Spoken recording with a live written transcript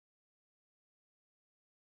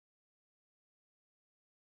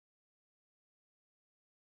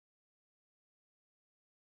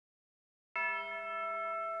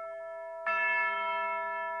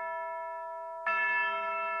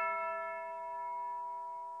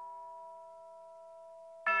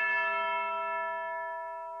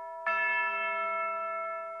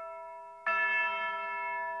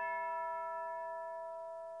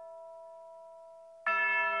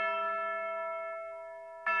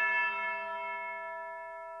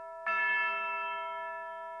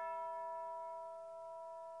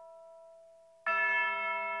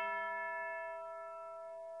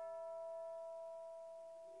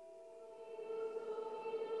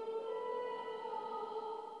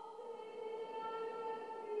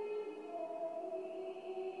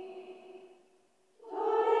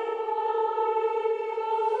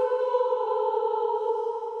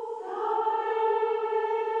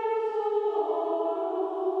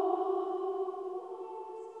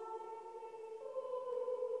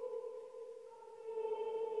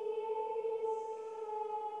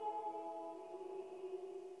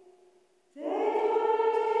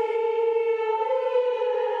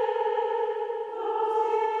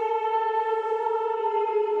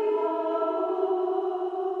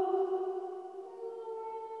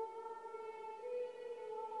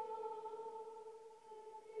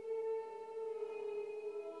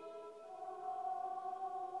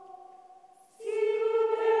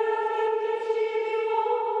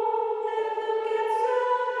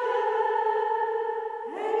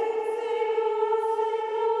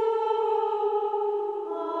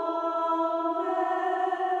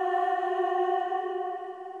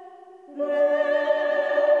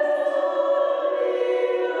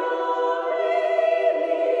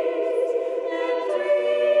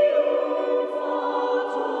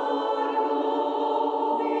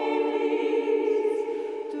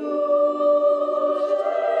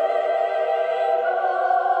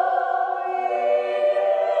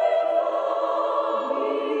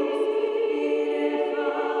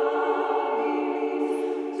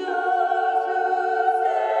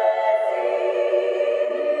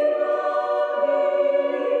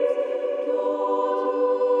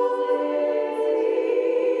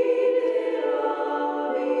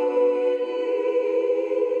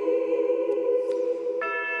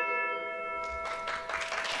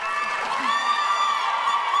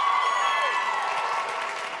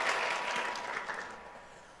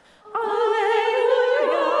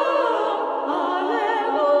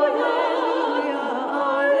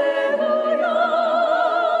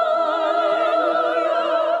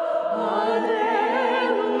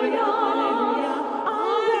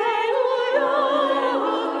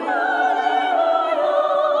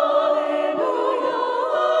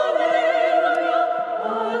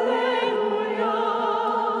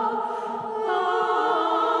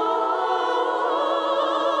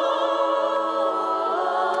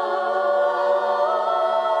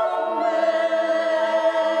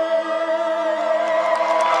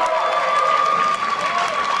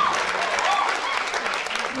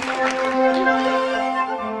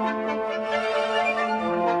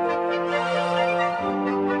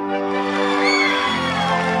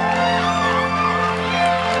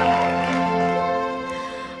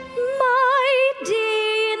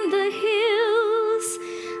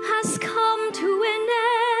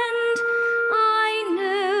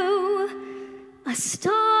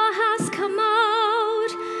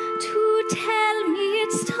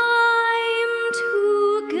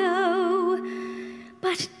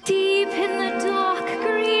But deep in the dark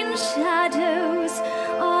green shadows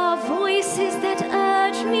are voices that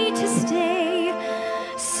urge me to stay.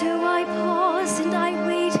 So I pause and I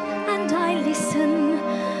wait and I listen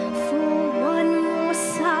for one more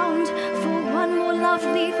sound, for one more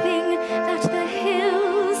lovely thing that the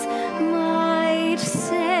hills might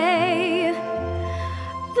say.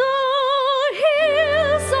 The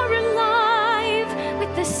hills are alive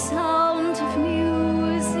with the sound of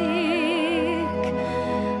music,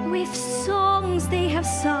 with songs they have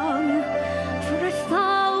sung for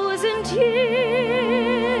 1,000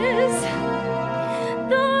 years.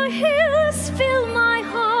 The hills fill my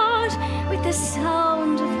heart with the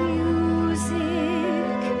sound of music.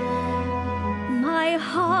 My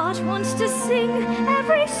heart wants to sing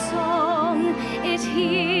every song it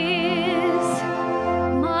hears.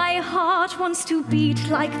 My heart wants to beat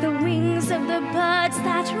like the wings of the birds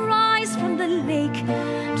that rise from the lake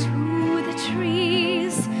to the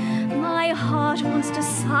trees. My heart wants to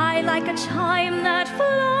sigh like a chime that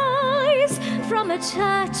flies from a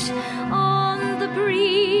church on the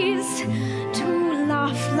breeze, to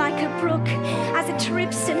laugh like a brook as it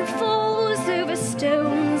trips and falls over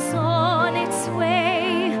stones on its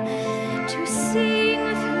way, to sing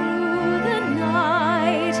through the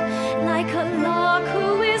night like a lark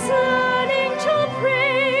who is learning to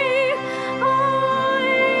pray.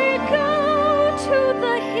 I go to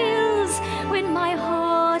the hills when my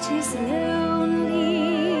heart is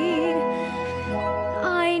lonely.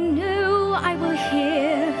 I know I will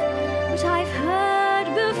hear what I've heard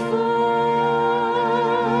before.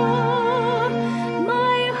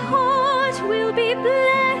 My heart will be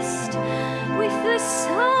blessed with the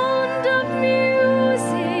sound of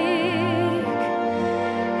music,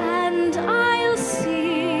 and I'll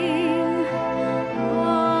sing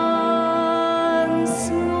once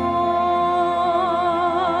more.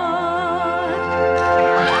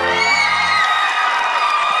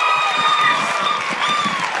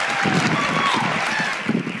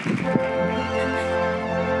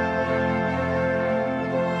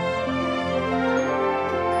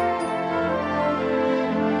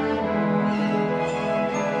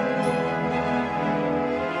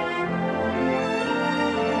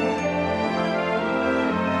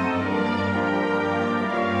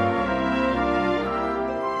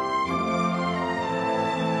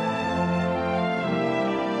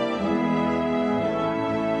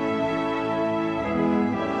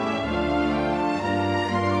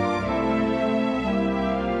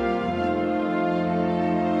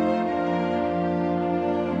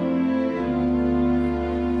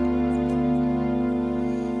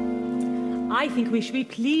 I think we should be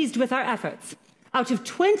pleased with our efforts. Out of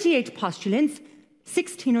 28 postulants,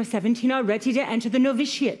 16 or 17 are ready to enter the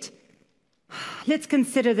novitiate. Let's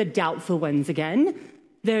consider the doubtful ones again.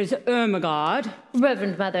 There's Ermengarde.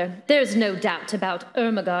 Reverend Mother, there's no doubt about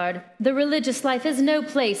Ermengarde. The religious life is no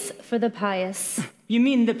place for the pious. You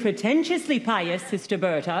mean the pretentiously pious, Sister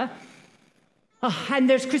Berta? Oh, and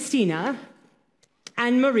there's Christina.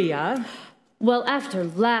 And Maria. Well, after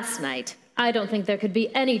last night, I don't think there could be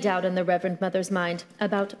any doubt in the Reverend Mother's mind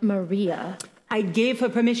about Maria. I gave her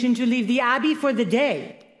permission to leave the Abbey for the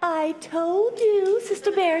day. I told you, Sister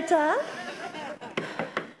Berta.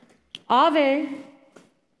 Ave.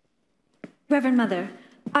 Reverend Mother,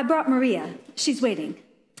 I brought Maria. She's waiting.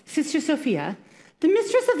 Sister Sophia, the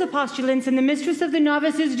mistress of the postulants and the mistress of the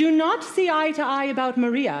novices do not see eye to eye about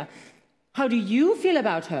Maria. How do you feel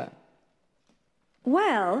about her?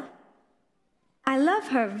 Well, I love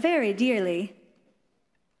her very dearly.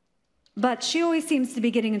 But she always seems to be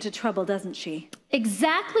getting into trouble, doesn't she?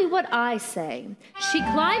 Exactly what I say. She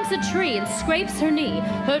climbs a tree and scrapes her knee.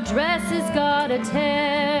 Her dress has got a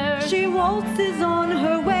tear. She waltzes on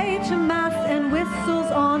her way to Mass and whistles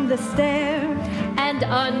on the stair. And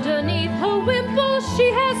underneath her wimples, she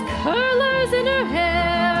has curlers in her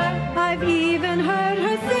hair. I've even heard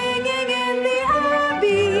her singing in the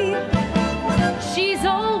Abbey. She's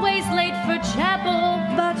always late for chapel,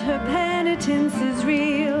 but her penitence is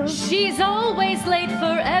real. She's always late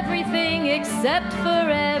for everything except for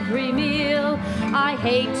every meal. I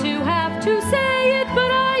hate to have to say it,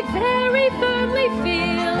 but I very firmly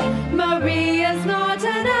feel Maria's not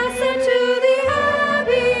an asset to the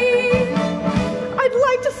Abbey. I'd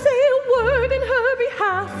like to say a word in her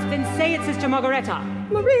behalf. Then say it, Sister Margareta.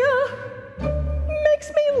 Maria makes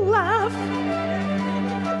me laugh.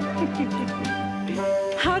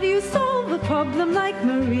 How do you solve a problem like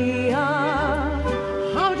Maria?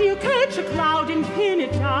 How do you catch a cloud and pin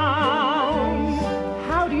it down?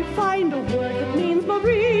 How do you find a word that means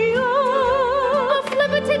Maria? A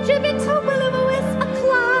flibbertigibbet, a will-o'-the-wisp, a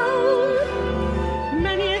cloud.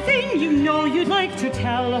 Many a thing you know know you'd like to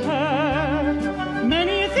tell her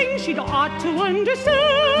many things she'd ought to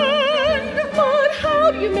understand. But how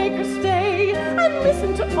do you make her stay and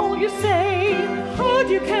listen to all you say? How do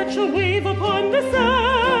you catch a wave upon the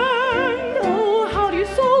sand? Oh, how do you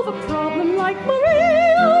solve a problem like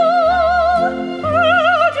Maria?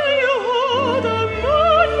 How do you hold a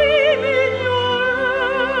moonbeam in your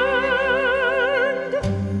hand?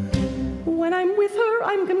 When I'm with her,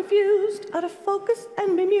 I'm confused, out of focus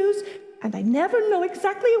and bemused, and I never know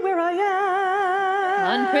exactly where I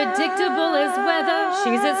am. Unpredictable as weather,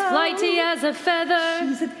 she's as flighty as a feather.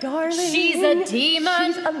 She's a darling. She's a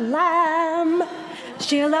demon. She's a lamb.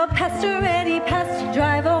 She'll outpest any pest,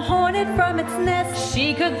 drive a hornet from its nest.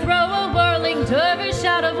 She could throw a whirling dervish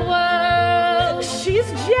out of worlds. She's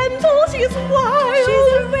gentle, she's wild. She's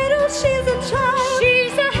a riddle, she's a child.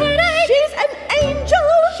 She's a headache. She's an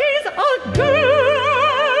angel. She's a girl.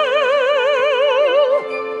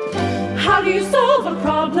 How do you solve a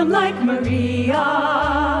problem like Maria?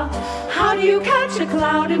 How do you catch a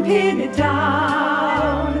cloud and pin it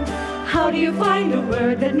down? How do you find a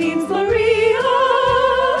word that means Maria?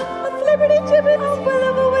 A flibberty-gibbet, a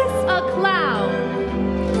will-o'-the-wisp, A clown.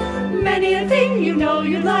 many a thing you know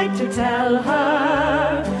you'd like to tell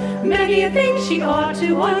her. Many a thing she ought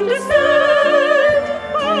to understand.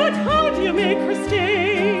 But how do you make her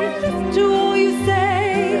stay? Listen to all you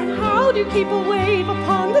say. How do you keep a wave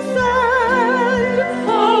upon the sand?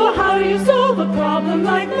 Oh, how do you solve a problem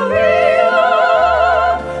like Maria?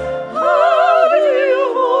 How do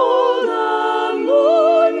you hold a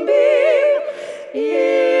moonbeam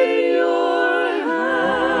in your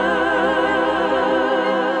hand?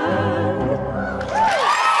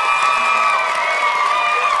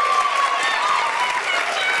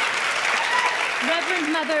 Reverend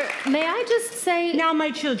Mother, may I just say... Now,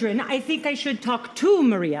 my children, I think I should talk to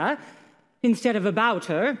Maria instead of about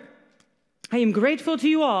her. I am grateful to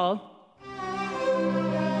you all.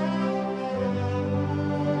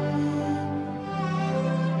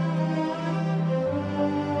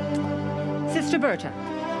 Sister Berta.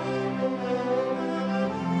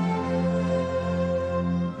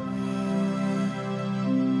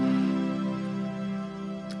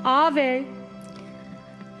 Ave.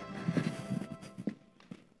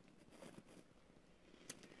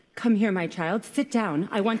 Come here, my child. Sit down.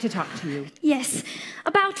 I want to talk to you. Yes,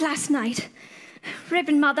 about last night.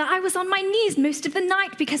 Reverend Mother, I was on my knees most of the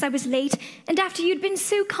night because I was late, and after you'd been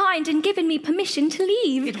so kind and given me permission to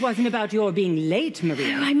leave. It wasn't about your being late,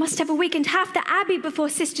 Maria. I must have awakened half the abbey before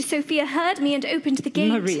Sister Sophia heard me and opened the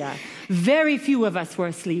gate. Maria, very few of us were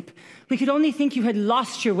asleep. We could only think you had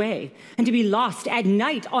lost your way, and to be lost at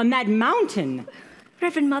night on that mountain.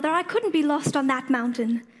 Reverend Mother, I couldn't be lost on that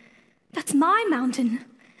mountain. That's my mountain.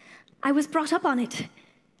 I was brought up on it.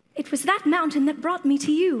 It was that mountain that brought me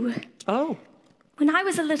to you. Oh. When I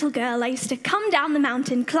was a little girl, I used to come down the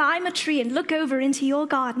mountain, climb a tree, and look over into your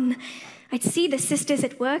garden. I'd see the sisters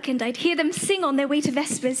at work, and I'd hear them sing on their way to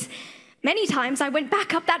Vespers. Many times I went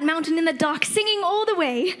back up that mountain in the dark, singing all the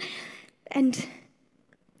way. And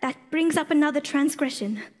that brings up another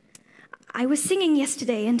transgression. I was singing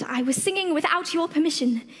yesterday, and I was singing without your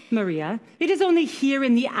permission. Maria, it is only here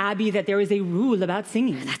in the Abbey that there is a rule about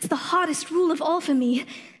singing. That's the hardest rule of all for me.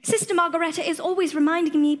 Sister Margareta is always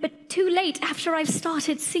reminding me, but too late after I've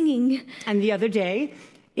started singing. And the other day,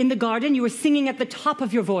 in the garden, you were singing at the top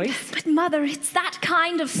of your voice. But Mother, it's that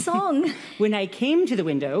kind of song. When I came to the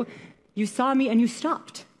window, you saw me and you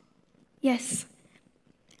stopped. Yes.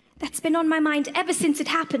 That's been on my mind ever since it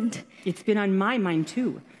happened. It's been on my mind,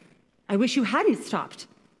 too. I wish you hadn't stopped.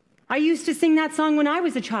 I used to sing that song when I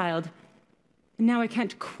was a child. And now I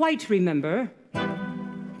can't quite remember.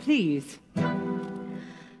 Please.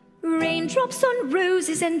 Raindrops on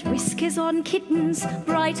roses and whiskers on kittens,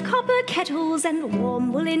 bright copper kettles and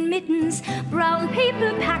warm woolen mittens, brown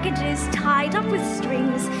paper packages tied up with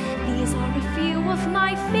strings. These are a few of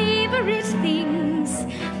my favorite things.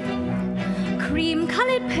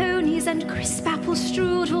 Cream-colored ponies and crisp apple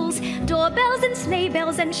strudels, doorbells and sleigh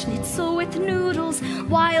bells and schnitzel with noodles,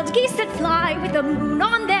 wild geese that fly with the moon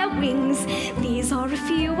on their wings. These are a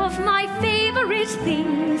few of my favorite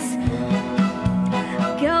things.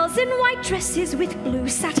 Girls in white dresses with blue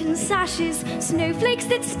satin sashes, snowflakes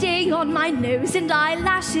that stay on my nose and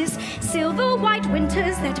eyelashes, silver white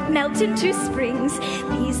winters that melt into springs.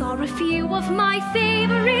 These are a few of my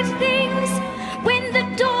favorite things. When the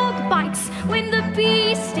dog bites, when the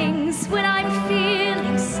bee stings, when I'm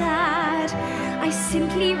feeling sad, I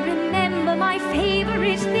simply remember my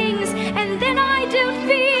favorite things, and then I don't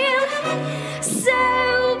feel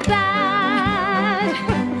so bad.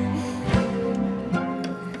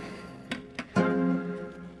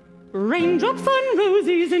 Raindrops on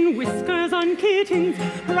roses and whiskers on kittens,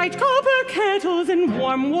 bright copper kettles and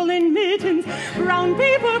warm woolen mittens, brown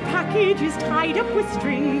paper packages tied up with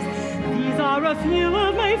strings. These are a few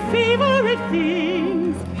of my favorite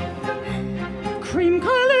things.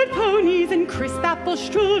 Cream-colored ponies and crisp apple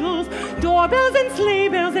strudels, doorbells and sleigh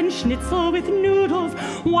bells and schnitzel with noodles,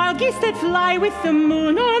 wild geese that fly with the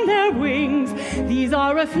moon on their wings. These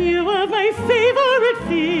are a few of my favorite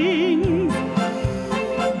things.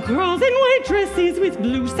 Girls in white dresses with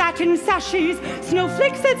blue satin sashes,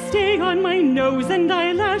 snowflakes that stay on my nose and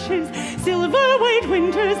eyelashes, silver white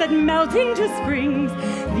winters that melt into springs.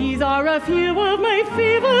 These are a few of my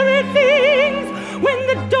favorite things. When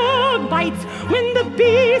the dog bites, when the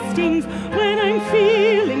bee stings, when I'm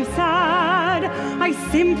feeling sad, I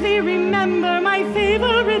simply remember my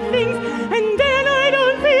favorite things, and then I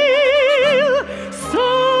don't feel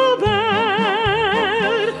so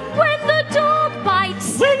bad. When the dog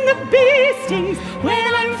bites, when the bee stings,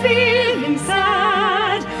 when I'm feeling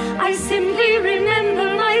sad, I simply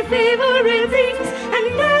remember my favorite things,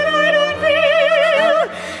 and then I don't feel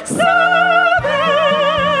so bad.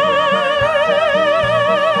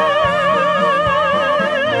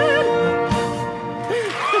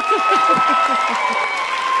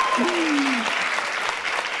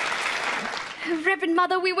 Reverend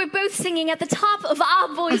Mother, we were both singing at the top of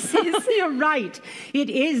our voices. You're right. It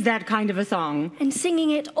is that kind of a song. And singing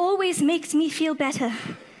it always makes me feel better.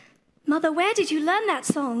 Mother, where did you learn that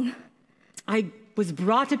song? I was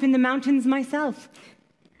brought up in the mountains myself.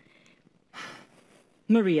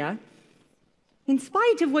 Maria, in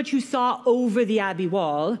spite of what you saw over the Abbey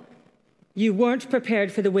wall, you weren't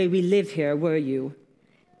prepared for the way we live here, were you?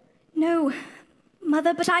 No,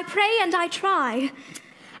 Mother, but I pray and I try.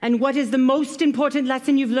 And what is the most important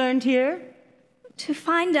lesson you've learned here? To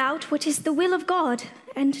find out what is the will of God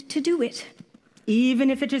and to do it. Even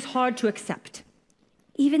if it is hard to accept.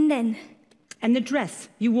 Even then. And the dress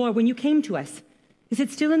you wore when you came to us, is it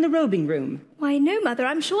still in the robing room? Why, no, Mother,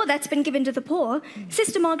 I'm sure that's been given to the poor.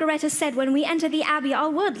 Sister Margaretta said when we enter the Abbey, our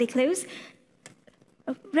worldly clothes.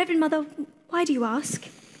 Reverend Mother, why do you ask?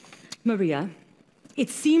 Maria, it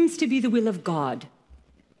seems to be the will of God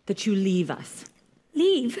that you leave us.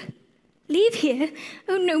 Leave? Leave here?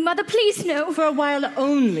 Oh, no, Mother, please, no. For a while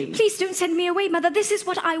only. Please don't send me away, Mother. This is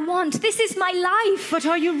what I want. This is my life. But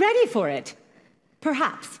are you ready for it?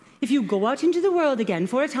 Perhaps, if you go out into the world again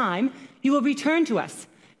for a time, you will return to us,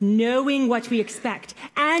 knowing what we expect,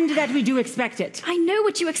 and that we do expect it. I know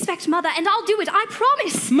what you expect, Mother, and I'll do it. I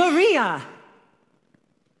promise. Maria!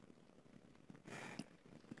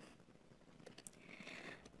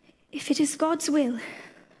 If it is God's will,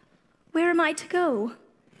 where am I to go?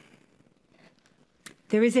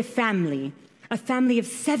 There is a family of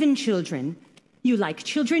 7 children. You like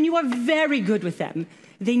children, you are very good with them.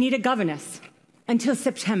 They need a governess until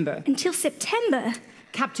September. Until September?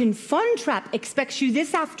 Captain Fontrap expects you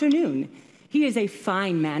this afternoon. He is a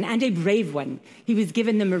fine man and a brave one. He was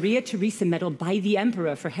given the Maria Theresa Medal by the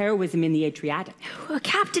Emperor for heroism in the Adriatic. A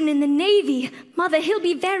captain in the Navy. Mother, he'll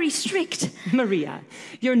be very strict. Maria,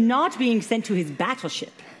 you're not being sent to his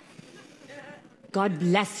battleship. God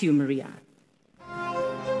bless you, Maria.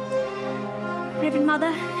 Reverend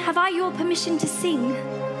Mother, have I your permission to sing?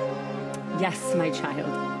 Yes, my child.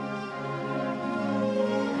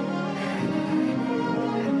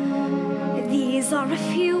 These are a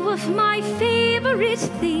few of my favorite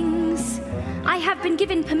things. I have been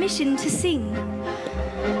given permission to sing.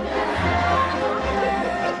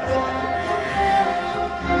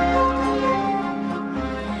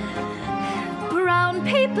 Brown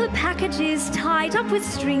paper packages tied up with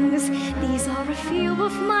strings. These are a few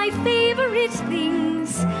of my favorite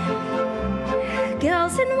things.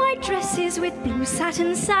 Girls in white dresses with blue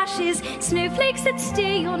satin sashes, snowflakes that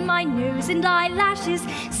stay on my nose and eyelashes,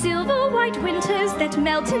 silver white winters that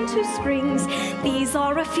melt into springs. These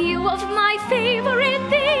are a few of my favorite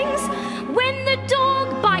things. When the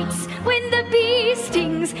dog bites, when the bee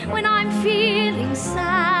stings, when I'm feeling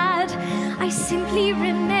sad, I simply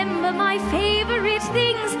remember my favorite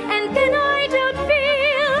things, and then I don't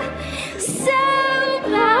feel so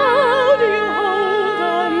bad.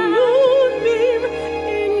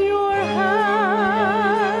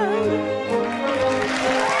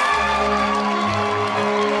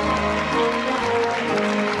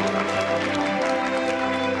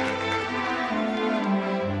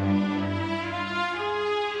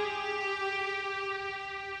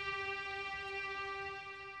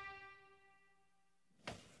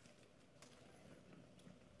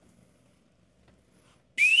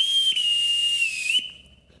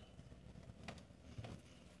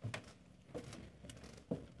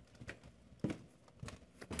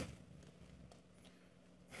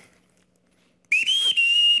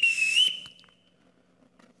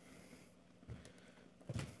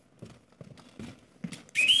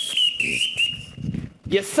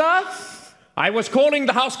 Yes, sir? I was calling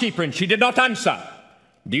the housekeeper and she did not answer.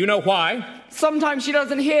 Do you know why? Sometimes she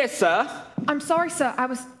doesn't hear, sir. I'm sorry, sir. I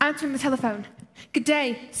was answering the telephone. Good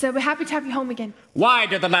day, sir. We're happy to have you home again. Why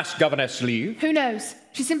did the last governess leave? Who knows?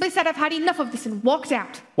 She simply said I've had enough of this and walked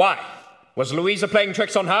out. Why? Was Louisa playing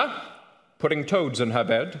tricks on her? Putting toads in her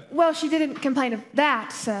bed? Well, she didn't complain of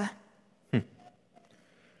that, sir.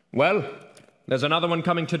 Well, there's another one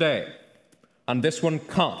coming today. And this one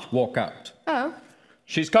can't walk out. Oh?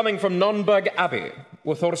 She's coming from Nonberg Abbey,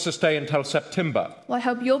 with orders to stay until September. Well, I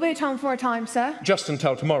hope you'll be at home for a time, sir. Just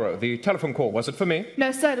until tomorrow. The telephone call, was it for me?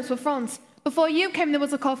 No, sir, it was for Franz. Before you came, there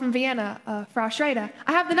was a call from Vienna, Frau Schrader.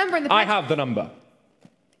 I have the number in the... I have the number.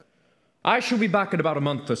 I shall be back in about a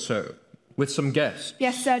month or so, with some guests.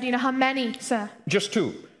 Yes, sir. Do you know how many, sir? Just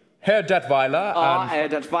two. Herr Detweiler and... Herr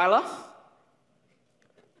Detweiler?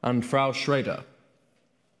 And Frau Schrader.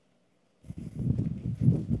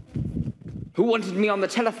 Who wanted me on the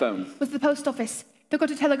telephone? It was the post office. They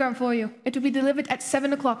got a telegram for you. It will be delivered at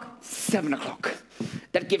 7 o'clock. 7 o'clock.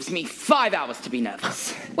 That gives me 5 hours to be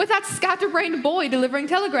nervous. With that scatterbrained boy delivering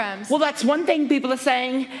telegrams. Well, that's one thing people are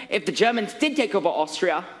saying. If the Germans did take over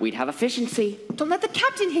Austria, we'd have efficiency. Don't let the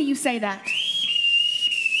captain hear you say that.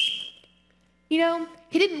 You know,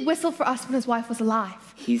 he didn't whistle for us when his wife was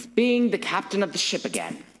alive. He's being the captain of the ship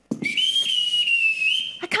again.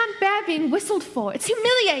 I can't bear being whistled for. It's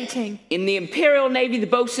humiliating. In the Imperial Navy, the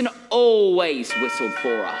bosun always whistled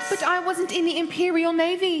for us. But I wasn't in the Imperial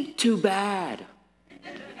Navy. Too bad.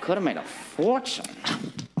 Could have made a fortune.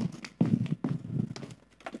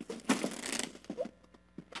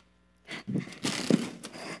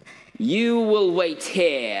 You will wait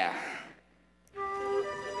here.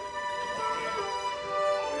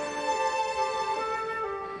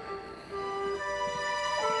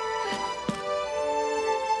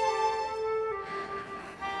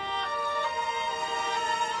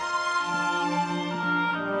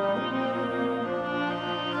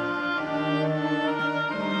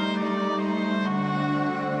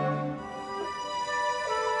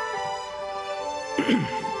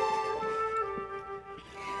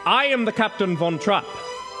 I am the Captain von Trapp.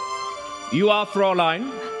 You are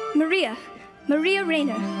Fräulein? Maria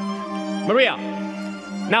Rayner. Maria.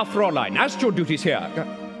 Now, Fräulein, as to your duties here...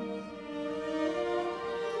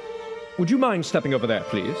 would you mind stepping over there,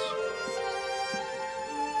 please?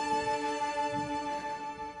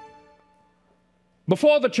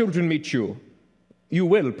 Before the children meet you, you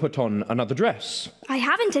will put on another dress. I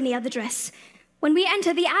haven't any other dress. When we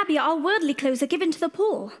enter the abbey, our worldly clothes are given to the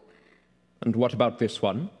poor. And what about this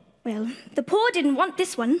one? Well, the poor didn't want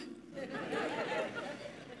this one.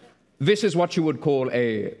 This is what you would call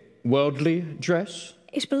a worldly dress?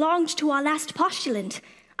 It belonged to our last postulant.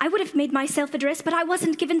 I would have made myself a dress, but I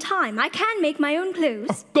wasn't given time. I can make my own clothes.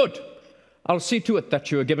 Oh, good. I'll see to it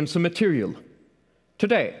that you are given some material.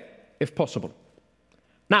 Today, if possible.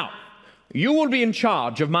 Now, you will be in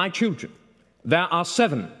charge of my children. There are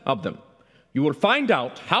 7 of them. You will find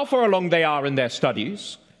out how far along they are in their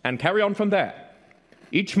studies and carry on from there.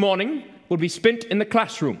 Each morning will be spent in the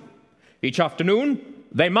classroom. Each afternoon,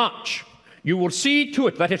 they march. You will see to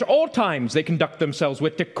it that at all times they conduct themselves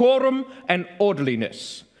with decorum and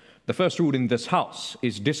orderliness. The first rule in this house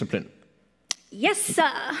is discipline. Yes,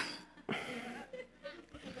 sir.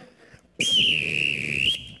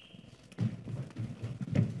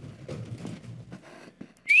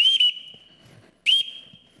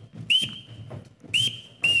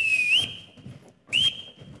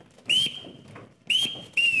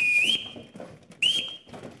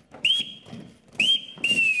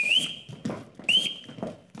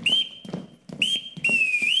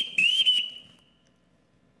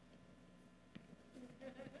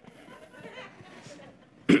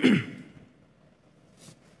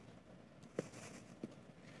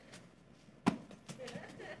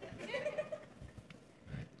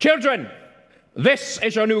 Children, this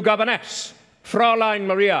is your new governess, Fräulein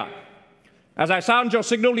Maria. As I sound your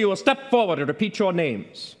signal, you will step forward and repeat your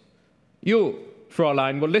names. You,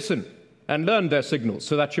 Fräulein, will listen and learn their signals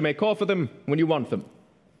so that you may call for them when you want them.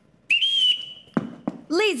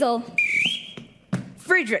 Liesel.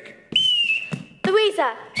 Friedrich.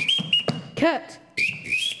 Louisa. Kurt.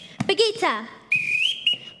 Birgitta.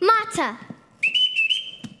 Marta.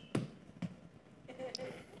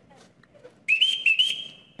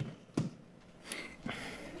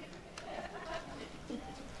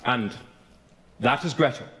 And that is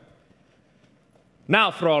Gretel. Now,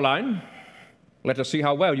 Fräulein, let us see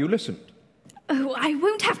how well you listened. Oh, I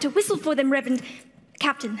won't have to whistle for them, Reverend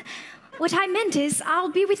Captain. What I meant is I'll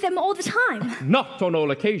be with them all the time. Not on all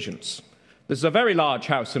occasions. This is a very large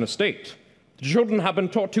house and estate. The children have been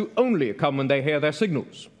taught to only come when they hear their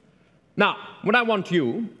signals. Now, when I want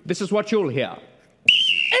you, this is what you'll hear.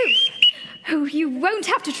 Oh, you won't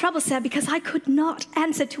have to trouble, sir, because I could not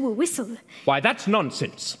answer to a whistle. Why, that's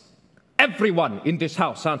nonsense. Everyone in this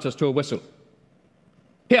house answers to a whistle.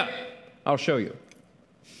 Here, I'll show you.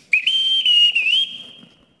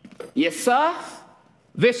 Yes, sir?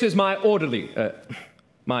 This is my orderly,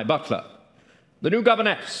 my butler. The new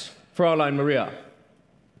governess, Fraulein Maria.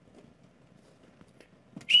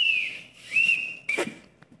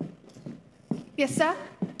 Yes, sir?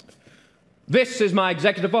 This is my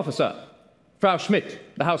executive officer, Frau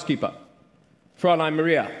Schmidt, the housekeeper. Fraulein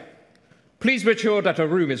Maria, please be sure that her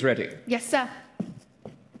room is ready. Yes, sir.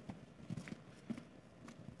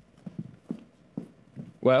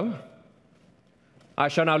 Well, I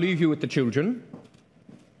shall now leave you with the children.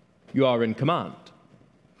 You are in command.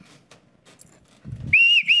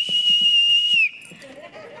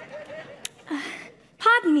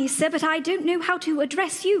 Pardon me, sir, but I don't know how to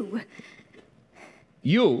address you.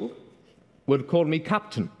 You would call me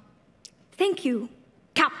Captain. Thank you,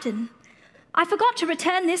 Captain. I forgot to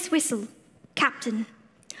return this whistle, Captain.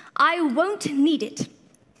 I won't need it,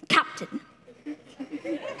 Captain.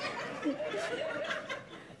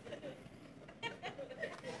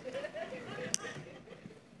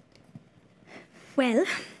 Well,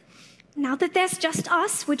 now that there's just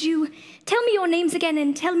us, would you tell me your names again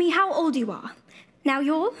and tell me how old you are? Now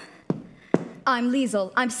you're? I'm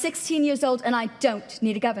Liesel. I'm 16 years old and I don't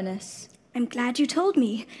need a governess. I'm glad you told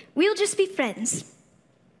me. We'll just be friends.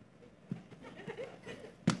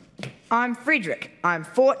 I'm Friedrich. I'm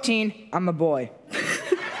 14. I'm a boy.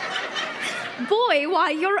 Boy,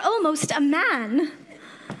 why, you're almost a man.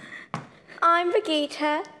 I'm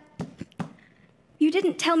Brigitte. You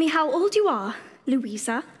didn't tell me how old you are,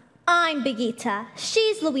 Louisa. I'm Brigitte.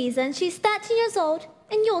 She's Louisa and she's 13 years old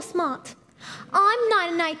and you're smart. I'm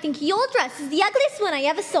 9 and I think your dress is the ugliest one I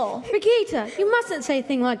ever saw. Brigitte, you mustn't say a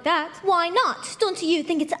thing like that. Why not? Don't you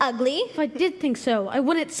think it's ugly? If I did think so, I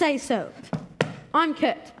wouldn't say so. I'm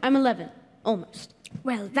Kurt. I'm 11. Almost.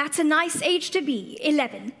 Well, that's a nice age to be.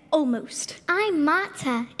 11. Almost. I'm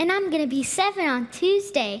Marta, and I'm gonna be 7 on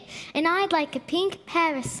Tuesday, and I'd like a pink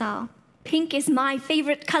parasol. Pink is my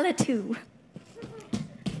favorite color, too.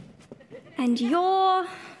 And you're...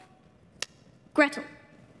 Gretel.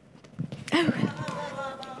 Oh.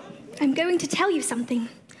 I'm going to tell you something.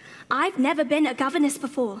 I've never been a governess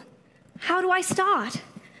before. How do I start?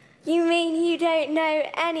 You mean you don't know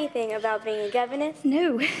anything about being a governess?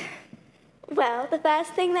 No. Well, the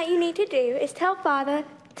first thing that you need to do is tell Father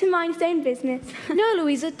to mind his own business. No,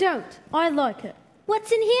 Louisa, don't. I like it.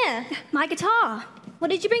 What's in here? My guitar. What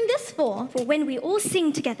did you bring this for? For when we all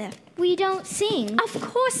sing together. We don't sing. Of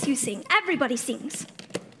course you sing. Everybody sings.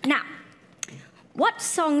 Now, what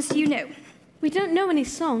songs do you know? We don't know any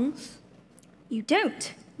songs. You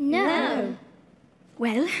don't? No.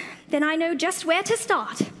 Well, then I know just where to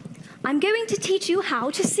start. I'm going to teach you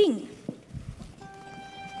how to sing.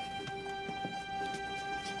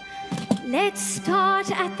 Let's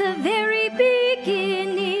start at the very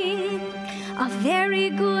beginning. A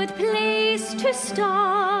very good place to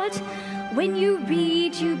start. When you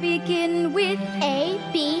read, you begin with A,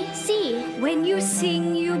 B, C. When you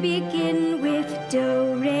sing, you begin with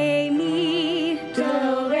do, re, mi.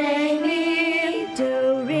 Do, re, mi.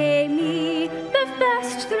 Do, re, mi. The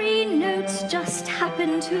first 3 notes just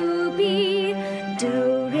happen to be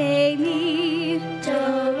do, re, mi.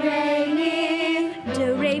 Do, re, mi.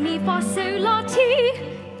 Do, re, mi, fa, sol, la, ti.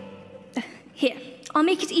 Here, I'll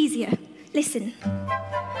make it easier. Listen.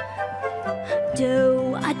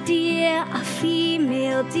 Do, a deer, a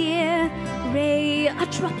female deer. Re, a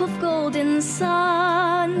drop of golden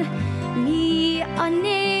sun. Mi, a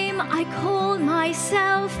name I call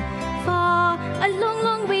myself. Fa, a long,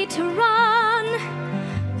 long way to run.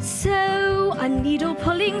 So, a needle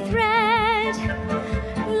pulling thread.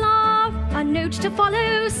 La, a note to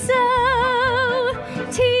follow. So,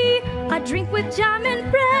 tea, a drink with jam and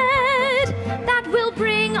bread. That will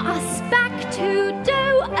bring us back to do,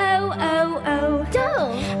 oh, oh, oh. Do.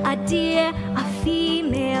 A deer, a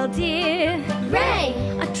female deer. Ray.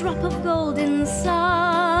 A drop of golden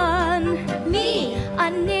sun. Me. A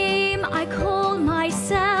name I call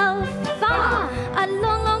myself. Fa. A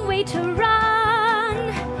long, long way to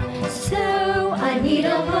run. So, a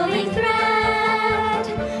needle pulling thread.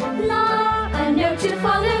 La, a note to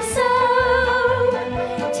follow. So,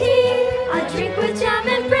 tea, a drink with jam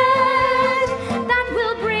and bread.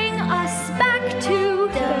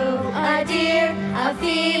 A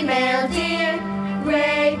female deer,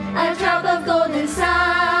 Ray, a drop of golden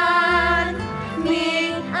sun.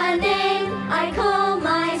 Me, a name I call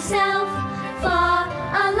myself.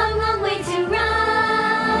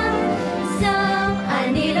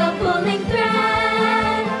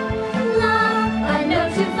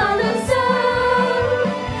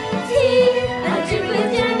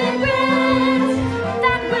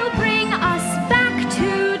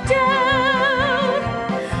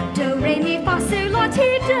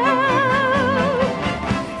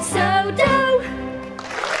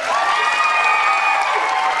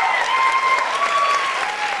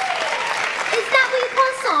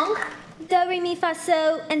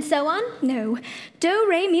 so, and so on? No. Do,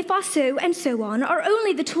 re, mi, fa, so, and so on are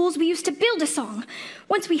only the tools we use to build a song.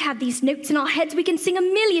 Once we have these notes in our heads, we can sing a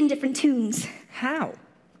million different tunes. How?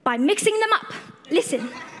 By mixing them up. Listen.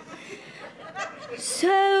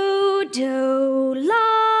 So, do,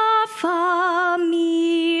 la, fa,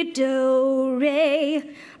 mi, do,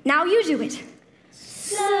 re. Now you do it.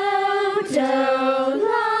 So, do,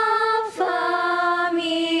 la, fa,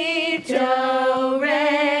 mi, do,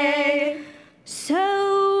 re.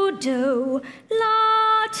 So, do,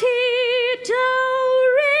 la, ti, do,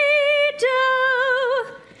 re, do.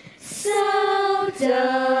 So, do,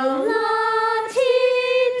 la, ti,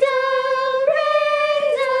 do, re,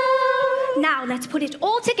 do. Now let's put it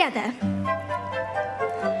all together.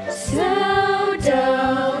 So, do,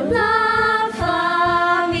 la,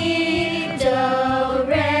 fa, mi, do,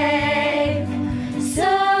 re.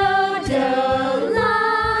 So, do, la,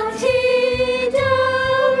 ti, do,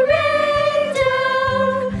 re, do.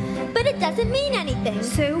 But it doesn't mean anything.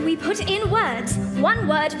 So we put in words, one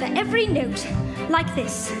word for every note, like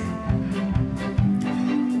this.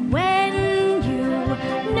 When you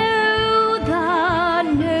know the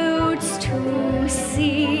notes to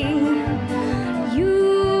sing,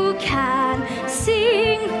 you can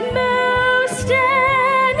sing most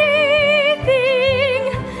anything.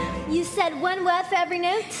 You said one word for every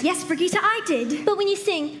note? Yes, Brigitte, I did. But when you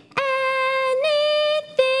sing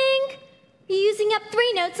anything, you're using up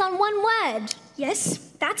 3 notes on one word. Yes,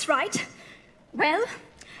 that's right. Well,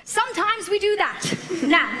 sometimes we do that.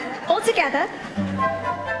 Now, all together.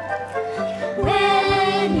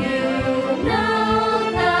 When you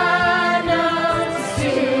know the notes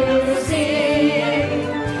to sing,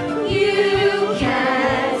 you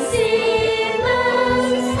can sing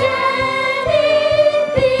most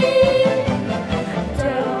anything.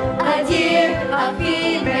 Do, a deer, a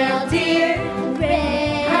female deer,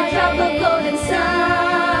 a drop of golden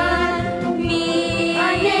sun. Me, a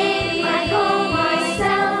name I call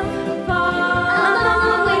myself, a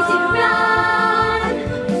long way to run.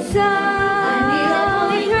 So, a needle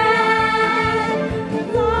pulling thread,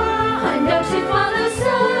 a note to follow.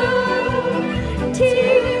 So, tea,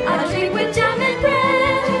 a drink with jam and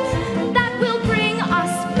bread, that will bring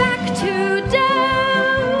us back to do.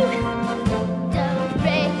 Do,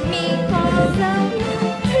 re, mi, fa, so.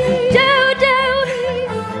 Do, do.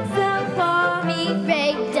 So, fa, mi, re,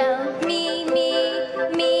 do, mi,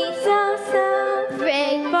 So, so. re,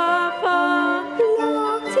 Fa, fa. La,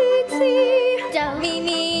 ti, ti. do,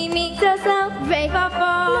 mi, So, so. re, Fa,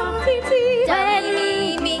 fa. La, ti, ti. do,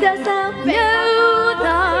 mi, So, so. re, Know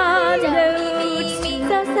the do, notes. mi,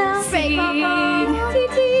 So, so. re, fa, fa. Ti,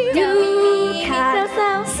 ti. Do, You can so, so.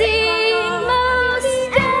 sing most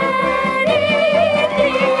anything.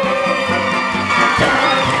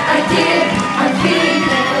 A deer, a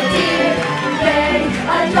female deer, ray,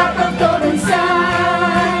 a drop of golden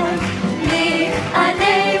sun. Me, a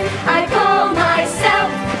name I call myself,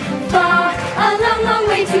 far, a long, long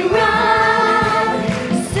way to run.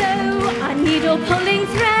 So, a needle pulling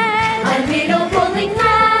thread, a needle pulling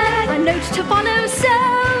thread, a note to follow. So,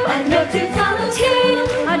 a note to follow. Tea,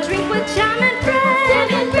 a drink with jam and bread,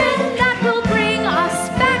 that will bring us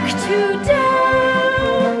back to do.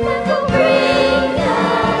 That will bring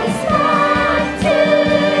us back to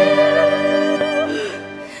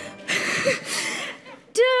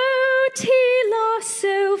do, ti, la,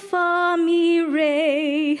 so, fa, mi,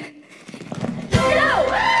 re. No!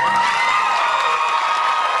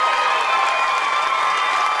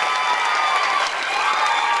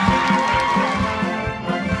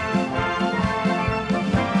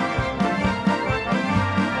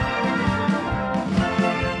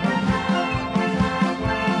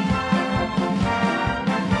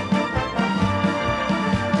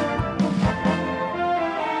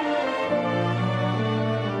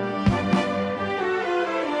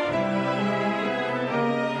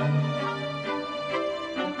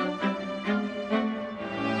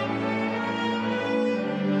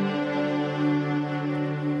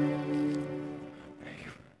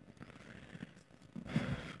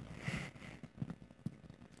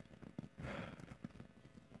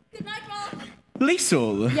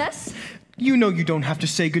 Liesel. Yes? You know you don't have to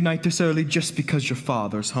say goodnight this early just because your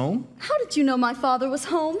father's home. How did you know my father was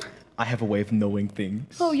home? I have a way of knowing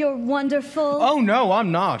things. Oh, you're wonderful. Oh, no,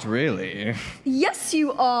 I'm not, really. Yes,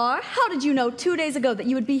 you are. How did you know 2 days ago that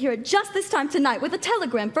you would be here at just this time tonight with a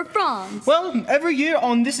telegram for Franz? Well, every year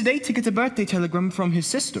on this date he gets a birthday telegram from his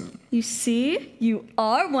sister. You see? You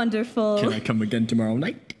are wonderful. Can I come again tomorrow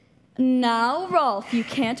night? Now, Rolf, you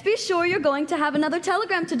can't be sure you're going to have another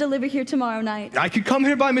telegram to deliver here tomorrow night. I could come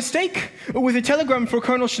here by mistake with a telegram for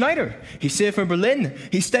Colonel Schneider. He's here from Berlin.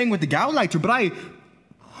 He's staying with the Gauleiter, but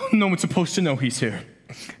No one's supposed to know he's here.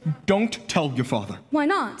 Don't tell your father. Why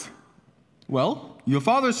not? Well, your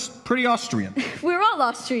father's pretty Austrian. We're all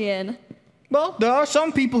Austrian. Well, there are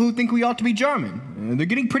some people who think we ought to be German. They're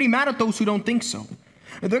getting pretty mad at those who don't think so.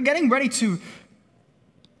 They're getting ready to...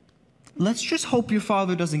 Let's just hope your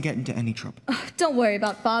father doesn't get into any trouble. Don't worry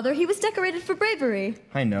about father. He was decorated for bravery.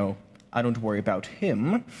 I know. I don't worry about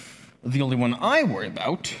him. The only one I worry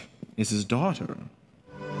about is his daughter.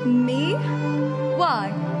 Me? Why?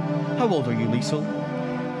 How old are you, Liesel?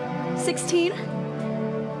 16?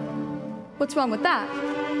 What's wrong with that?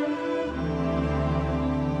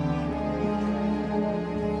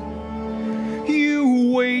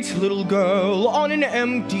 You wait, little girl, on an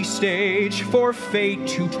empty stage for fate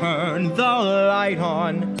to turn the light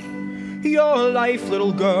on. Your life,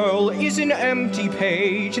 little girl, is an empty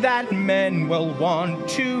page that men will want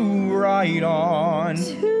to write on.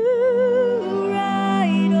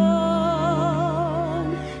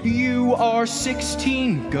 You are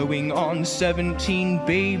 16, going on 17,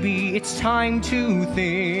 baby, it's time to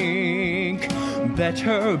think.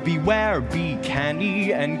 Better beware, be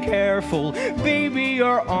canny and careful, baby,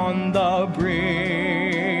 you're on the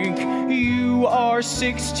brink. You are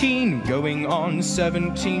 16, going on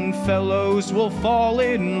 17, fellows will fall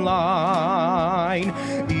in line.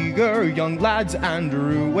 Eager young lads and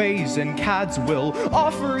roués and cads will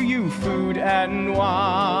offer you food and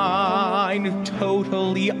wine.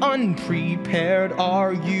 Totally unprepared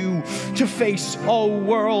are you to face a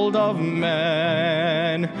world of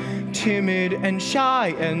men. Timid and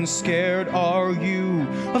shy and scared are you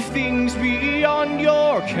of things beyond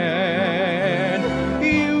your ken.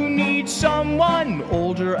 You need someone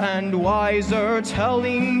older and wiser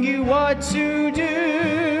telling you what to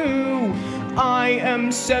do. I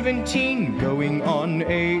am 17, going on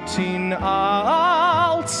 18,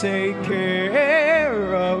 I'll take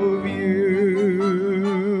care of you.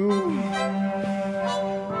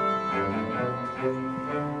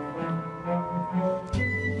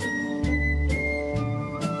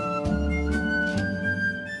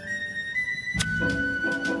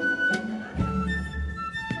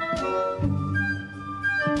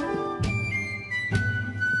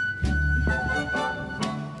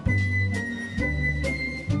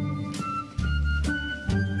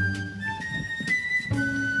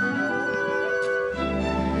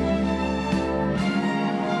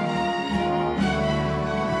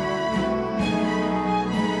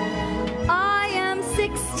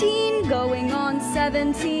 Going on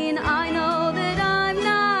 17, I know that I'm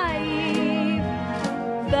naive.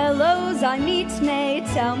 Fellows I meet may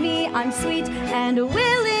tell me I'm sweet, and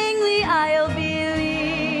willingly I'll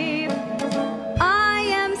believe. I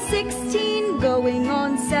am 16, going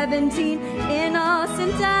on 17,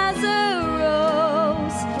 innocent as a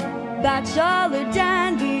rose. Bachelor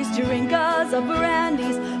dandies, drinkers of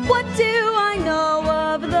brandies, what do I know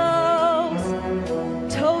of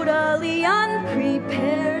those? Totally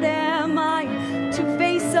unprepared am I to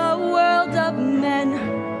face a world of men.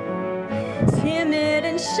 Timid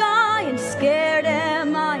and shy and scared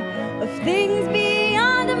am I of things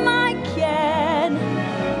beyond my ken.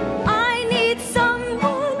 I need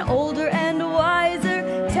someone older and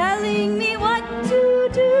wiser telling me what to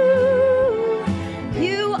do.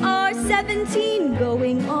 You are 17,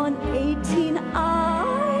 going on 18,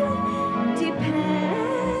 I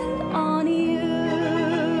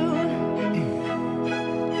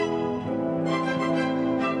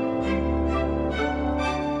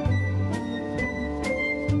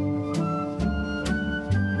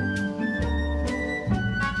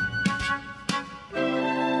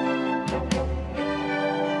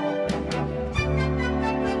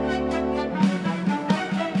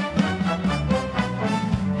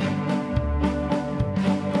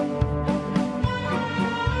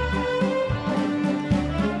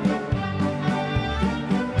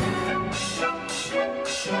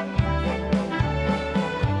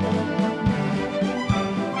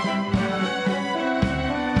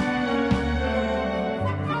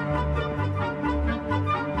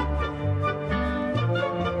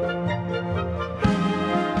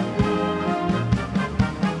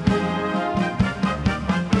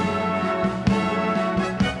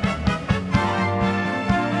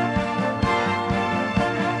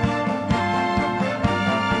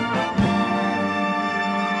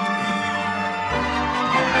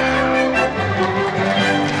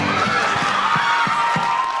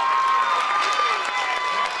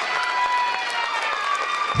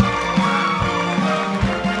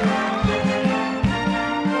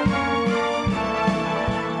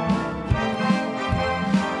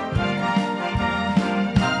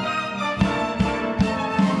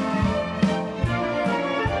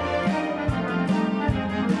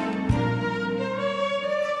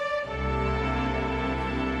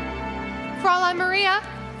Fräulein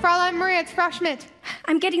Maria, it's Frau Schmidt.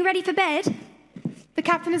 I'm getting ready for bed. The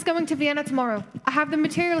captain is going to Vienna tomorrow. I have the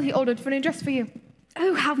material he ordered for a new dress for you.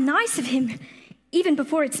 Oh, how nice of him. Even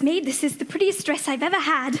before it's made, this is the prettiest dress I've ever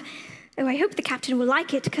had. Oh, I hope the captain will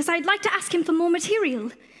like it, because I'd like to ask him for more material.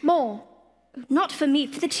 More? Not for me,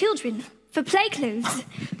 for the children. For play clothes.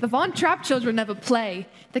 The Von Trapp children never play.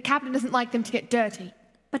 The captain doesn't like them to get dirty.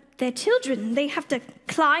 But they're children. They have to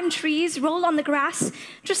climb trees, roll on the grass.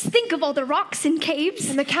 Just think of all the rocks and caves.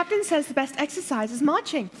 And the captain says the best exercise is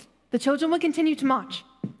marching. The children will continue to march.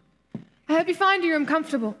 I hope you find your room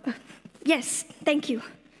comfortable. Yes, thank you.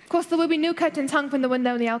 Of course, there will be new curtains hung from the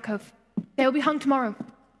window in the alcove. They will be hung tomorrow.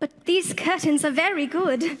 But these curtains are very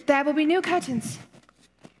good. There will be new curtains.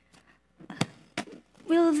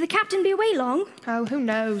 Will the captain be away long? Oh, who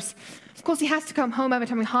knows? Of course, he has to come home every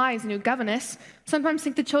time he hires a new governess. Sometimes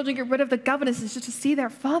think the children get rid of the governesses just to see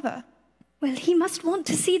their father. Well, he must want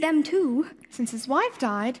to see them too. Since his wife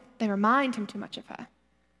died, they remind him too much of her.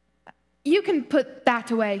 You can put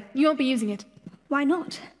that away. You won't be using it. Why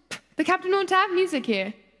not? The captain won't have music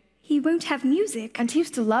here. He won't have music? And he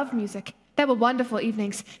used to love music. There were wonderful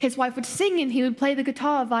evenings. His wife would sing and he would play the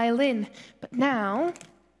guitar or violin. But now,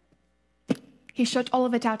 he shut all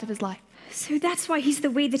of it out of his life. So that's why he's the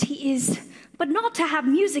way that he is. But not to have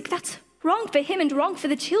music, that's wrong for him and wrong for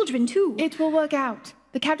the children too. It will work out.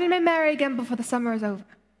 The captain may marry again before the summer is over.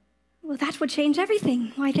 Well, that would change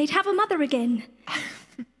everything. Why, they'd have a mother again.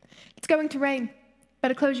 It's going to rain.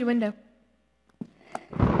 Better close your window.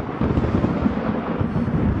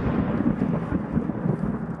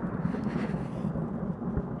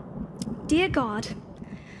 Dear God,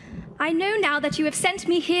 I know now that you have sent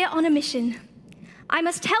me here on a mission. I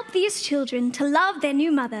must help these children to love their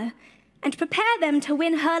new mother and prepare them to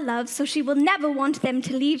win her love so she will never want them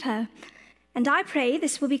to leave her. And I pray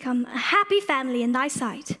this will become a happy family in thy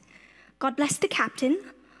sight. God bless the captain.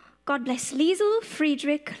 God bless Liesel,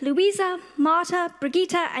 Friedrich, Louisa, Marta,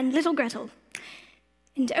 Brigitte, and little Gretel.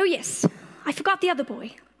 And oh yes, I forgot the other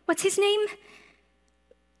boy. What's his name?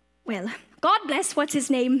 Well, God bless what's his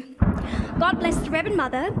name. God bless the Reverend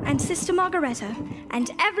Mother and Sister Margareta and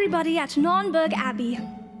everybody at Nürnberg Abbey.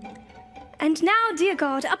 And now, dear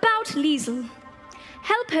God, about Liesel.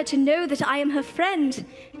 Help her to know that I am her friend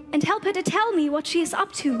and help her to tell me what she is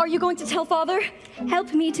up to. Are you going to tell Father?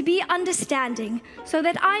 Help me to be understanding so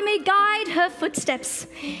that I may guide her footsteps.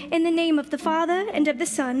 In the name of the Father and of the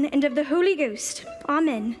Son and of the Holy Ghost.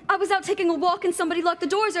 Amen. I was out taking a walk and somebody locked the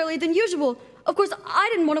doors earlier than usual. Of course, I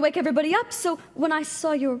didn't want to wake everybody up, so when I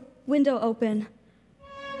saw your window open,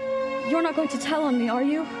 you're not going to tell on me, are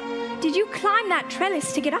you? Did you climb that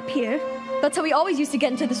trellis to get up here? That's how we always used to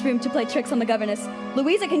get into this room to play tricks on the governess.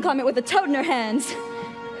 Louisa can climb it with a toad in her hands.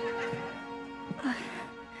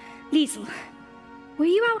 Liesel, were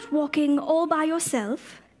you out walking all by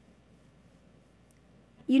yourself?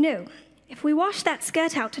 You know, if we wash that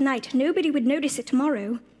skirt out tonight, nobody would notice it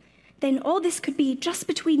tomorrow. Then all this could be just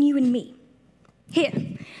between you and me. Here,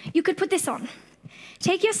 you could put this on.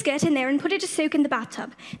 Take your skirt in there and put it to soak in the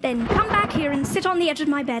bathtub. Then come back here and sit on the edge of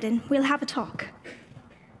my bed and we'll have a talk.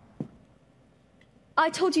 I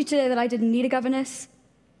told you today that I didn't need a governess.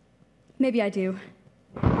 Maybe I do.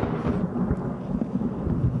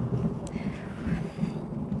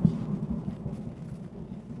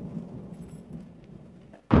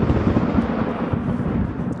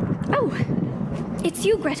 Oh, it's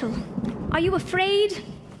you, Gretel. Are you afraid?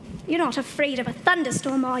 You're not afraid of a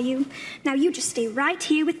thunderstorm, are you? Now you just stay right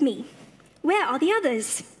here with me. Where are the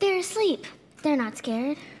others? They're asleep. They're not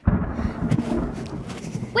scared.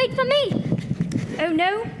 Wait for me! Oh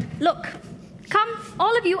no, look. Come,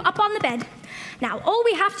 all of you up on the bed. Now all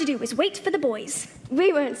we have to do is wait for the boys.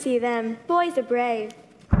 We won't see them. Boys are brave.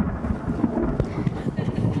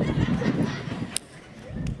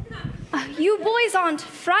 You boys aren't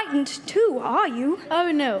frightened too, are you?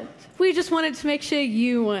 Oh no, we just wanted to make sure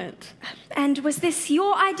you weren't. And was this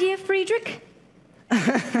your idea, Friedrich?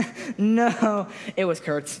 No, it was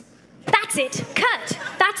Kurt's. That's it, Kurt.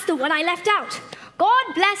 That's the one I left out. God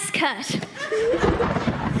bless Kurt.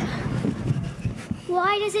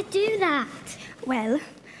 Why does it do that? Well,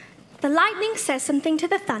 the lightning says something to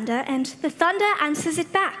the thunder, and the thunder answers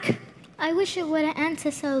it back. I wish it wouldn't answer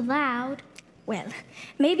so loud. Well,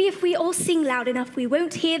 maybe if we all sing loud enough, we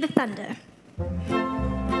won't hear the thunder.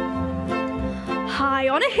 High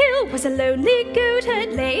on a hill was a lonely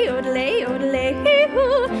goatherd, lay-odelay, odelay,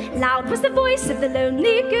 hee-hoo. Loud was the voice of the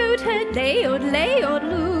lonely goatherd, lay-odelay,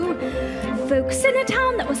 odeloo. Folks in a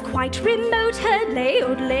town that was quite remote heard,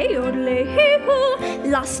 lay-odelay, odelay, hee-hoo.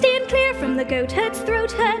 Lusty and clear from the goatherd's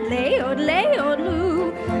throat heard, lay-odelay,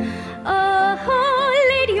 odeloo. Oh,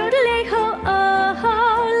 lady-odelay, ho,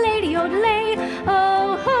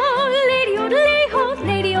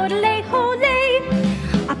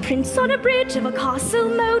 Saints on a bridge of a castle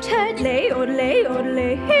moat, lay, odelay,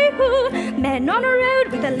 odelay, hee-hoo. Men on a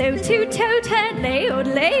road with a low two-toed, lay,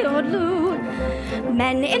 odelay, odeloo.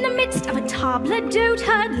 Men in the midst of a table d'hote,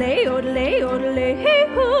 lay, odelay, odelay,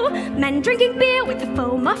 hee-hoo. Men drinking beer with the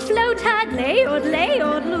foam afloat, lay, odelay,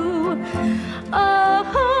 odeloo.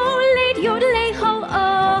 Oh, lady, odelay, ho,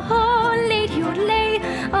 oh, lady, odelay,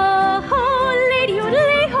 oh, lady,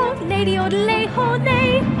 odelay, ho, lady, odelay, ho,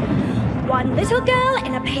 lay. One little girl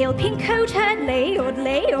in a pale pink coat, lay,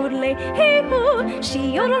 odelay, odelay, hee-hoo.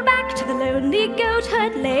 She yodeled back to the lonely goat,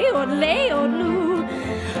 lay, odelay,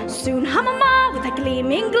 odeloo. Soon hum-a-ma with a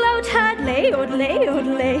gleaming gloat, lay, odelay,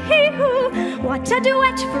 odelay, hee-hoo. What a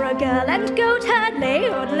duet for a girl and goat, lay,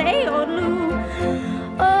 odelay, odeloo.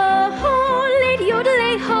 Oh, lady,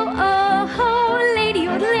 odelay, ho, oh, lady,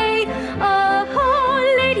 odelay, oh,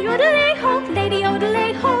 lady, odelay, ho, lady,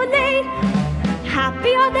 odelay, ho, lay.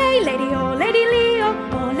 Happy are they, lady, oh, lady, Leo,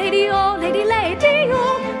 oh, lady, lady,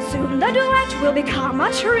 oh. Soon the duet will become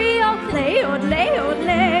a trio, lay, odelay,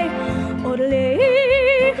 odelay, odelay,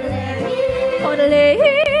 odelay,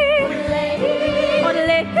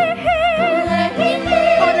 odelay,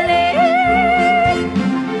 odelay.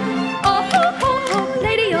 Oh, ho, ho, ho,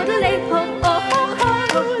 lady, odelay, ho, oh, ho, ho,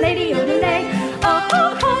 ho, lady, odelay, oh, ho,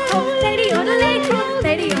 ho, ho, lady, odelay, ho,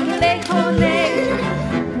 lady, odelay, ho, lay.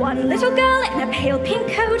 One little girl in a pale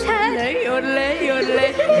pink coat, lay, odelay,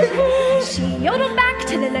 odelay. She yodeled back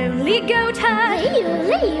to the lonely goat, lay,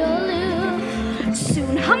 odelay, odelay.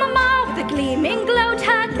 Soon hum-a-ma with a gleaming gloat,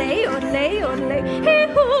 lay, odelay, odelay,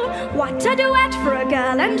 hee-hoo. What a duet for a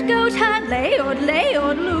girl and goat, lay, odelay,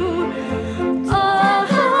 odeloo.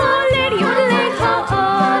 Oh, lady, odelay, ho, oh,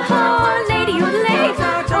 lady, odelay,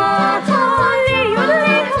 oh, lady,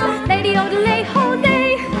 odelay, ho, lady, odelay, ho, lay.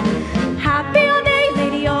 Happy all day,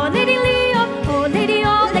 lady, oh, lady, Leo, oh, lady,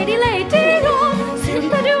 lady, oh. Soon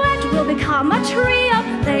the duet will become a trio,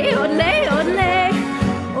 lay, odelay, odelay,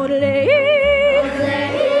 odelay.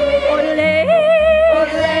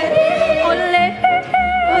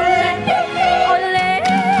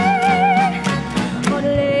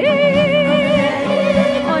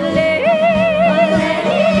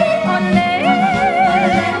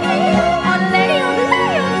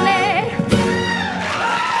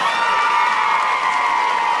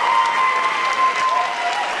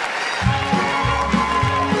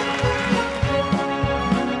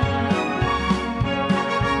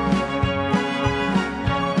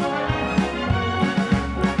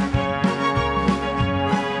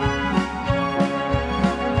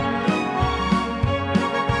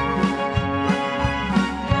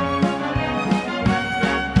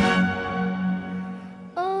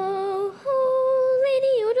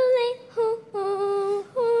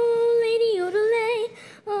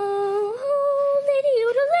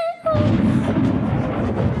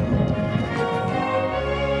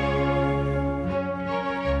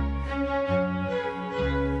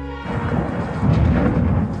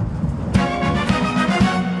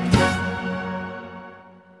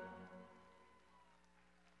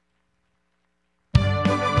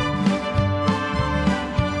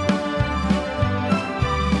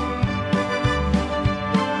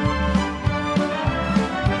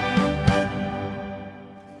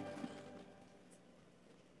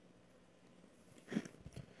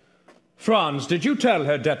 Franz, did you tell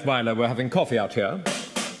Herr Detweiler we're having coffee out here?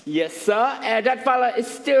 Yes, sir. Herr Detweiler is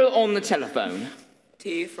still on the telephone.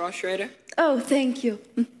 Tea, Frau Schrader? Oh, thank you.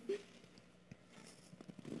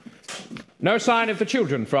 No sign of the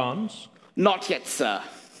children, Franz? Not yet, sir.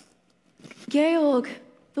 Georg,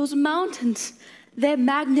 those mountains, they're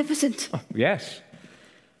magnificent. Oh, yes.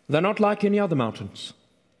 They're not like any other mountains.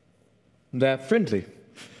 They're friendly.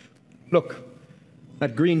 Look,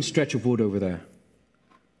 that green stretch of wood over there.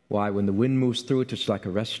 Why, when the wind moves through it, it's like a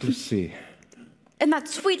restless sea. And that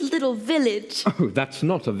sweet little village. Oh, that's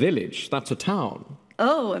not a village. That's a town.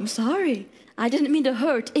 Oh, I'm sorry. I didn't mean to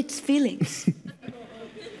hurt its feelings.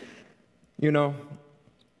 You know,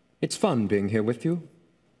 it's fun being here with you.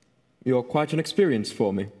 You're quite an experience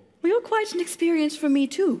for me. Well, you're quite an experience for me,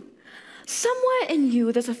 too. Somewhere in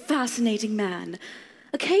you, there's a fascinating man.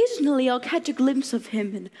 Occasionally, I'll catch a glimpse of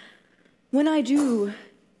him, and when I do,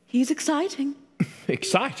 he's exciting.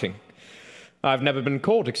 Exciting? I've never been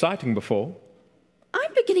called exciting before.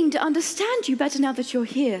 I'm beginning to understand you better now that you're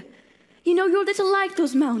here. You know, you're a little like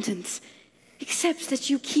those mountains, except that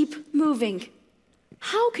you keep moving.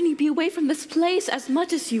 How can you be away from this place as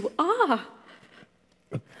much as you are?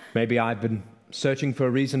 Maybe I've been searching for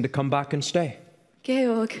a reason to come back and stay.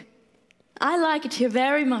 Georg, I like it here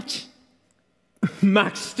very much.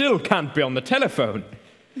 Max still can't be on the telephone.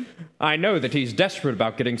 I know that he's desperate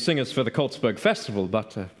about getting singers for the Koltzberg Festival,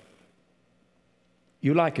 but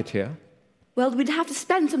You like it here? Well, we'd have to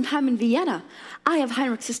spend some time in Vienna. I have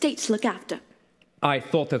Heinrich's estate to look after. I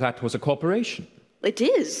thought that was a corporation. It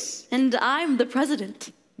is, and I'm the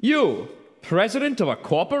president. You? President of a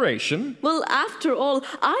corporation? Well, after all,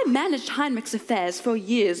 I managed Heinrich's affairs for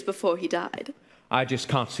years before he died. I just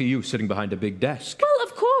can't see you sitting behind a big desk. Well,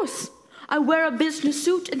 of course. I wear a business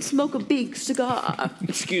suit and smoke a big cigar.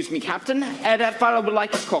 Excuse me, Captain. That fellow would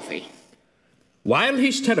like his coffee. While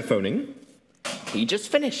he's telephoning, he just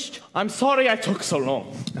finished. I'm sorry I took so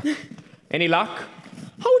long. Any luck?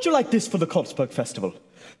 How would you like this for the Kolzberg Festival?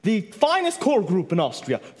 The finest choral group in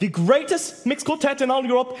Austria, the greatest mixed quartet in all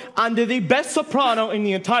Europe, and the best soprano in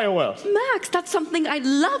the entire world. Max, that's something I'd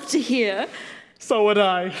love to hear. So would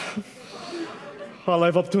I. All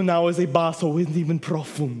I've up to now is a basso isn't even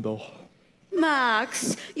profundo.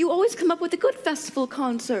 Max, you always come up with a good festival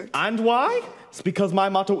concert. And why? It's because my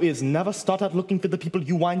motto is never start out looking for the people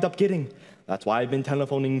you wind up getting. That's why I've been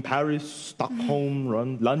telephoning Paris, Stockholm,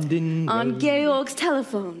 London. On Georg's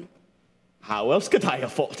telephone. How else could I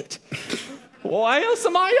afford it? Why else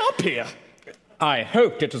am I up here? I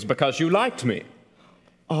hoped it was because you liked me.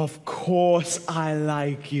 Of course I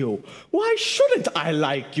like you. Why shouldn't I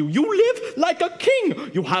like you? You live like a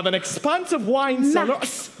king. You have an expansive wine cellar.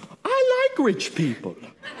 I like rich people.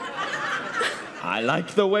 I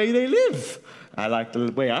like the way they live. I like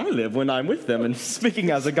the way I live when I'm with them. And speaking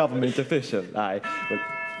as a government official, Georg,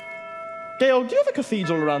 do you have a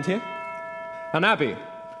cathedral around here? An abbey.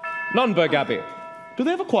 Nürnberg Abbey. Do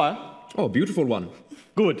they have a choir? Oh, a beautiful one.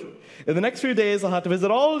 Good. In the next few days, I'll have to visit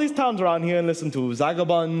all these towns around here and listen to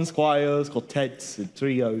zagabonds, choirs, quartets, and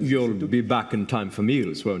trios. You'll be back in time for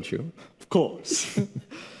meals, won't you? Of course.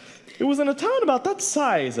 It was in a town about that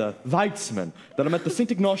size, Weitzman, that I met the St.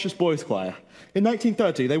 Ignatius Boys Choir. In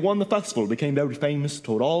 1930, they won the festival, became very famous,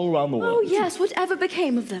 toured all around the world. Oh, yes, whatever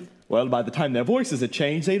became of them? Well, by the time their voices had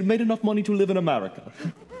changed, they'd made enough money to live in America.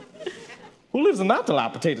 Who lives in that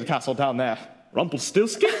dilapidated castle down there?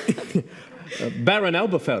 Rumpelstiltskin? Baron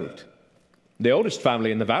Elberfeld, the oldest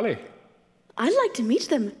family in the valley. I'd like to meet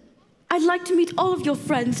them. I'd like to meet all of your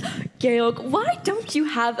friends. Georg, why don't you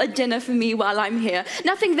have a dinner for me while I'm here?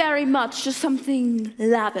 Nothing very much, just something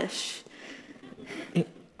lavish.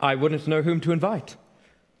 I wouldn't know whom to invite.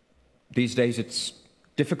 These days it's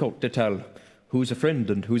difficult to tell who's a friend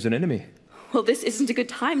and who's an enemy. Well, this isn't a good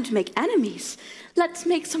time to make enemies. Let's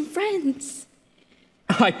make some friends.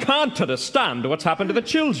 I can't understand what's happened to the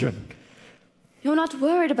children. You're not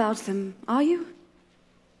worried about them, are you?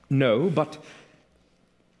 No, but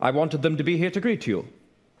I wanted them to be here to greet you.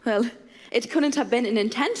 Well, it couldn't have been an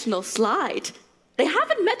intentional slide. They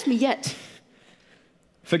haven't met me yet.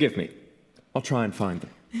 Forgive me. I'll try and find them.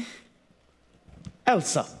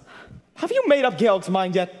 Elsa, have you made up Georg's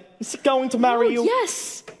mind yet? Is he going to marry you?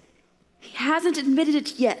 Yes. He hasn't admitted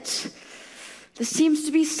it yet. There seems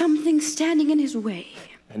to be something standing in his way.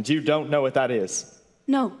 And you don't know what that is?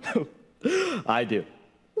 No. I do.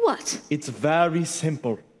 What? It's very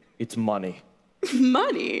simple. It's money.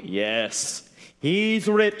 Money? Yes. He's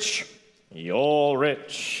rich. You're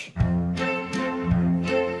rich.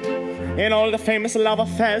 In all the famous love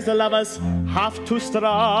affairs, the lovers have to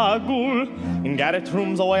struggle. In garret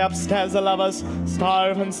rooms away upstairs, the lovers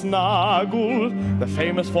starve and snuggle. The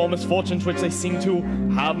famous four misfortunes which they seem to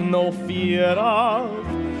have no fear of.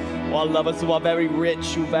 While lovers who are very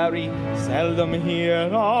rich, you very seldom hear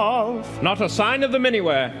of. Not a sign of them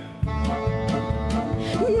anywhere.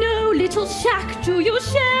 No little shack do you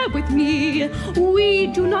share with me. We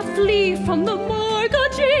do not flee from the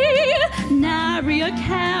mortgagee. Nary a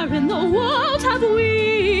care in the world have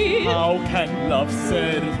we. How can love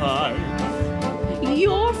survive?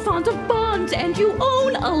 You're fond of bonds and you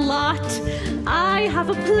own a lot. I have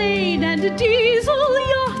a plane and a diesel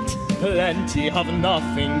yacht. Plenty of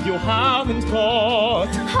nothing you haven't got.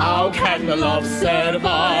 How can the love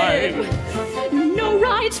survive? No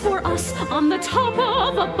rides for us on the top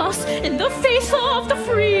of a bus in the face of the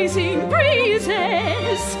freezing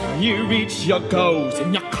breezes. You reach your goals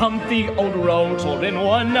in your comfy old Rolls or in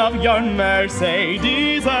one of your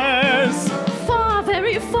Mercedeses. Far,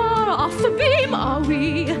 very far off the beam are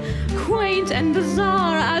we, quaint and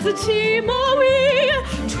bizarre as a team are we.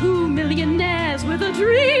 2 millionaires with a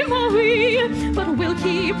dream are we, but we'll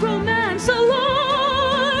keep romance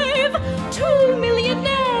alive. 2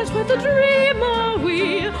 millionaires with a dream are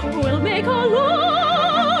we, we'll make our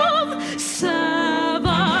love survive.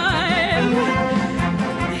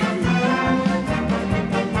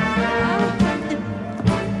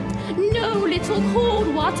 No little call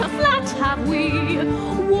cold water flat have we,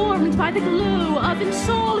 warmed by the glow of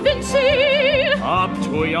insolvency. Up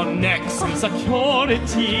to your necks in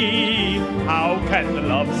security, how can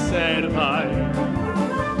love survive?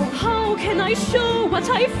 How can I show what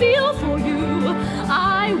I feel for you?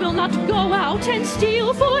 I will not go out and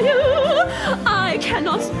steal for you. I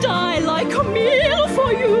cannot die like a meal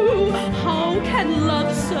for you. How can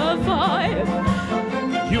love survive?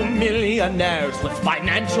 You millionaires with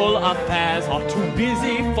financial affairs are too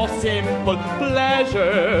busy for simple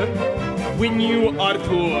pleasure. When you are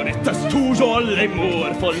poor, it is toujours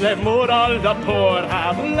l'amour. For l'amour, all the poor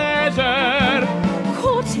have leisure.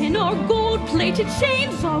 Caught in our gold-plated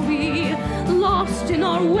chains are we, lost in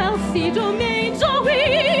our wealthy domains are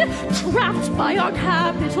we, trapped by our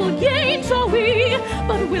capital gains are we,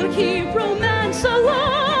 but we'll keep romance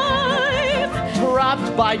alive.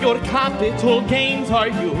 Trapped by your capital gains are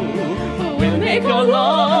you, we'll make your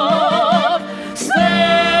love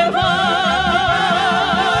survive.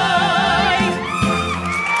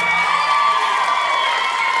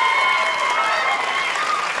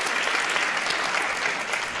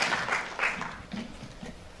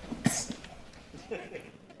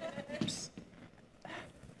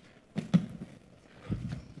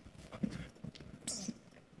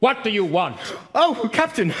 What do you want? Oh,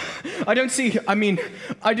 Captain, I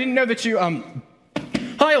didn't know that you,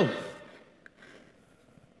 Heil!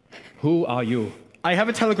 Who are you? I have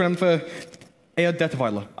a telegram for Herr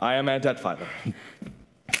Detweiler. I am Herr Detweiler.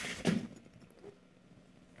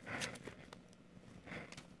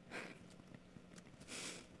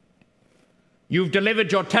 You've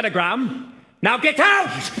delivered your telegram. Now get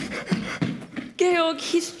out! Georg,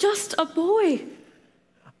 he's just a boy.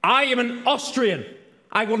 I am an Austrian.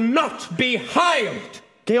 I will not be hired.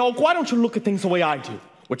 Georg, why don't you look at things the way I do?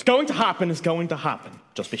 What's going to happen is going to happen.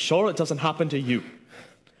 Just be sure it doesn't happen to you.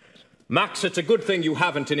 Max, it's a good thing you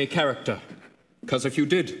haven't any character. Because if you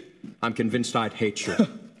did, I'm convinced I'd hate you.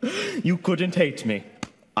 You couldn't hate me.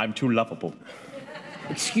 I'm too lovable.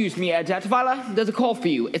 Excuse me, Herr Detweiler. There's a call for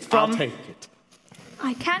you. It's from... I'll take it.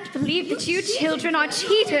 I can't believe that you children are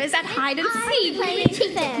cheaters at hide and seek.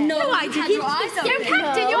 No, I didn't. You're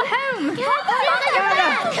Captain, you're home.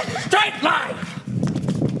 Straight line!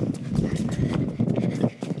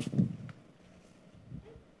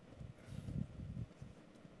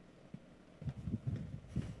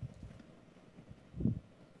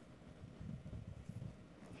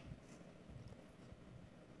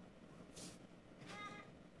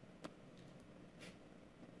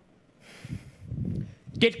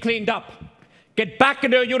 Get cleaned up. Get back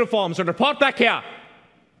into your uniforms and report back here.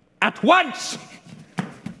 At once!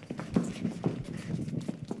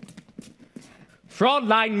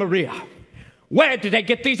 Fräulein Maria, where did they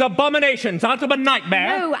get these abominations? Out of a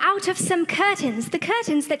nightmare? No, out of some curtains. The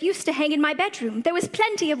curtains that used to hang in my bedroom. There was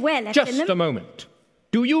plenty of wear left in them. Just a moment.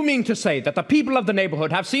 Do you mean to say that the people of the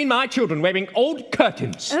neighborhood have seen my children wearing old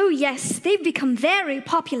curtains? Oh, yes. They've become very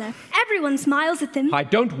popular. Everyone smiles at them. I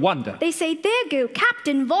don't wonder. They say, there go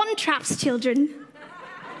Captain Von Trapp's children.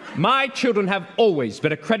 My children have always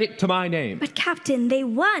been a credit to my name. But, Captain, they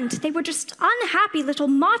weren't. They were just unhappy little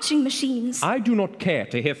marching machines. I do not care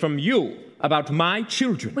to hear from you about my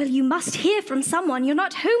children. Well, you must hear from someone. You're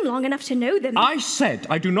not home long enough to know them. I said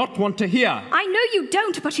I do not want to hear. I know you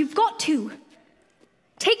don't, but you've got to.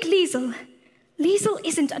 Take Liesel. Liesel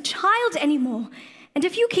isn't a child anymore. And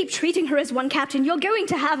if you keep treating her as one, Captain, you're going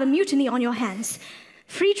to have a mutiny on your hands.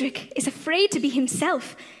 Friedrich is afraid to be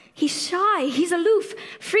himself. He's shy. He's aloof.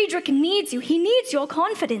 Friedrich needs you. He needs your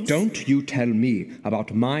confidence. Don't you tell me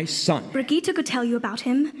about my son. Brigitte could tell you about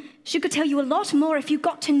him. She could tell you a lot more if you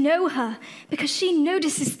got to know her, because she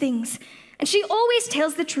notices things. And she always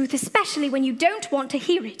tells the truth, especially when you don't want to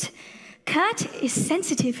hear it. Kurt is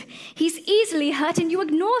sensitive. He's easily hurt and you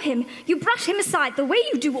ignore him. You brush him aside the way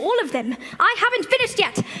you do all of them. I haven't finished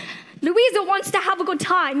yet. Louisa wants to have a good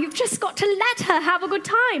time. You've just got to let her have a good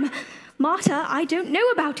time. Marta, I don't know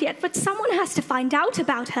about yet, but someone has to find out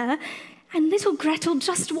about her. And little Gretel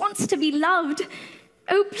just wants to be loved.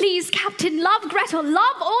 Oh, please, Captain, love Gretel.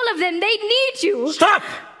 Love all of them. They need you. Stop!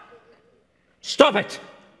 Stop it!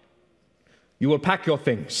 You will pack your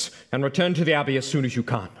things and return to the Abbey as soon as you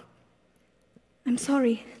can. I'm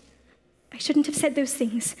sorry. I shouldn't have said those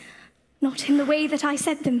things. Not in the way that I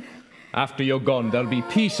said them. After you're gone, there'll be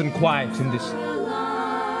peace and quiet in this...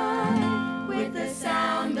 With the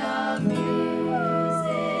sound of music.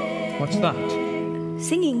 What's that?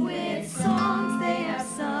 Singing. With songs they have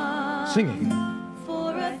sung. Singing?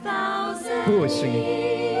 For 1,000 Who is singing?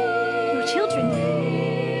 Your children.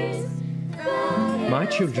 My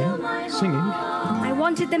children? Singing? I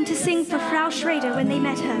wanted them to sing for Frau Schrader when they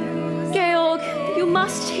met her. Georg, you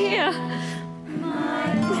must hear. My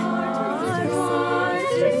heart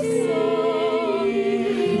wants to sing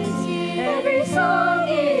every song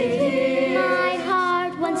it hears. My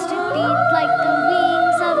heart wants to beat like the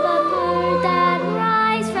wings of a bird that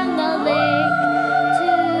rise from the lake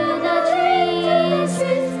to the trees.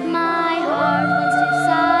 My heart wants to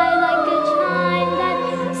sigh like a chime that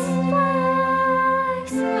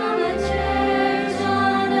flies from a church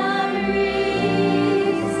on a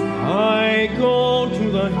breeze. I go to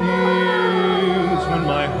the hills when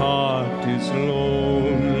my heart is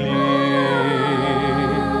lonely.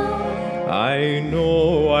 I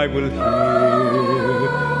know I will hear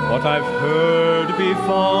what I've heard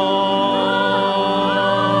before.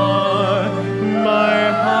 My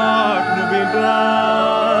heart will be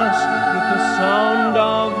blessed with the sound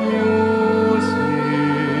of music,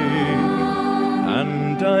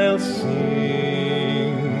 and I'll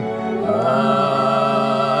sing once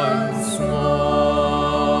more.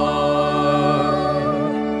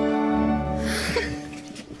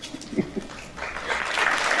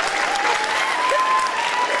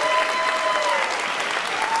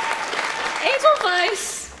 Edelweiss!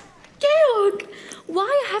 Georg!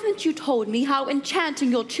 Why haven't you told me how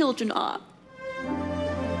enchanting your children are?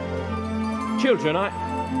 Children,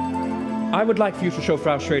 I would like for you to show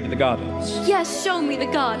Frau Schrader the gardens. Yes, show me the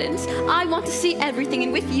gardens. I want to see everything,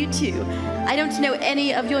 and with you too. I don't know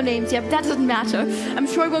any of your names yet, but that doesn't matter. I'm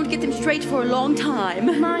sure I won't get them straight for a long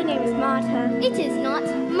time. My name is Marta. It is not.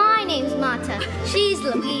 My name's Marta. She's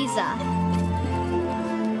Louisa.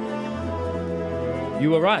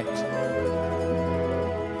 You were right.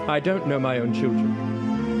 I don't know my own children.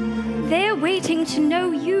 They're waiting to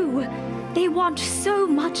know you. They want so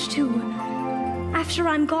much to. After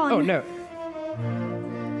I'm gone. Oh, no.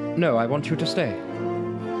 No, I want you to stay.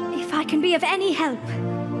 If I can be of any help.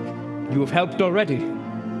 You have helped already.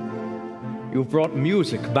 You've brought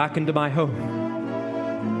music back into my home.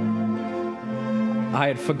 I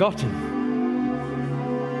had forgotten.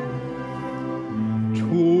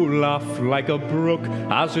 To laugh like a brook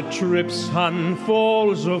as it trips and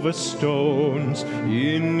falls over stones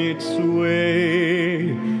in its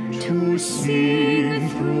way. To sing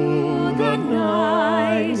through the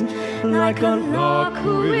night like a lark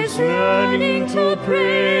who is learning to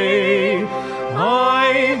pray.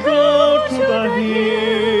 I go to the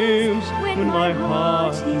hills when my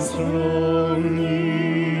heart is lonely.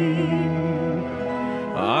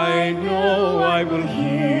 I know I will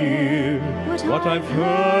hear what I've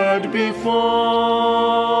heard before.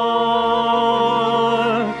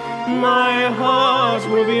 My heart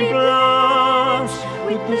will be blessed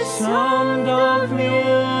with the sound of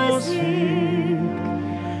music,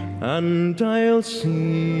 and I'll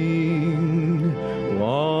sing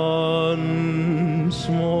once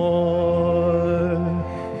more.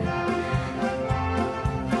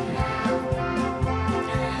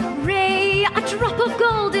 Ray, a drop of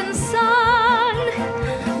golden sun.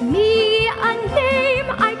 Me, a name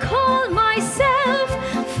I call myself.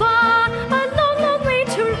 Far, a long, long way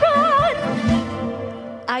to run.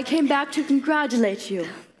 I came back to congratulate you.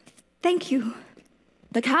 Thank you.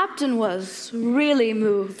 The captain was really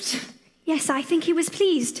moved. Yes, I think he was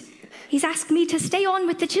pleased. He's asked me to stay on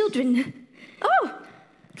with the children. Oh,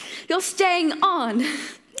 you're staying on?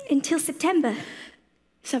 Until September.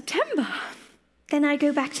 September? Then I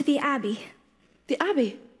go back to the Abbey. The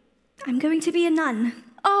Abbey? I'm going to be a nun.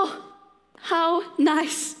 Oh, how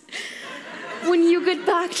nice. When you get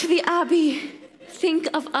back to the Abbey, think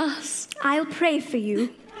of us. I'll pray for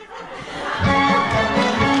you.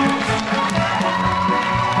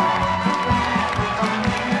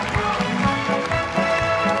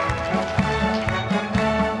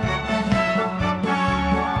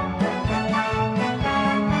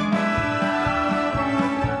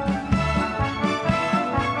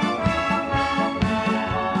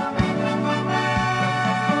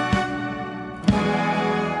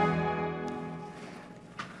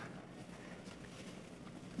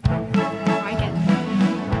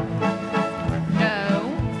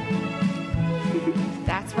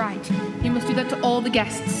 To all the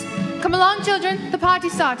guests. Come along, children. The party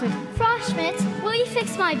started. Frau Schmidt, will you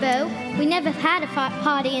fix my bow? We never had a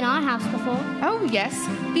party in our house before. Oh, yes.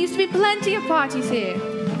 There used to be plenty of parties here.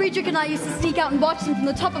 Friedrich and I used to sneak out and watch them from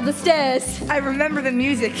the top of the stairs. I remember the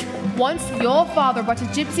music. Once your father brought a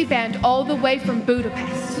gypsy band all the way from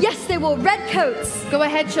Budapest. Yes, they wore red coats. Go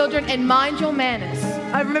ahead, children, and mind your manners.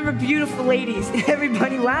 I remember beautiful ladies,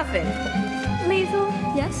 everybody laughing. Liesel?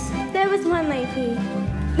 Yes? There was one lady.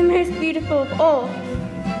 The most beautiful of all.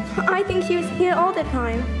 I think she was here all the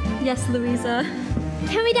time. Yes, Louisa.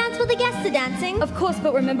 Can we dance while the guests are dancing? Of course,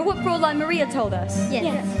 but remember what Fräulein Maria told us.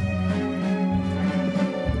 Yes.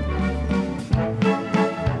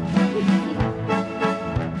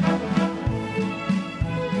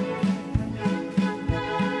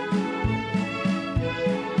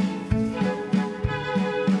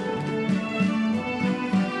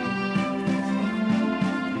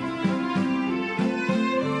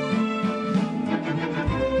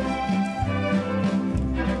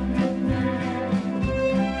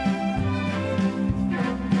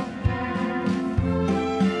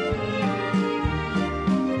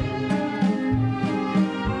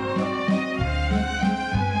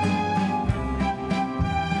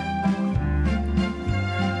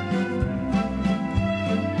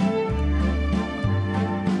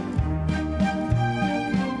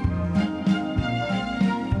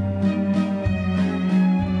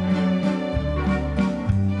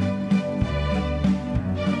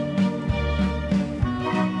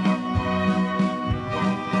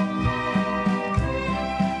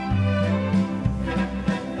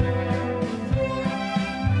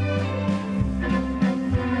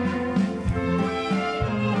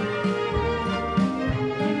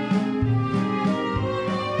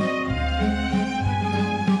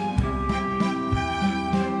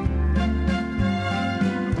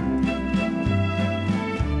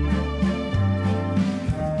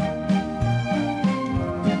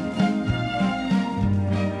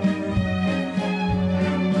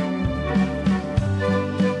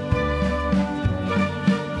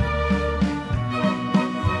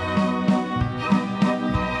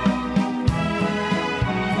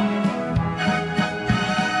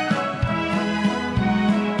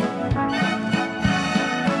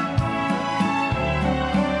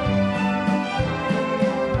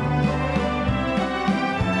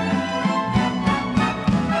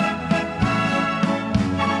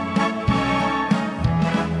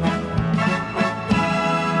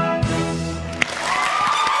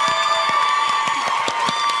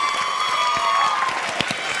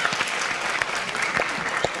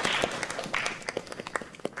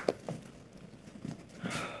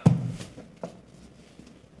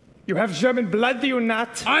 You have German blood, do you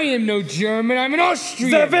not? I am no German, I'm an Austrian.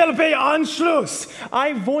 There will be Anschluss.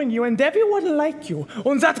 I warn you, and everyone like you.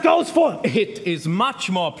 And that goes for... It is much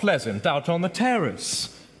more pleasant out on the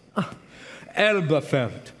terrace.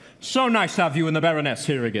 Elberfeld, so nice to have you and the Baroness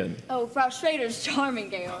here again. Oh, Frau Schrader's charming,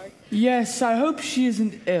 Georg. Yes, I hope she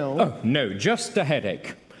isn't ill. Oh, no, just a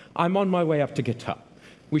headache. I'm on my way up to get her.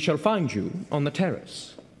 We shall find you on the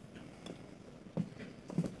terrace.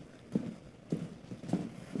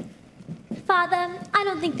 Father, I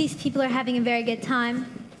don't think these people are having a very good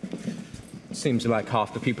time. Seems like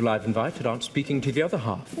half the people I've invited aren't speaking to the other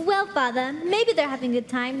half. Well, Father, maybe they're having a good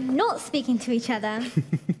time not speaking to each other.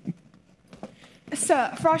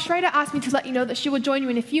 Sir, Frau Schrader asked me to let you know that she will join you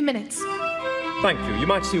in a few minutes. Thank you. You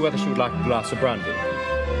might see whether she would like a glass of brandy.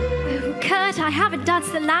 Oh, Kurt, I haven't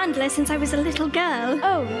danced the Landler since I was a little girl.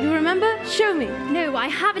 Oh, you remember? Show me. No, I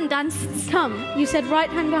haven't danced. Come, you said right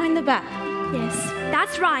hand behind the back. Yes,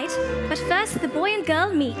 that's right. But first, the boy and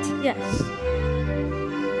girl meet. Yes.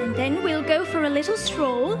 And then we'll go for a little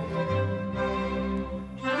stroll.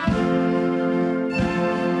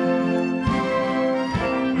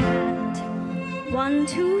 And 1,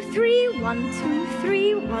 2, 3, 1, 2,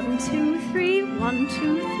 3, 1, 2, 3, 1,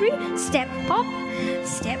 2, 3. Step hop,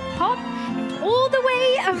 and all the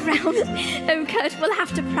way around. Oh, Kurt, we'll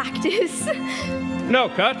have to practice. No,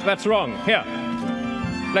 Kurt, that's wrong. Here,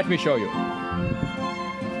 let me show you.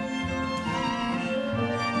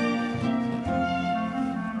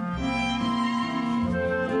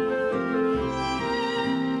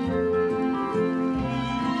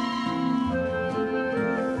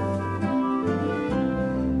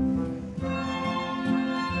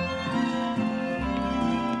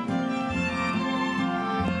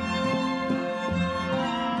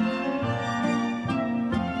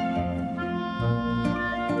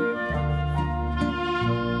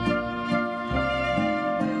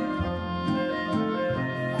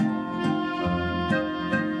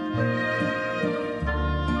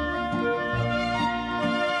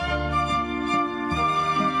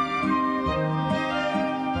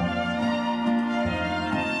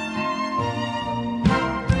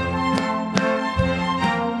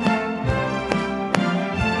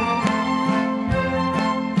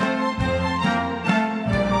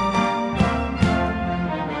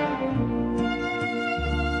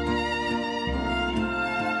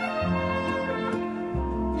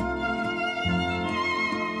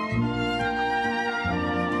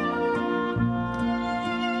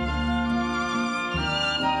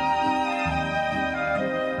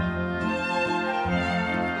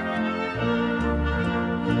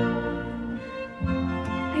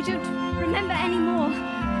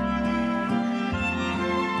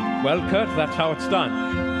 Well, Kurt, that's how it's done.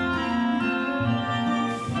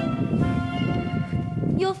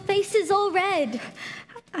 Your face is all red.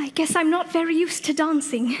 I guess I'm not very used to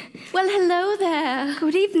dancing. Well, hello there.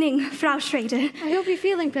 Good evening, Frau Schrader. I hope you're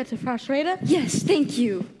feeling better, Frau Schrader. Yes, thank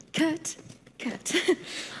you. Kurt.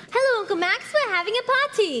 Hello, Uncle Max. We're having a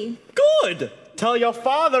party. Good. Tell your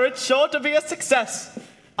father it's sure to be a success.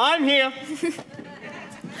 I'm here.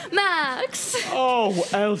 Max. Oh,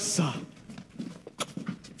 Elsa.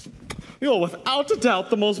 You're without a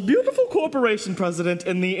doubt the most beautiful corporation president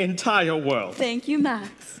in the entire world. Thank you,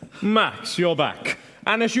 Max. Max, you're back.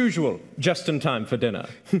 And as usual, just in time for dinner.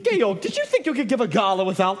 Georg, did you think you could give a gala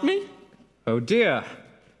without me? Oh dear.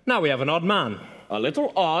 Now we have an odd man. A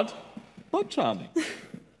little odd, but charming.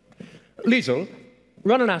 Liesel,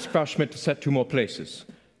 run and ask Frau Schmidt to set 2 more places.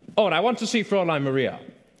 Oh, and I want to see Fräulein Maria.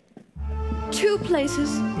 2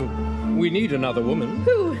 places? We need another woman.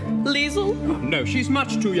 Who? Liesel? Oh, no, she's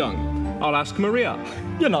much too young. I'll ask Maria.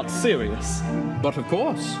 You're not serious. But of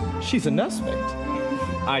course. She's a nursemaid.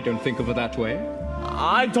 I don't think of her that way.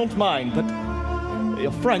 I don't mind, but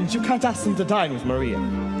your friends, you can't ask them to dine with Maria.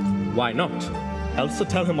 Why not? Elsa,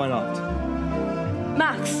 tell him why not.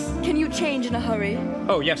 Max, can you change in a hurry?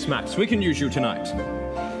 Oh, yes, Max. We can use you tonight.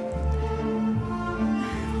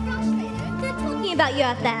 They're talking about you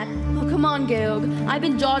out there. Oh, come on, Georg. I've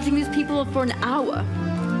been dodging these people for an hour.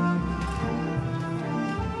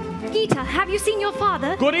 Gita, have you seen your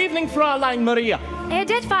father? Good evening, Fräulein Maria. Herr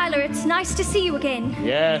Detweiler, it's nice to see you again.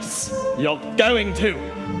 Yes, you're going to.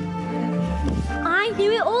 I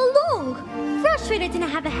knew it all along. Frau Schrader didn't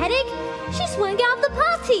have a headache. She swung out of the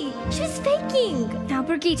party. She was faking. Now,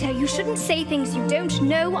 Brigitte, you shouldn't say things you don't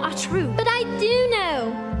know are true. But I do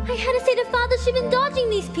know. I had to say to Father she'd been dodging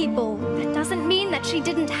these people. That doesn't mean that she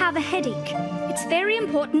didn't have a headache. It's very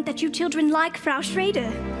important that you children like Frau Schrader.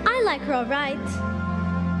 I like her all right.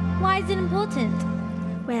 Why is it important?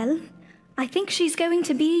 Well, I think she's going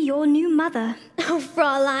to be your new mother. Oh,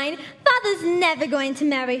 Fräulein, Father Father's never going to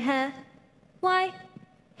marry her. Why,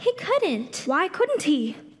 he couldn't. Why couldn't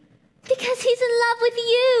he? Because he's in love with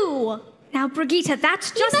you. Now, Brigitte,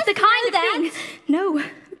 that's You just must the kind of know thing. that. No,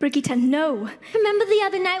 Brigitte, no. Remember the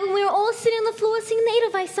other night when we were all sitting on the floor singing the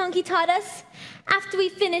Edelweiss song he taught us? After we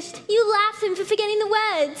finished, you laughed at him for forgetting the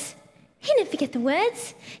words. He didn't forget the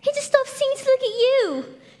words. He just stopped singing to look at you.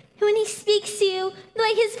 And when he speaks to you, the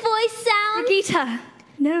way his voice sounds... Brigitte,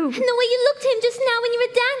 no. And the way you looked at him just now when you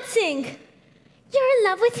were dancing. You're in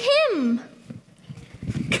love with him.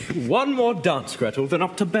 One more dance, Gretel, then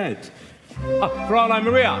up to bed. Fraulein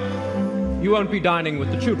Maria, you won't be dining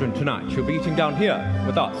with the children tonight. You'll be eating down here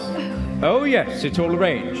with us. Oh, yes, it's all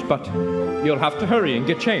arranged, but you'll have to hurry and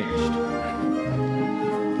get changed.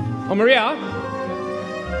 Oh, Maria,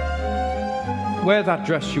 wear that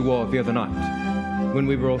dress you wore the other night when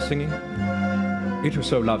we were all singing. It was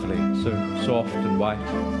so lovely, so soft and white.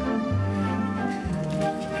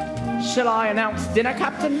 Shall I announce dinner,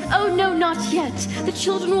 Captain? Oh, no, not yet. The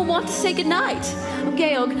children will want to say goodnight. Oh,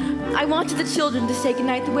 Georg, I wanted the children to say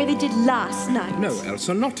goodnight the way they did last night. No,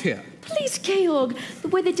 Elsa, not here. Please, Georg. The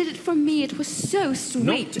way they did it for me, it was so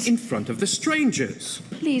sweet. Not in front of the strangers.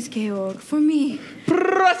 Please, Georg, for me.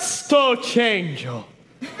 Presto changio.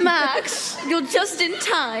 Max, you're just in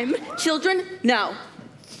time. Children, now.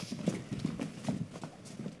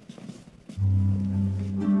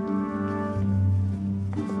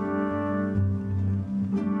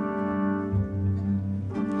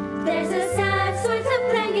 There's a sad sort of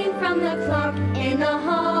clanging from the clock in the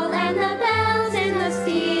hall, and the bells in the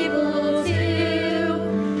steeple too.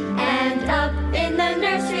 And up in the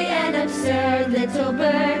nursery, an absurd little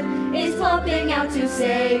bird is popping out to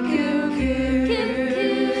say cuckoo.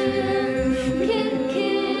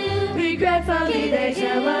 Cuckoo. Regretfully they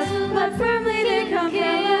tell us, but firmly they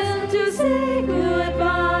compel us to say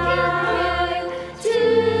goodbye to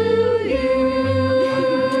you.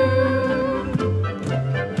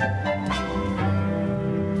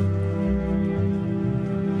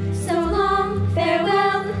 So long,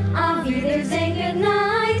 farewell, auf Wiedersehen, good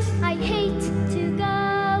night. I hate to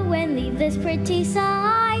go and leave this pretty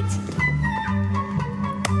sight.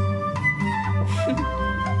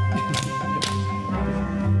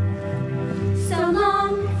 So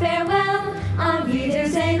long, farewell, auf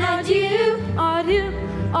Wiedersehen, adieu. Adieu,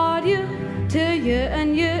 adieu to you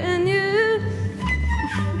and you and you.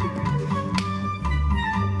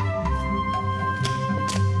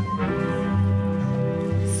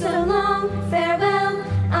 So long, farewell,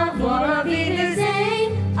 auf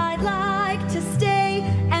Wiedersehen. I'd like to stay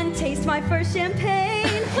and taste my first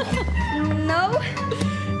champagne. No?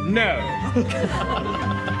 No.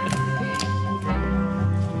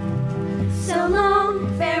 So long,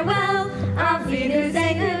 farewell, auf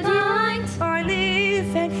Wiedersehen, good night. I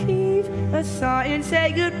live and heave a sigh and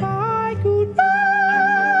say goodbye, goodbye.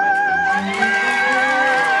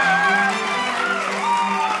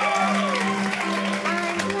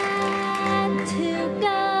 Glad to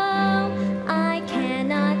go. I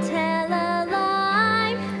cannot tell a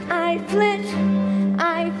lie. I flit,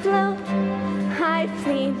 I float, I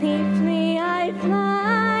flee, flee, I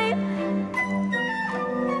fly.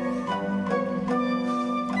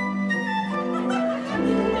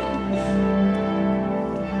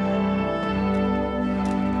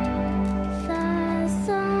 The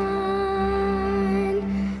sun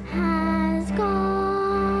has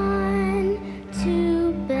gone to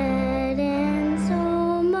bed, and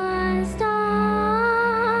so must I.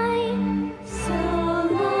 So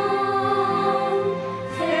long,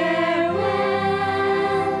 farewell,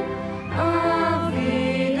 auf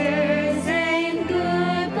Wiedersehen,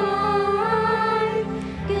 goodbye,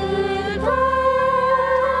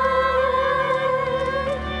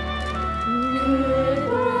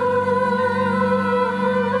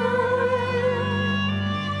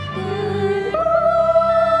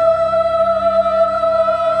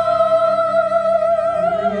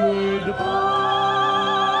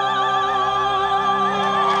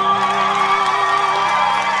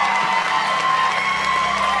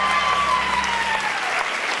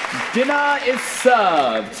 Dinner is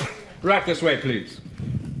served. Right this way, please.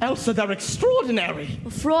 Elsa, they're extraordinary.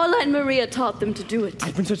 Fraulein Maria taught them to do it.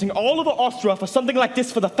 I've been searching all over Austria for something like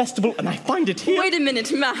this for the festival, and I find it here. Wait a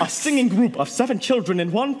minute, Max. A singing group of 7 children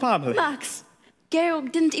in one family. Max,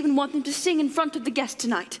 Georg didn't even want them to sing in front of the guests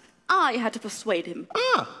tonight. I had to persuade him.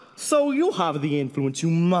 So you have the influence. You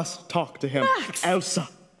must talk to him. Max! Elsa,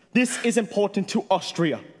 this is important to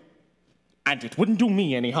Austria. And it wouldn't do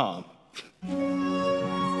me any harm.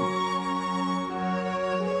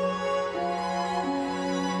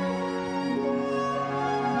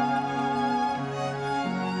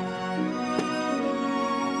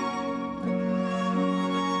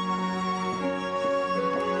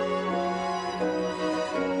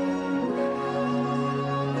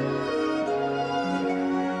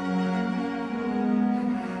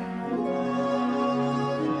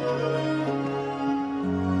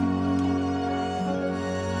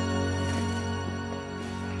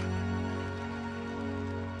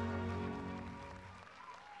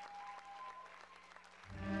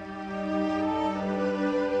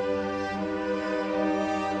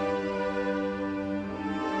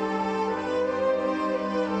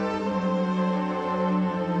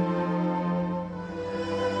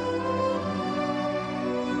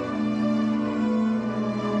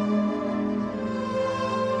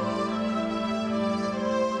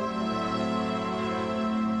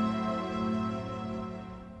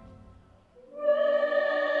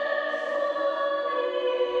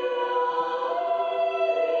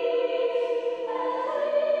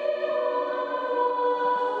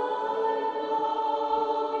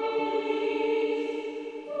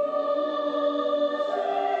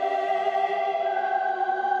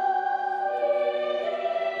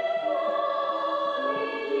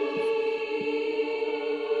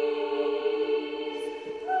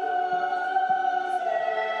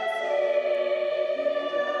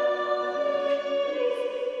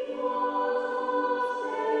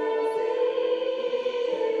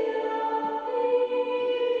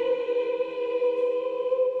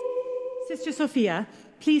 Sister Sophia,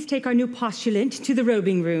 please take our new postulant to the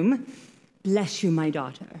robing room. Bless you, my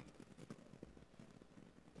daughter.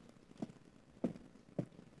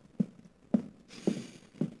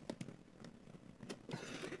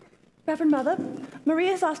 Reverend Mother,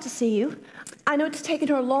 Maria's asked to see you. I know it's taken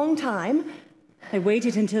her a long time. I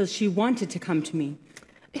waited until she wanted to come to me.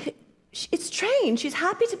 It's strange. She's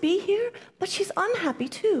happy to be here, but she's unhappy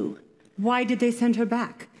too. Why did they send her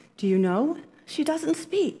back? Do you know? She doesn't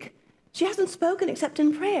speak. She hasn't spoken except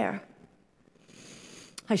in prayer.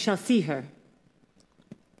 I shall see her.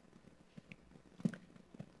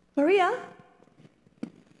 Maria?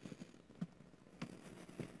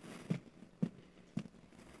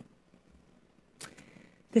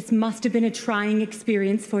 This must have been a trying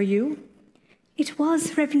experience for you. It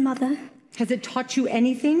was, Reverend Mother. Has it taught you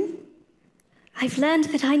anything? I've learned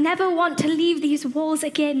that I never want to leave these walls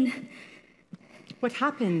again. What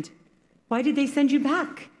happened? Why did they send you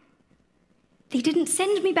back? They didn't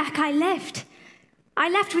send me back, I left. I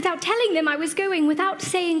left without telling them I was going, without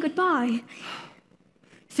saying goodbye.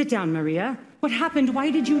 Sit down, Maria. What happened?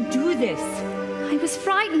 Why did you do this? I was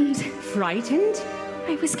frightened. Frightened?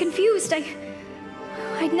 I was confused.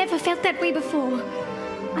 I'd never felt that way before.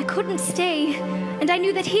 I couldn't stay, and I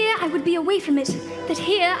knew that here I would be away from it, that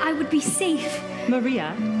here I would be safe.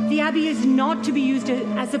 Maria, the Abbey is not to be used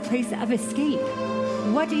as a place of escape.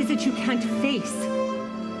 What is it you can't face?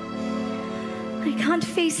 I can't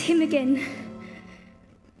face him again.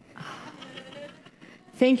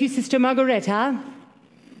 Thank you, Sister Margareta.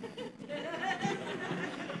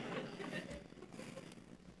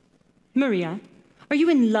 Maria, are you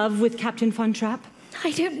in love with Captain Von Trapp? I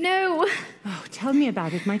don't know. Oh, tell me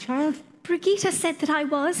about it, my child. Brigitte said that I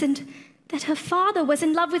was, and that her father was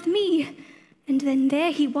in love with me. And then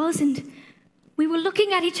there he was, and we were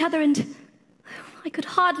looking at each other, and I could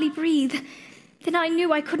hardly breathe. Then I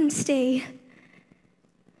knew I couldn't stay.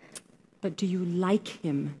 But do you like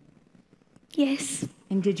him? Yes.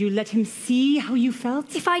 And did you let him see how you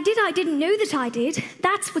felt? If I did, I didn't know that I did.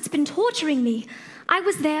 That's what's been torturing me. I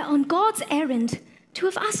was there on God's errand. To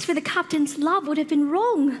have asked for the captain's love would have been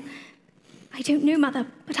wrong. I don't know, Mother,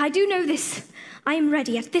 but I do know this. I am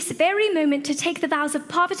ready at this very moment to take the vows of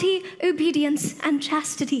poverty, obedience, and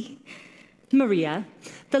chastity. Maria,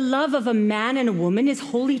 the love of a man and a woman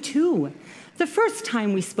is holy too. The first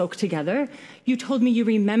time we spoke together, you told me you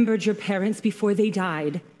remembered your parents before they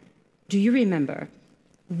died. Do you remember?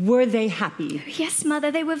 Were they happy? Yes,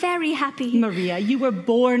 Mother, they were very happy. Maria, you were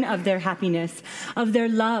born of their happiness, of their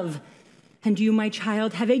love. And you, my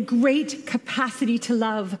child, have a great capacity to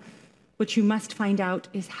love. What you must find out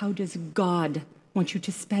is, how does God want you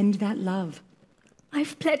to spend that love?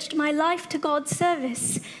 I've pledged my life to God's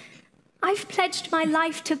service. I've pledged my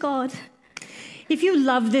life to God. If you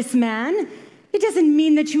love this man, it doesn't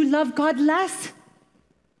mean that you love God less.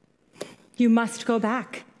 You must go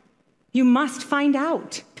back. You must find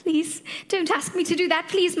out. Please, don't ask me to do that.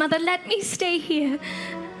 Please, Mother, let me stay here.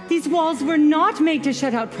 These walls were not made to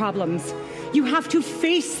shut out problems. You have to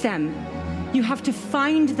face them. You have to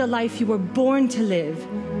find the life you were born to live.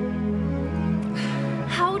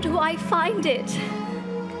 How do I find it?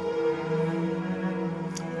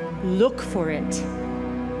 Look for it.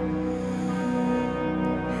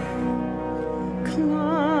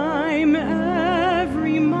 Climb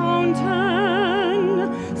every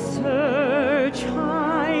mountain, search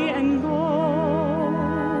high and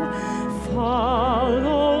low,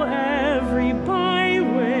 follow every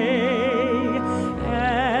byway,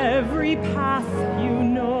 every path you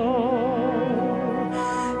know.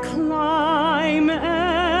 Climb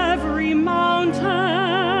every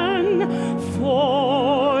mountain,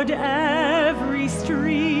 ford every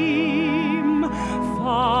stream,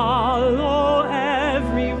 follow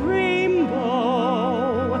every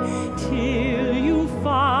rainbow, till you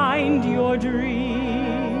find your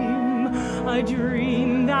dream, a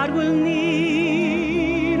dream that will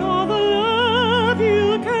need all the love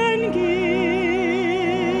you can give.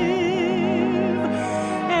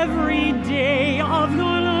 Every day of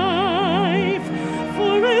your life,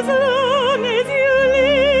 for as long as you live.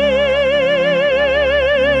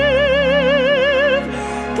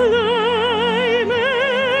 Climb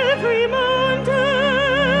every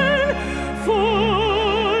mountain,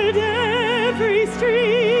 ford every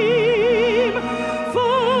stream,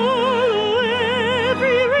 follow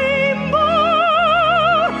every rainbow,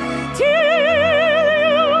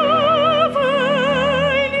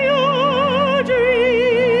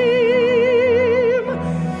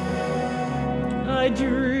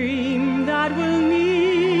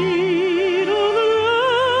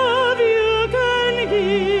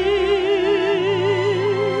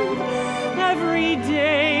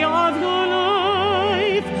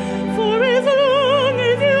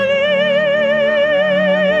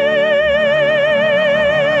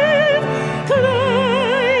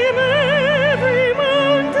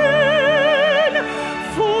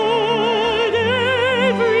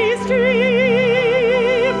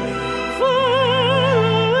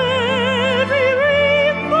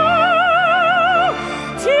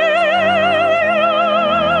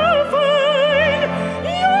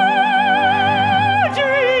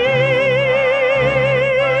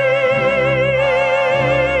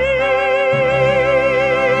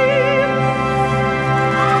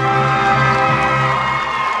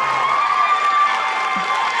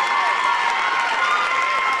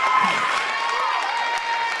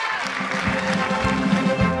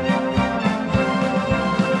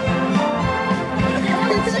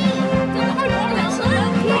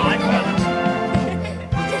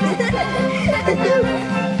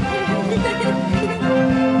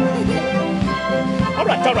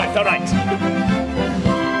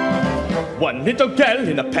 one little girl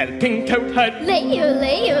in a pelting coat had.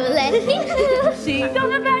 Lay-o-lay-o-lay-hoo. She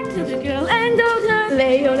gone back to the girl and told her,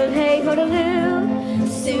 lay-o-lay-ho-lay-hoo.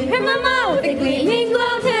 Soon her mama with a gleaming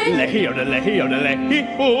glow turned.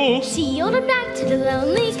 Lay-o-lay-lay-hoo. She yodeled back to the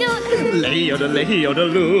lonely goat.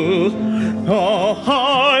 Lay-o-lay-lay-ho-lay-hoo. Oh,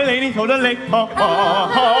 ho, lady, ho-lay, ho,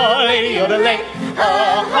 ho, lady, ho-lay,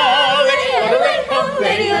 ho,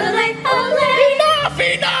 lady, ho-lay, Enough,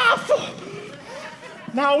 enough!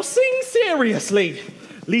 Now sing seriously.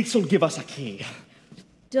 Lies'll give us a key.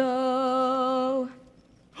 Do.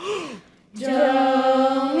 Do,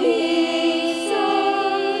 mi, so,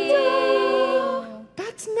 do.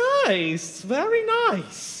 That's nice, very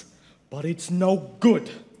nice. But it's no good.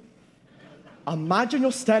 Imagine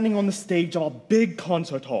you're standing on the stage of a big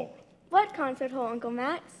concert hall. What concert hall, Uncle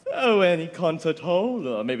Max? Oh, any concert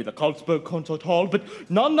hall, maybe the Carlsberg Concert Hall, but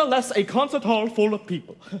nonetheless a concert hall full of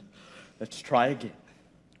people. Let's try again.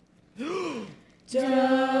 Do,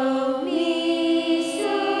 mi,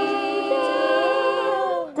 so,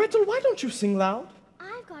 do. Gretel, why don't you sing loud?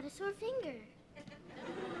 I've got a sore finger.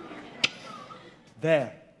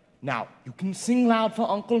 There. Now, you can sing loud for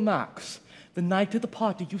Uncle Max. The night of the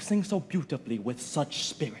party, you sing so beautifully with such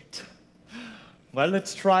spirit. Well,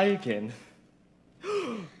 let's try again.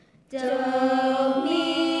 Do, mi,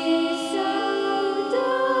 so, do.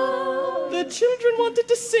 The children wanted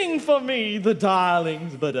to sing for me, the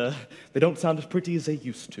darlings, but they don't sound as pretty as they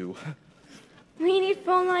used to. We need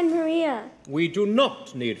Fräulein Maria. We do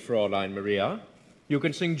not need Fräulein Maria. You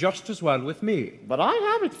can sing just as well with me. But I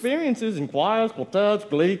have experiences in choirs, quartets,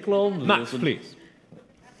 glee clubs. Max, please.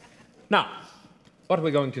 Now, what are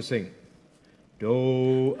we going to sing?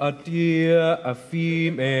 Do, a dear, a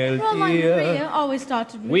female Fräulein dear. Maria always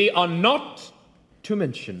started with... We are not to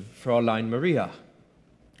mention Fräulein Maria.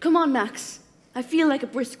 Come on, Max. I feel like a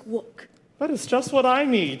brisk walk. That is just what I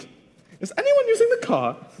need. Is anyone using the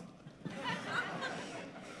car?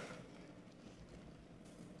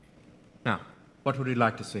 Now, what would you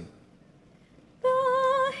like to sing?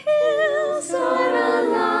 The hills are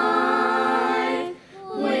alive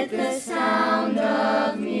with the sound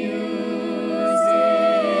of music,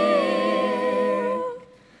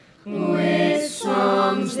 with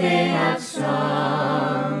songs they have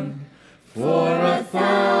sung for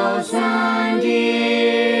 1,000 years.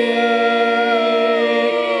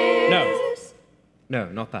 No,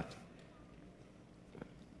 not that.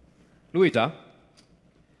 Louisa,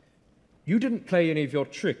 you didn't play any of your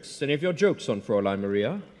tricks, any of your jokes on Fräulein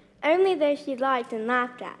Maria. Only those she liked and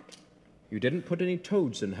laughed at. You didn't put any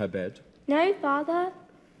toads in her bed. No, Father.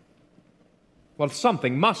 Well,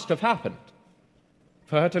 something must have happened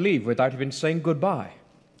for her to leave without even saying goodbye.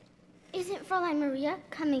 Isn't Fräulein Maria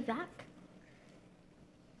coming back?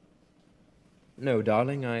 No,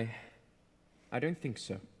 darling, I don't think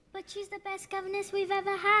so. But she's the best governess we've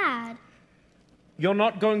ever had. You're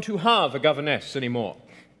not going to have a governess anymore.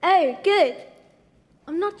 Oh, good.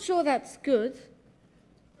 I'm not sure that's good.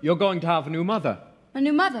 You're going to have a new mother. A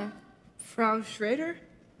new mother? Frau Schrader?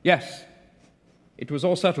 Yes. It was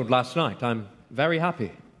all settled last night. I'm very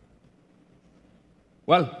happy.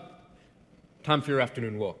 Well, time for your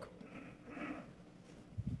afternoon walk.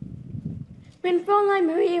 When Fräulein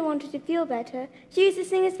Maria wanted to feel better, she used to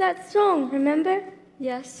sing us that song, remember?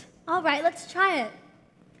 Yes. All right, let's try it.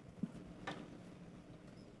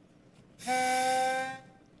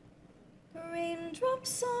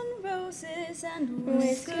 Raindrops on roses and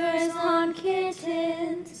whiskers on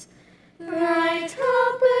kittens, bright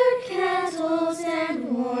copper kettles and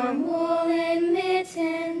warm woolen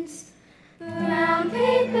mittens, brown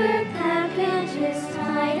paper packages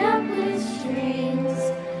tied up with strings.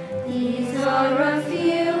 These are a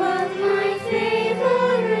few of my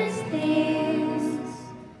favorite things.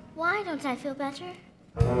 Why don't I feel better?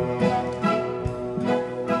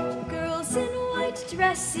 Girls in white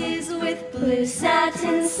dresses with blue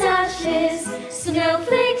satin sashes,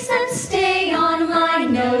 snowflakes that stay on my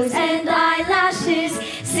nose and eyelashes,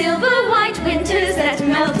 silver white winters that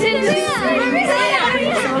melt into springs.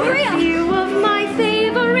 A few of my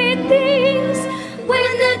favorite things.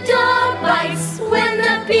 When the dog bites, when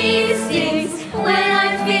the bee stings, when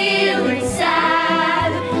I'm feeling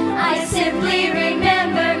sad, I simply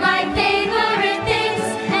remember my favorite things,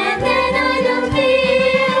 and then I don't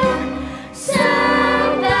feel so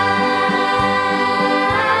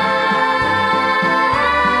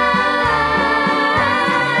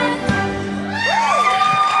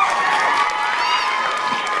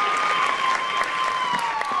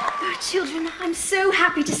Oh, children, I'm so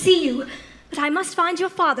happy to see you. But I must find your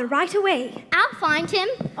father right away. I'll find him.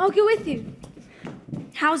 I'll go with you.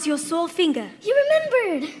 How's your sore finger? You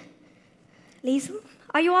remembered. Liesl,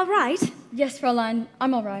 are you all right? Yes, Fräulein,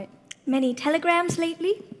 I'm all right. Many telegrams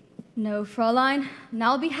lately? No, Fräulein.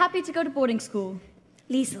 Now I'll be happy to go to boarding school.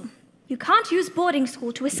 Liesel, you can't use boarding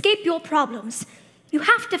school to escape your problems. You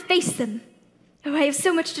have to face them. Oh, I have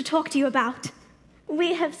so much to talk to you about.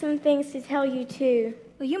 We have some things to tell you, too.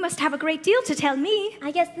 Well, you must have a great deal to tell me.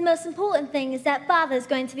 I guess the most important thing is that Father's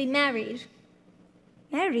going to be married.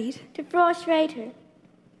 Married? To Frau Schrader.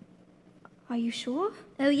 Are you sure?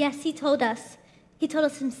 Oh, yes, he told us. He told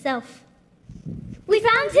us himself. We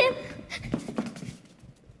found him!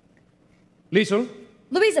 Liesel?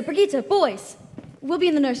 Louisa, Brigitte, boys. We'll be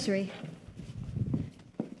in the nursery.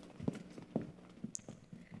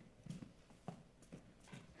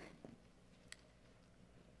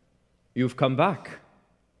 You've come back.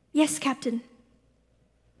 Yes, Captain.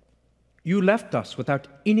 You left us without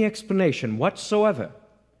any explanation whatsoever.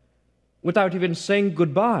 Without even saying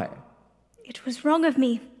goodbye. It was wrong of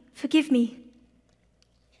me. Forgive me.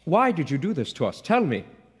 Why did you do this to us? Tell me.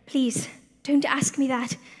 Please, don't ask me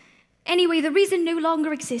that. Anyway, the reason no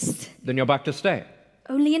longer exists. Then you're back to stay.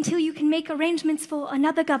 Only until you can make arrangements for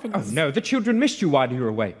another governess. Oh, no, the children missed you while you were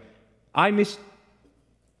away. I missed...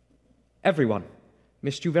 Everyone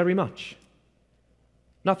missed you very much.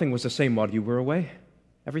 Nothing was the same while you were away.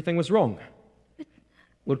 Everything was wrong.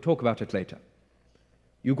 We'll talk about it later.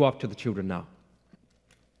 You go up to the children now.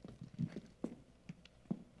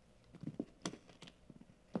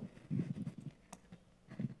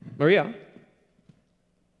 Maria,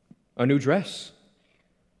 a new dress.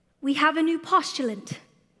 We have a new postulant.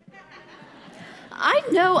 I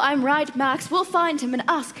know I'm right, Max. We'll find him and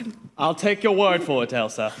ask him. I'll take your word for it,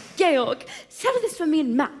 Elsa. Georg, settle this for me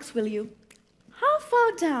and Max, will you? How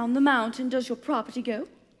far down the mountain does your property go?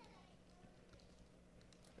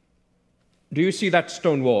 Do you see that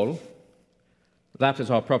stone wall? That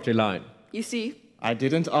is our property line. You see? I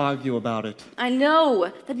didn't argue about it. I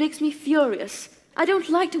know. That makes me furious. I don't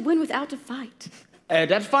like to win without a fight.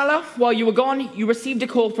 Deadfather, while you were gone, you received a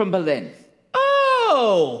call from Berlin.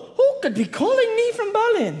 Oh, who could be calling me from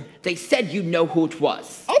Berlin? They said you know who it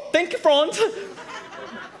was. Oh, thank you, Franz.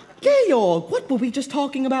 Georg, what were we just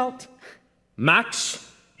talking about?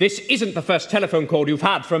 Max, this isn't the first telephone call you've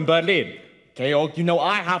had from Berlin. Georg, you know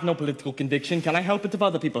I have no political conviction. Can I help it if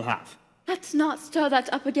other people have? Let's not stir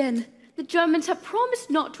that up again. The Germans have promised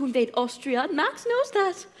not to invade Austria, and Max knows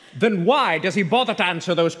that. Then why does he bother to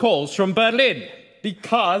answer those calls from Berlin?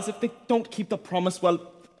 Because if they don't keep the promise,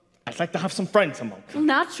 well, I'd like to have some friends among them.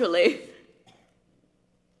 Naturally.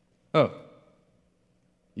 Oh.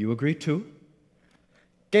 You agree too?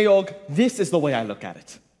 Georg, this is the way I look at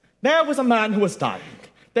it. There was a man who was dying.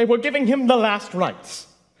 They were giving him the last rites.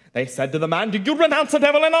 They said to the man, "Do you renounce the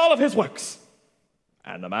devil and all of his works?"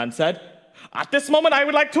 And the man said, "At this moment, I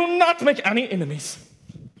would like to not make any enemies."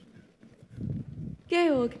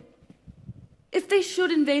 Georg, if they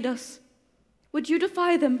should invade us, would you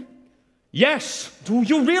defy them? Yes! Do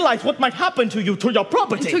you realize what might happen to you, to your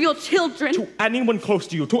property? And to your children? To anyone close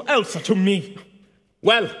to you, to Elsa, to me.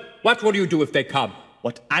 Well, what will you do if they come?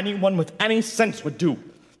 What anyone with any sense would do.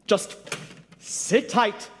 Just sit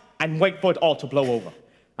tight and wait for it all to blow over.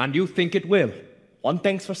 And you think it will? One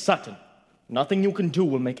thing's for certain. Nothing you can do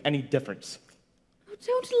will make any difference. Oh,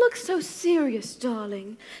 don't look so serious,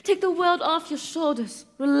 darling. Take the world off your shoulders.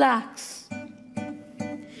 Relax.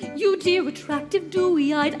 You dear, attractive,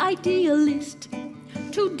 dewy-eyed idealist.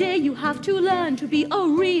 Today you have to learn to be a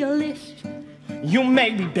realist. You may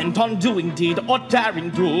be bent on doing deed or daring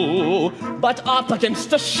do, but up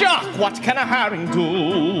against a shark, what can a herring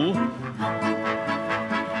do?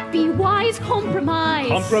 Be wise, compromise.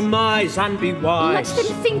 Compromise and be wise. Let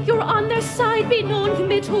them think you're on their side, be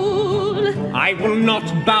non-committal. I will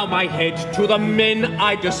not bow my head to the men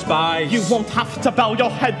I despise. You won't have to bow your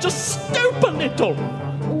head, just stoop a little.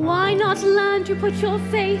 Why not learn to put your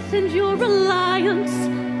faith and your reliance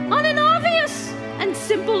on an obvious and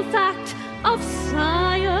simple fact of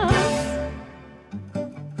science?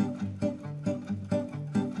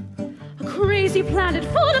 A crazy planet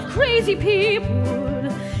full of crazy people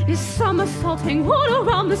is somersaulting all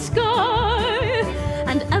around the sky,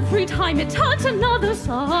 and every time it turns another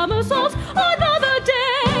somersault, another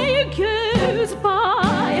day goes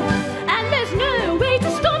by, and there's no way to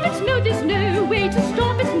stop it. No, there's no way to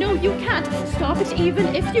stop it. No, you can't stop it even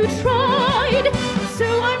if you tried. So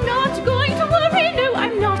I'm not going to worry. No,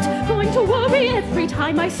 I'm not going to worry every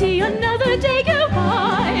time I see another day go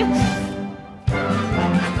by.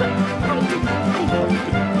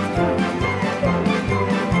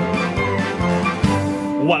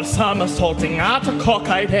 While somersaulting at a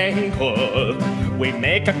cockeyed angle, we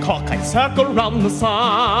make a cockeyed circle round the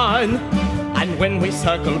sun. And when we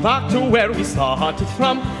circle back to where we started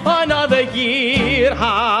from, another year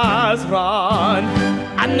has run.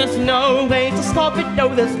 And there's no way to stop it,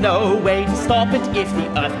 no, there's no way to stop it if the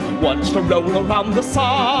earth wants to roll around the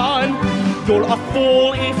sun. You're a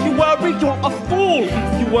fool if you worry, you're a fool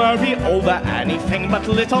if you worry over anything but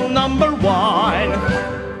little number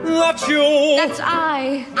one. That's you. That's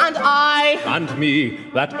I. And I. And me,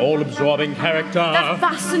 that all-absorbing character. That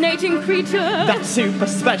fascinating creature. That super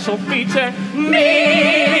special feature,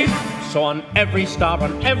 me. So on every star,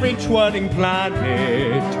 on every twirling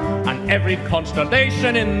planet, and every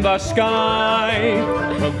constellation in the sky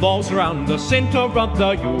revolves around the center of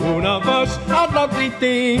the universe, a lovely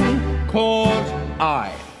thing called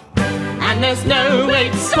I. And there's no way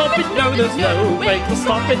to stop it, no, there's no way to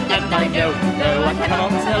stop it, and I don't know, I cannot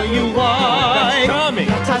tell you why. That's charming.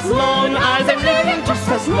 But as long as I'm living, just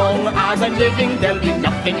as long as I'm living, there'll be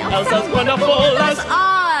nothing else as wonderful as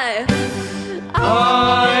I.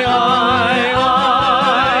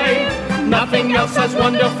 Nothing else as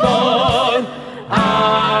wonderful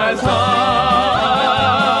as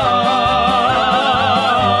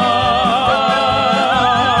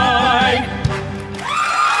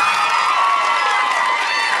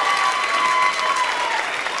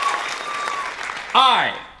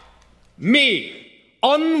Me.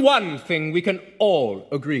 On one thing we can all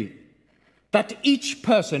agree. That each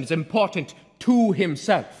person is important to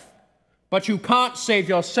himself. But you can't save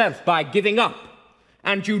yourself by giving up.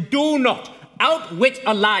 And you do not outwit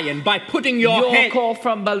a lion by putting your head... Your call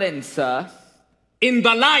from Berlin, sir. ...in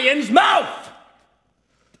the lion's mouth!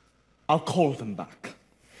 I'll call them back.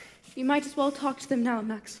 You might as well talk to them now,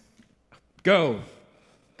 Max. Go.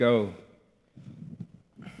 Go.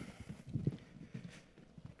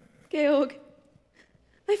 Georg,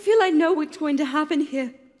 I feel I know what's going to happen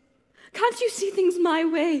here. Can't you see things my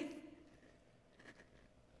way?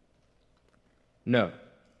 No.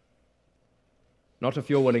 Not if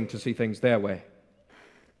you're willing to see things their way.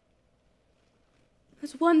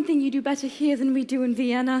 There's one thing you do better here than we do in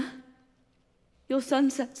Vienna. Your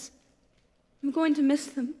sunsets. I'm going to miss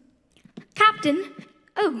them. Captain!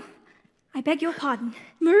 Oh, I beg your pardon.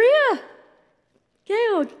 Maria!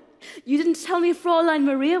 Georg, you didn't tell me Fräulein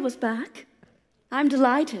Maria was back. I'm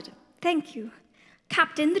delighted. Thank you.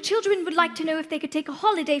 Captain, the children would like to know if they could take a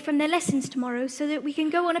holiday from their lessons tomorrow so that we can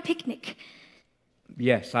go on a picnic.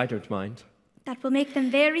 Yes, I don't mind. That will make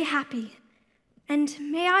them very happy. And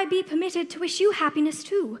may I be permitted to wish you happiness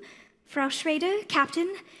too? Frau Schrader,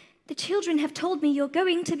 Captain, the children have told me you're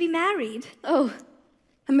going to be married. Oh,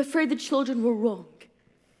 I'm afraid the children were wrong.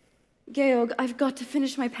 Georg, I've got to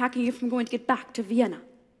finish my packing if I'm going to get back to Vienna.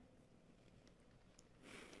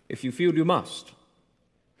 If you feel you must,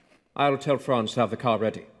 I'll tell Franz to have the car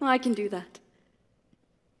ready. I can do that.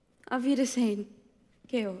 Auf Wiedersehen,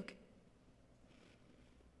 Georg.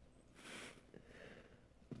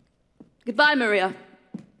 Goodbye, Maria.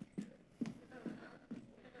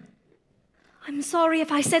 I'm sorry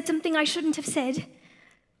if I said something I shouldn't have said.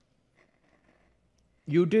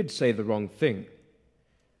 You did say the wrong thing,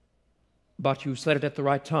 but you said it at the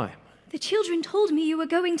right time. The children told me you were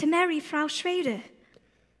going to marry Frau Schrader.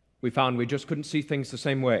 We found we just couldn't see things the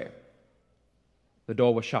same way. The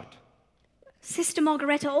door was shut. Sister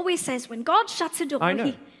Margareta always says when God shuts a door, I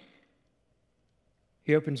know.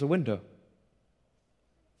 He opens a window.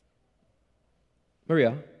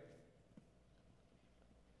 Maria,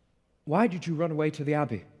 why did you run away to the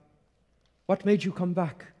Abbey? What made you come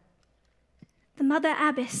back? The Mother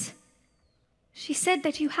Abbess. She said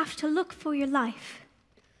that you have to look for your life.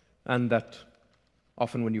 And that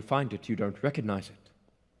often when you find it, you don't recognize it.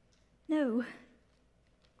 No.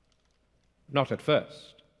 Not at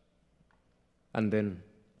first. And then,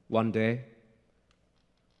 one day,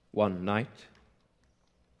 one night,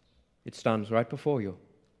 it stands right before you.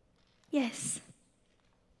 Yes.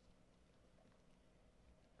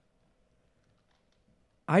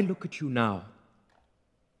 I look at you now,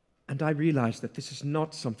 and I realize that this is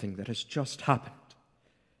not something that has just happened.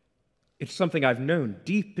 It's something I've known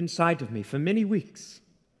deep inside of me for many weeks.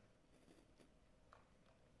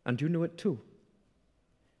 And you knew it too.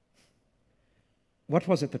 What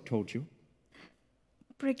was it that told you?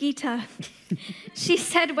 Brigitte. She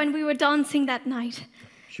said when we were dancing that night.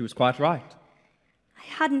 She was quite right. I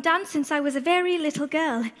hadn't danced since I was a very little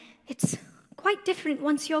girl. It's quite different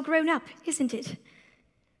once you're grown up, isn't it?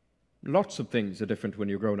 Lots of things are different when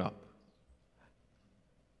you're grown up.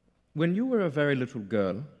 When you were a very little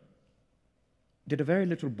girl, did a very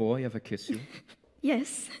little boy ever kiss you?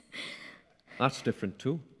 Yes. That's different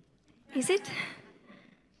too. Is it?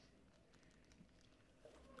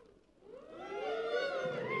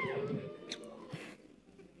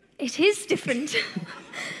 It is different.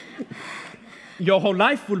 Your whole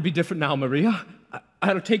life will be different now, Maria.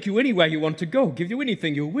 I'll take you anywhere you want to go, give you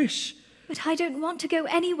anything you wish. But I don't want to go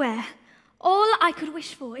anywhere. All I could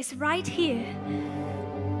wish for is right here.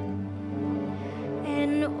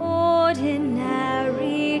 An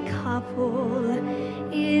ordinary couple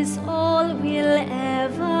is all we'll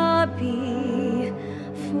ever be.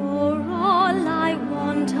 For all I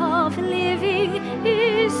want of living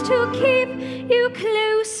is to keep you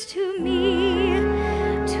close to me,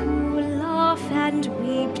 to laugh and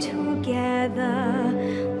weep together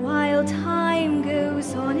while time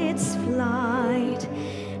goes on its flight,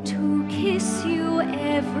 to kiss you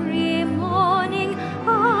every morning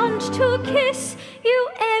and to kiss you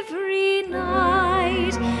every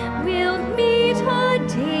night. We'll meet our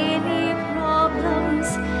daily problems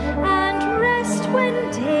and rest when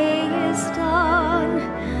day is done.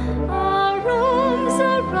 Our arms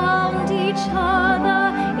around each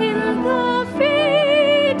other in the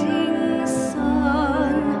fading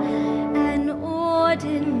sun. An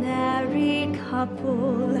ordinary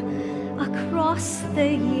couple, across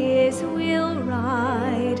the years we'll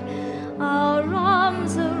ride, our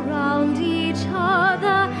arms around each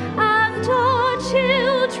other and our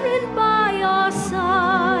children by our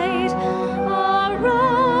side. Our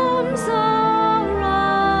arms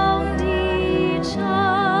around each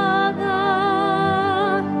other.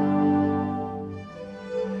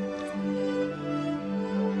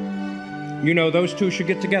 You know, those two should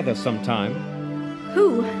get together sometime.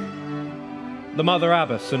 Who? The Mother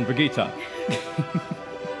Abbess and Brigitta.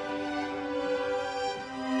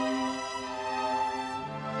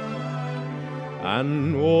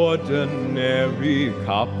 An ordinary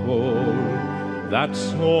couple,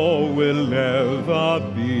 that's all we'll ever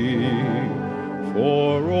be.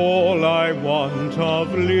 For all I want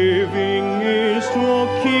of living is to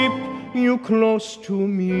keep you close to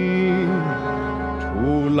me,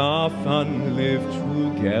 to laugh and live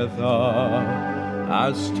together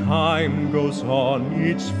as time goes on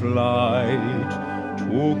its flight,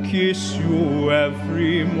 to kiss you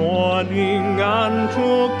every morning and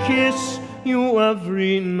to kiss you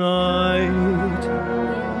every night.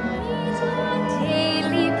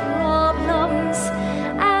 Daily problems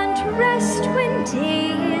and rest when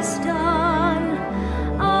day is done.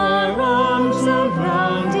 Our arms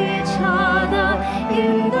around each other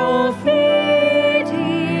in the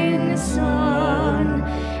fading sun.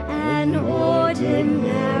 An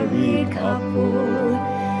ordinary couple,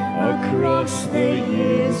 across the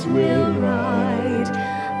years we'll ride,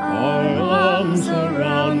 our arms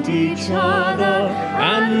around each other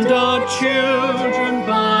and our children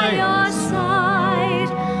by our side.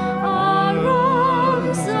 Our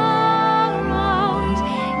arms around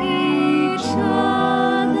each other.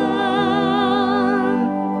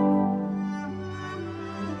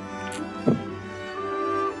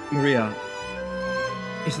 Maria,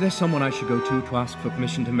 is there someone I should go to ask for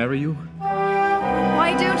permission to marry you?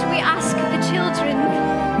 Why don't we ask the children?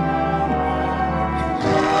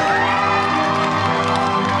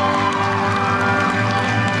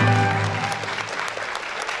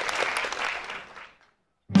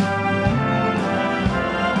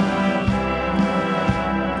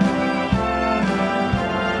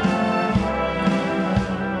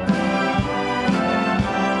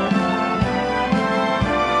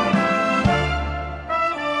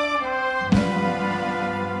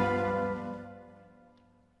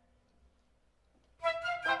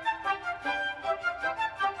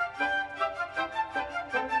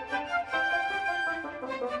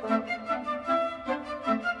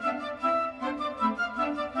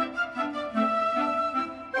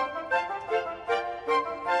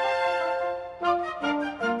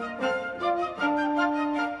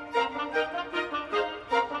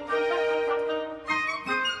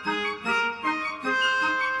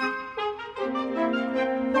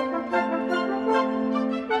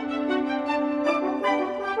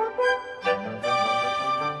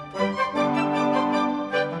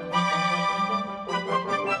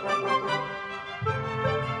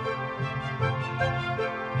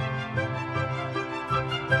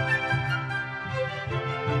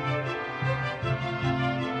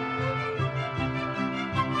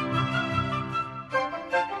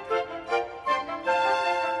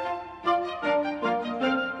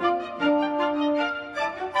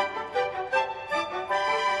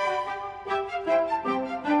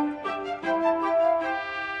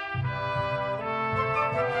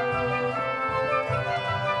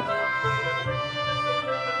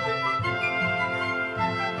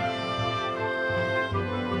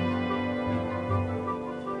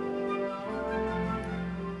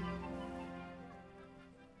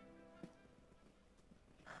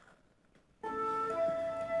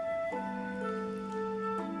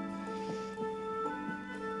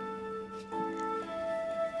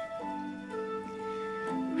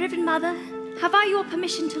 Reverend Mother, have I your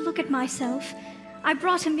permission to look at myself? I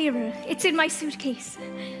brought a mirror. It's in my suitcase.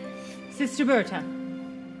 Sister Berta.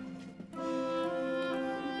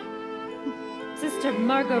 Sister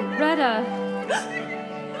Margareta.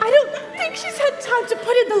 I don't think she's had time to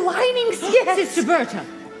put in the linings yet. Sister Berta,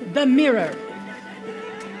 the mirror.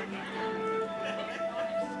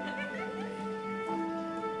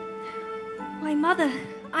 Why, Mother,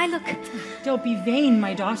 I look... Don't be vain,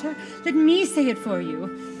 my daughter. Let me say it for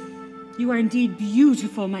you. You are indeed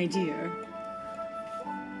beautiful, my dear.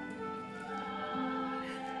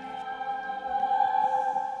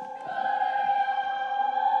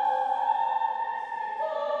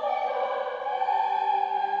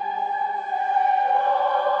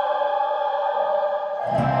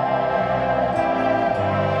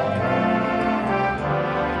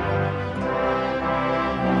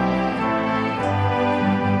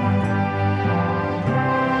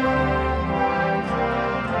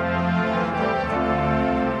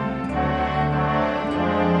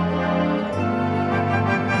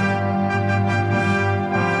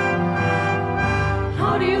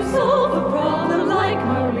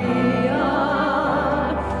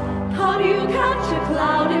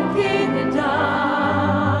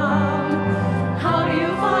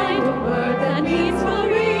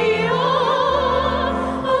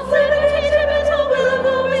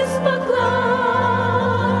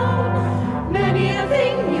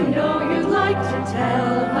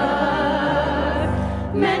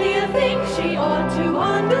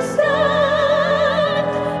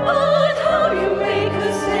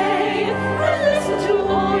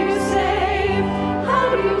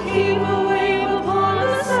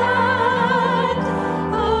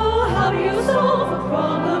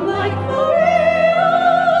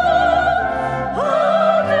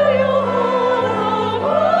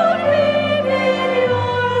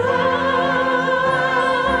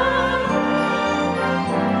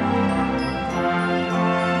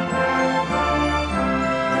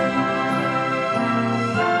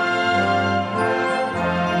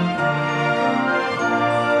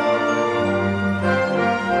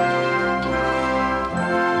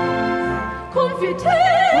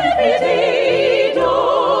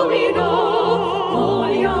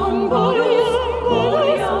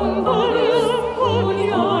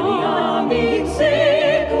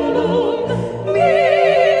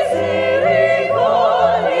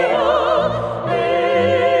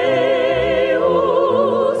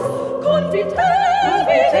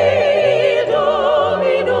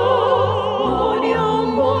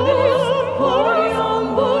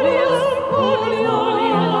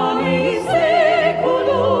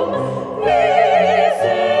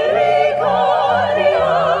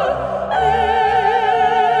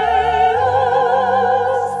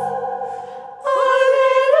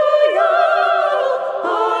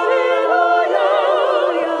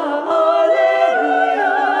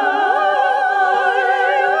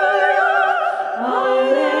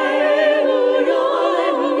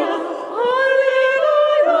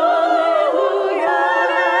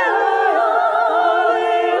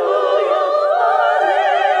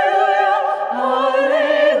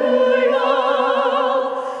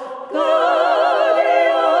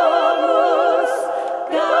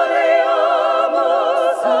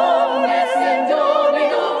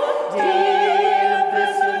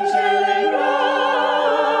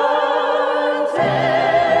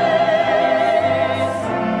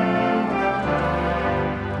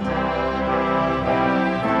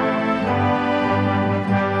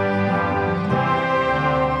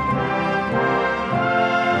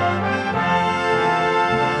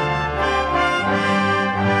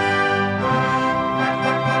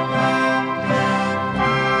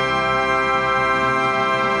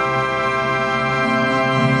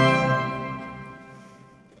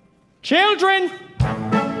 Children!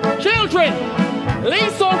 Children!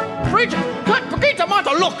 Liesel, Bridget, Kat, Brigitte, Martha,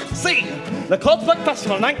 look! See! The Codsburg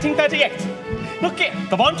Festival 1938. Look here,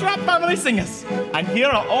 the Von Trapp family singers. And here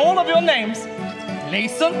are all of your names.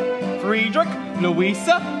 Liesel, Friedrich,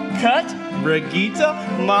 Louisa, Kurt, Brigitte,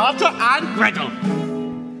 Martha, and Gretel.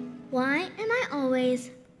 Why am I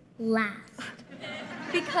always last?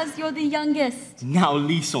 Because you're the youngest. Now,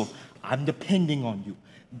 Liesel, I'm depending on you.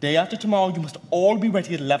 Day after tomorrow, you must all be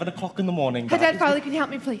ready at 11 o'clock in the morning. Cadet Farley, can you help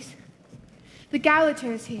me, please? The Gallater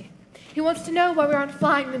is here. He wants to know why we aren't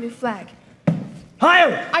flying the new flag.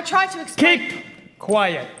 Higher! I tried to explain... Keep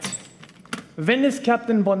quiet. When is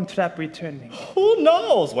Captain Von Trapp returning? Who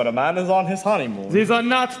knows when a man is on his honeymoon? These are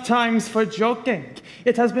not times for joking.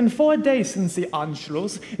 It has been 4 days since the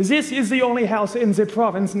Anschluss. This is the only house in the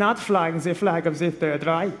province not flying the flag of the Third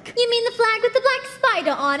Reich. You mean the flag with the black spot?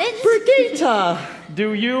 spider on it. Brigitte!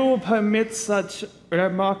 Do you permit such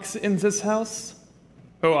remarks in this house?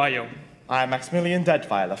 Who are you? I'm Maximilian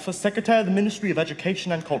Deadweiler, First Secretary of the Ministry of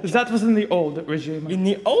Education and Culture. That was in the old regime. In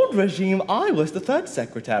the old regime, I was the third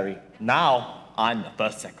secretary. Now, I'm the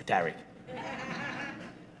first secretary.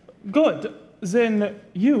 Good. Then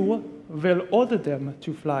you will order them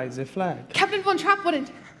to fly the flag. Captain Von Trapp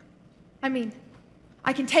wouldn't. I mean,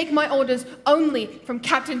 I can take my orders only from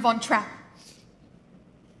Captain Von Trapp.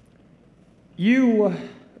 You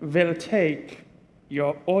will take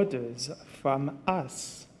your orders from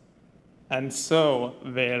us. And so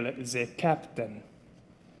will the captain.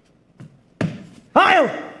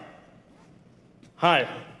 Heil! Hi.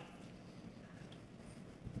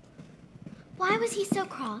 Why was he so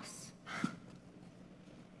cross?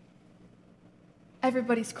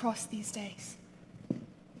 Everybody's cross these days.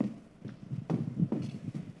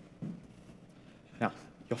 Now,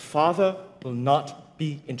 your father will not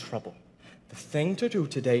be in trouble. The thing to do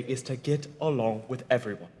today is to get along with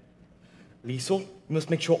everyone. Liesel, you must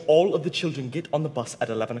make sure all of the children get on the bus at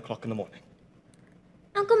 11 o'clock in the morning.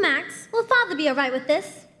 Uncle Max, will Father be all right with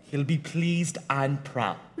this? He'll be pleased and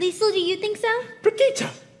proud. Liesel, do you think so? Brigitte,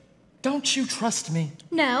 don't you trust me?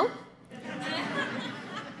 No.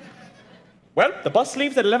 Well, the bus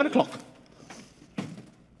leaves at 11 o'clock.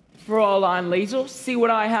 Fräulein Liesel, see what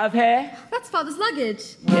I have here? That's Father's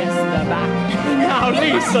luggage. Yes, they're back. Now,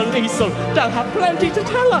 Liesel, they'll have plenty to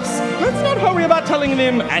tell us. Let's not hurry about telling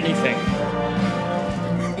them anything.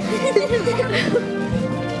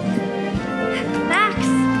 Max!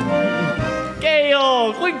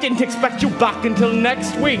 Georg, we didn't expect you back until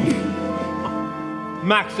next week.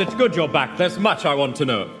 Max, it's good you're back. There's much I want to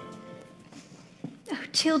know. Oh,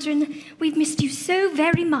 children, we've missed you so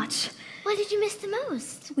very much. What did you miss the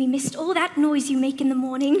most? We missed all that noise you make in the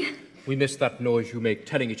morning. We missed that noise you make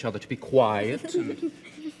telling each other to be quiet.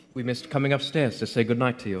 We missed coming upstairs to say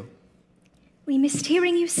goodnight to you. We missed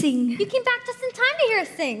hearing you sing. You came back just in time to hear us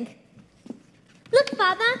sing. Look,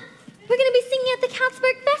 Father, we're going to be singing at the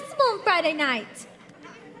Catsburg Festival on Friday night.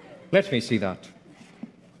 Let me see that.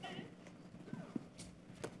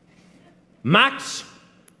 Max,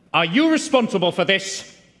 are you responsible for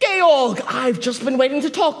this? Georg, I've just been waiting to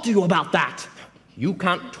talk to you about that. You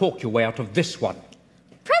can't talk your way out of this one.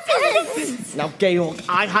 Presents! Now, Georg,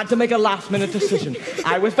 I had to make a last-minute decision.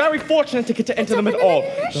 I was very fortunate to get to enter them at all.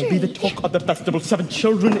 They'll be the talk of the festival. 7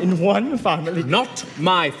 children in one family. Not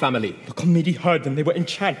my family. The committee heard them. They were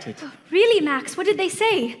enchanted. Oh, really, Max? What did they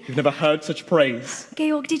say? You've never heard such praise.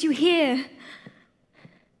 Georg, did you hear?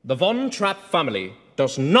 The Von Trapp family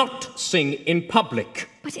does not sing in public.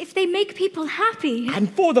 But if they make people happy...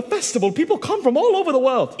 And for the festival, people come from all over the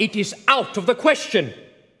world. It is out of the question.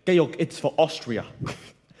 Georg, it's for Austria.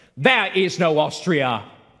 There is no Austria.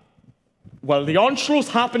 Well, the Anschluss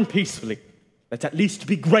happened peacefully. Let's at least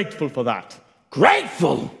be grateful for that.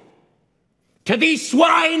 Grateful? To these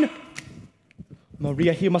swine?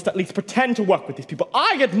 Maria here must at least pretend to work with these people.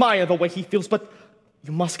 I admire the way he feels, but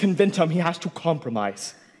you must convince him he has to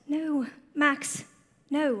compromise. No, Max,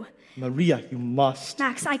 no. Maria, you must.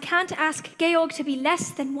 Max, I can't ask Georg to be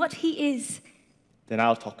less than what he is. Then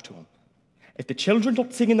I'll talk to him. If the children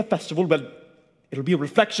don't sing in the festival, well, it'll be a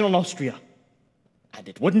reflection on Austria. And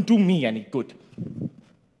it wouldn't do me any good.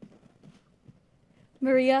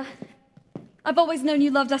 Maria, I've always known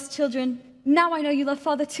you loved us children. Now I know you love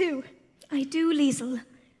Father too. I do, Liesel.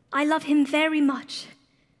 I love him very much.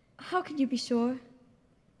 How can you be sure?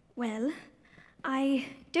 Well, I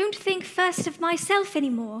don't think first of myself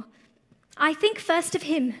anymore. I think first of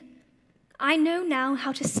him. I know now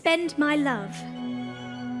how to spend my love.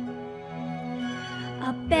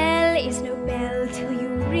 A bell is no bell till you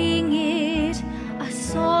ring it. A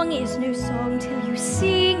song is no song till you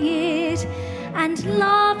sing it. And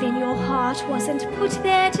love in your heart wasn't put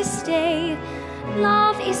there to stay.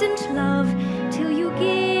 Love isn't love till you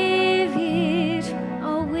give it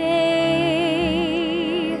away.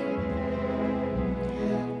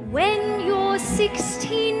 When you're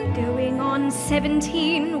 16, going on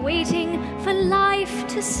 17, waiting for life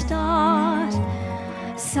to start,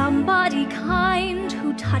 somebody kind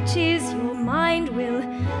who touches your mind will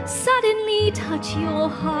suddenly touch your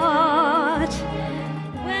heart.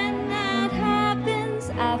 When that happens,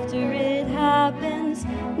 after it happens,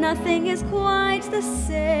 nothing is quite the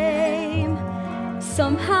same.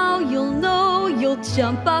 Somehow you'll know, you'll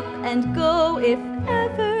jump up and go if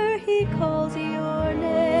ever he calls your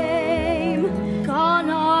name. Gone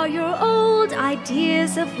are your old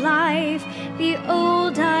ideas of life, the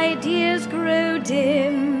old ideas grow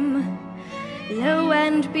dim. Lo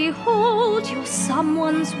and behold, you're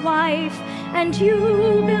someone's wife, and you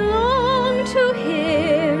belong to him.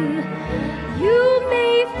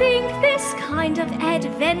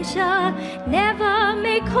 adventure never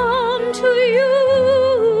may come to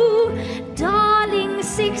you. Darling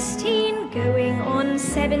 16, going on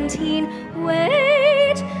 17,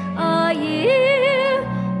 wait a year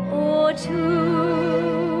or two.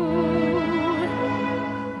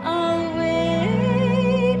 I'll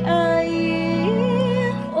wait a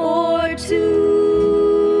year or two.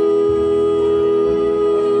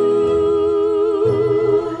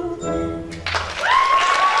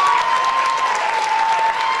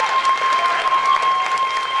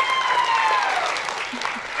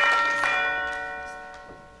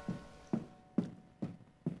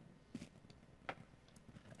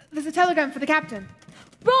 There's a telegram for the captain.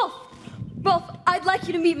 Rolf! Rolf, I'd like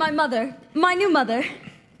you to meet my mother. My new mother.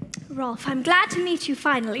 Rolf, I'm glad to meet you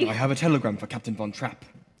finally. I have a telegram for Captain Von Trapp.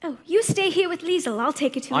 Oh, you stay here with Liesel. I'll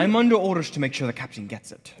take it to him. I'm under orders to make sure the captain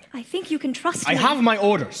gets it. I think you can trust me. I have my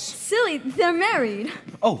orders. Silly, they're married.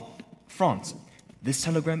 Oh, Franz, this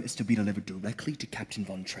telegram is to be delivered directly to Captain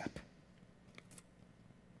Von Trapp.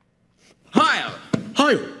 Hi!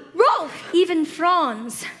 Hi! Rolf! Even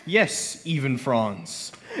Franz. Yes, even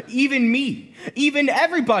Franz. Even me. Even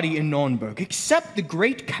everybody in Nürnberg, except the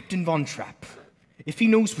great Captain Von Trapp. If he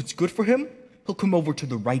knows what's good for him, he'll come over to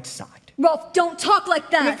the right side. Rolf, don't talk like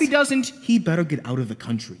that! And if he doesn't, he better get out of the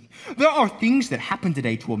country. There are things that happen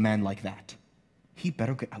today to a man like that. He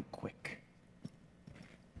better get out quick.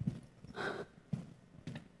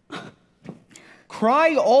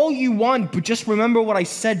 Cry all you want, but just remember what I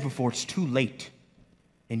said before it's too late.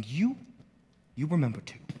 And you remember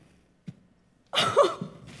too.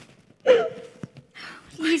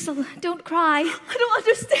 Liesel, don't cry. I don't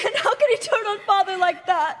understand. How can he turn on Father like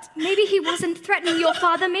that? Maybe he wasn't threatening your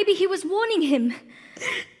father. Maybe he was warning him.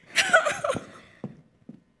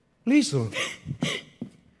 Liesel.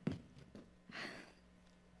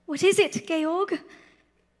 What is it, Georg?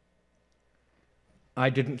 I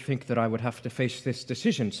didn't think that I would have to face this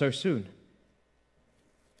decision so soon.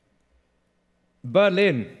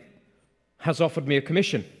 Berlin has offered me a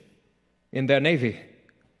commission in their navy.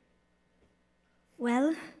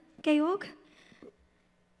 Well, Georg?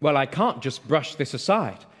 Well, I can't just brush this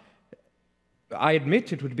aside. I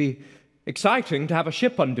admit it would be exciting to have a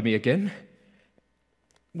ship under me again.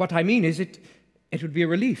 What I mean is it would be a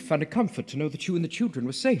relief and a comfort to know that you and the children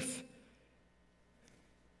were safe.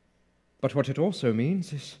 But what it also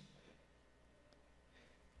means is...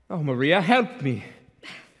 Oh, Maria, help me.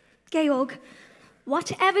 Georg,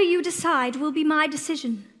 whatever you decide will be my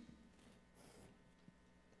decision.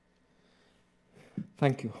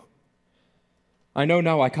 Thank you. I know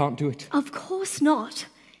now I can't do it. Of course not.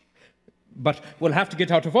 But we'll have to get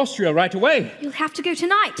out of Austria right away. You'll have to go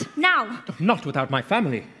tonight, now. Not without my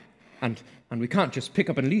family. And we can't just pick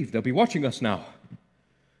up and leave. They'll be watching us now.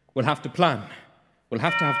 We'll have to plan. We'll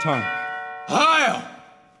have to have time. Higher!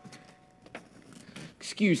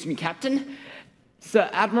 Excuse me, Captain. Sir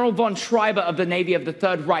Admiral von Schreiber of the Navy of the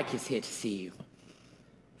Third Reich is here to see you.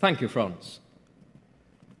 Thank you, Franz.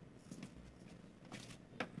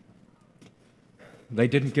 They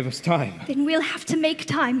didn't give us time. Then we'll have to make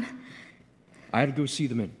time. I'll go see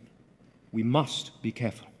them in. We must be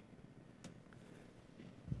careful.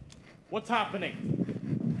 What's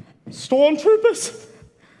happening? Stormtroopers?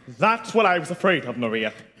 That's what I was afraid of,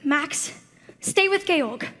 Maria. Max, stay with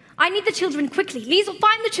Georg. I need the children quickly. Liesel,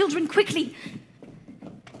 find the children quickly.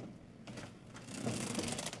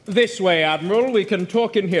 This way, Admiral. We can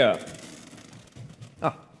talk in here.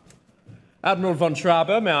 Admiral von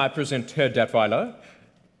Schreiber, may I present Herr Detweiler?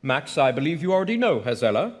 Max, I believe you already know Herr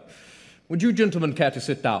Zeller. Would you gentlemen care to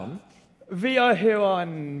sit down? We are here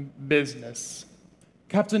on business.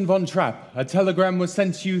 Captain Von Trapp, a telegram was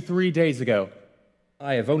sent to you 3 days ago.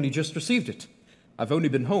 I have only just received it. I've only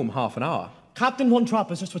been home half an hour. Captain Von Trapp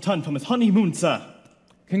has just returned from his honeymoon, sir.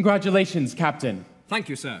 Congratulations, Captain. Thank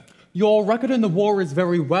you, sir. Your record in the war is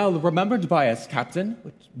very well remembered by us, Captain.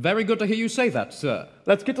 It's very good to hear you say that, sir.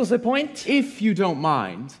 Let's get to the point, if you don't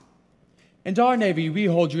mind. In our Navy, we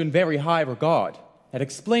hold you in very high regard. That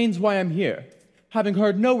explains why I'm here. Having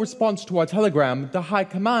heard no response to our telegram, the High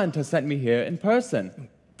Command has sent me here in person.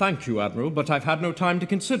 Thank you, Admiral, but I've had no time to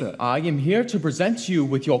consider. I am here to present you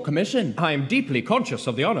with your commission. I am deeply conscious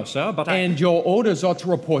of the honor, sir, but And your orders are to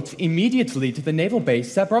report immediately to the naval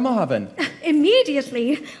base at Bremerhaven.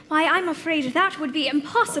 Immediately? Why, I'm afraid that would be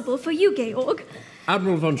impossible for you, Georg.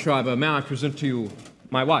 Admiral von Schreiber, may I present to you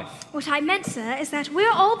my wife? What I meant, sir, is that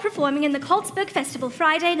we're all performing in the Kolzberg Festival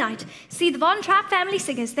Friday night. See the Von Trapp family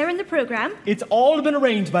singers. They're in the program. It's all been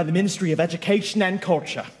arranged by the Ministry of Education and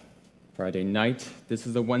Culture. Friday night, this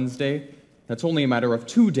is a Wednesday. That's only a matter of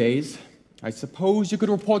 2 days. I suppose you could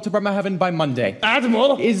report to Bremerhaven by Monday.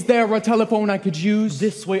 Admiral! Is there a telephone I could use?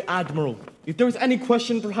 This way, Admiral. If there is any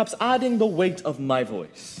question, perhaps adding the weight of my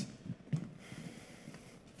voice.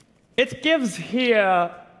 It gives here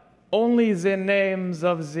only the names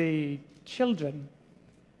of the children.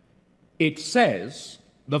 It says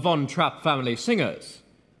the Von Trapp family singers,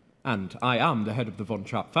 and I am the head of the Von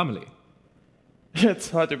Trapp family. It's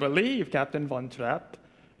hard to believe, Captain Von Trapp.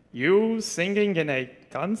 You singing in a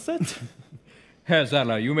concert? Herr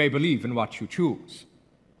Zeller, you may believe in what you choose.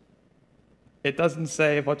 It doesn't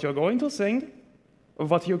say what you're going to sing, or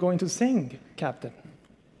what you're going to sing, Captain.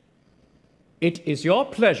 It is your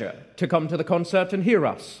pleasure to come to the concert and hear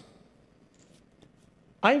us.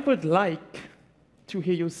 I would like to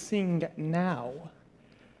hear you sing now.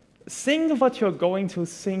 Sing what you're going to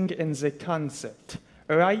sing in the concert,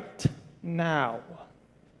 right now.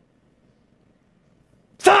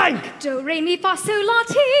 Sing! Do, re, mi, fa, sol, la,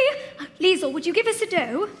 ti. Liesel, would you give us a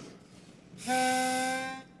do?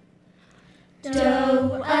 Do,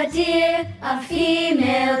 a deer, a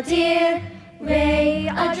female deer. Re,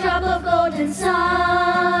 a drop of golden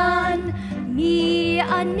sun. Me,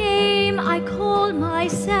 a name I call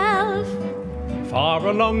myself. Far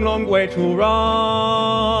a long, long way to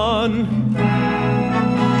run.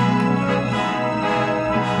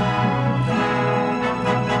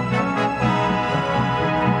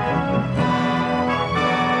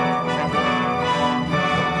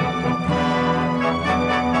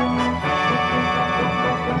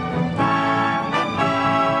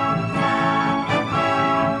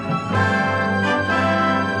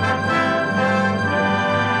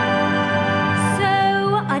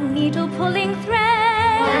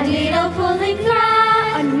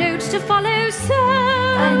 To follow, so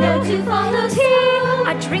I know to follow tea.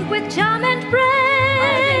 A drink with jam and bread.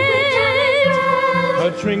 A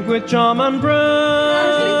drink with jam and bread. A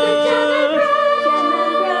drink with jam and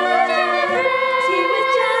bread. Tea with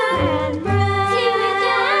jam and bread. Tea with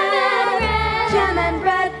jam and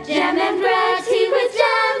bread. Jam and bread. Tea with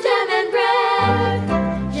jam and bread.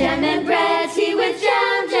 Jam and bread. Tea with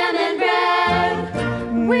jam and bread.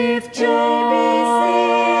 With JBC.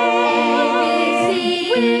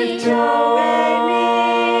 With do, re, mi.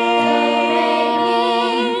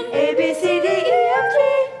 A, B, C, D, E, F, G.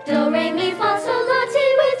 Do, re, mi, fa, sol, la, ti.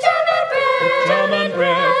 With jam and bread. Jam and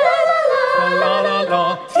bread. La la la.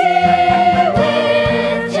 Tea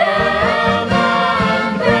with jam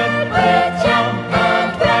and bread. With jam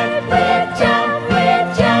and bread. With jam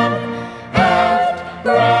and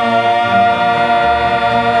bread.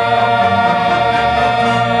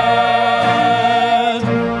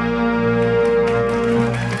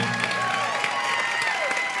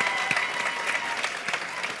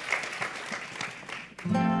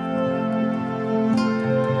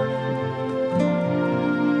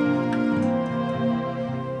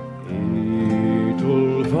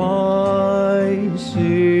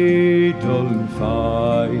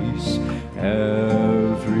 Edelweiss,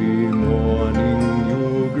 every morning you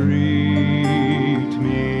greet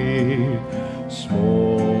me,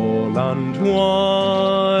 small and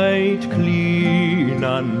white, clean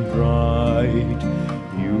and bright.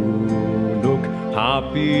 You look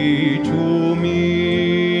happy to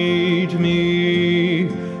meet me,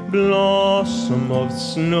 blossom of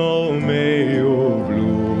snow, may you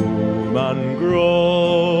bloom and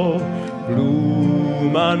grow,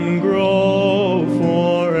 bloom and grow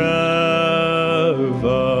forever.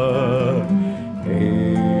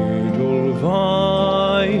 Edelweiss,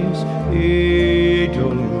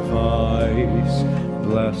 Edelweiss,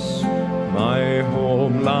 bless my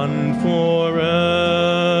homeland forever.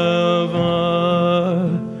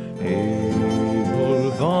 Edelweiss,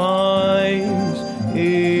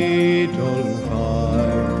 Edelweiss,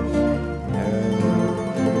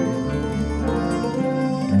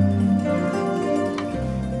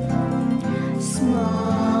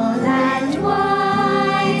 small and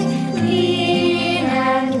white, clean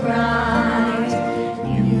and bright.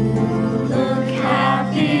 You look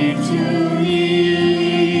happy to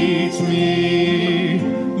meet me.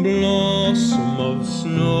 blossom of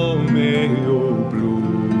snow, may you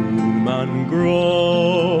bloom and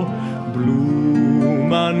grow,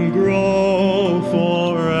 bloom and grow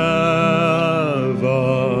forever.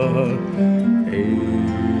 Edelweiss,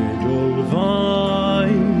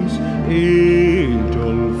 Edelweiss,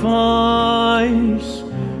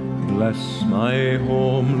 bless my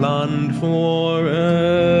homeland forever.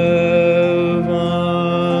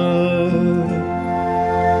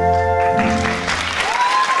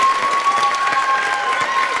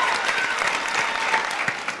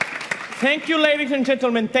 Thank you, ladies and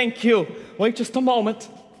gentlemen, thank you. Wait just a moment.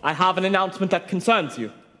 I have an announcement that concerns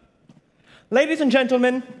you. Ladies and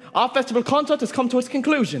gentlemen, our festival concert has come to its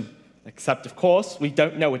conclusion. Except, of course, we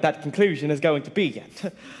don't know what that conclusion is going to be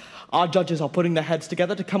yet. Our judges are putting their heads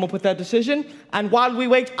together to come up with their decision, and while we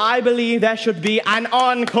wait, I believe there should be an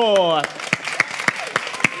encore.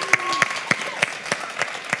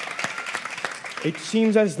 It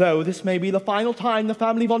seems as though this may be the final time the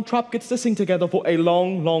family Von Trapp gets to sing together for a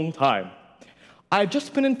long, long time. I've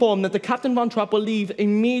just been informed that the Captain Von Trapp will leave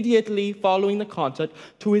immediately following the concert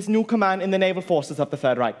to his new command in the naval forces of the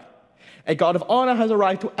Third Reich. A guard of honor has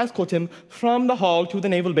arrived to escort him from the hall to the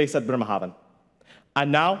naval base at Bremerhaven.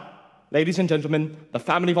 And now, ladies and gentlemen, the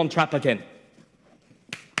family Von Trapp again.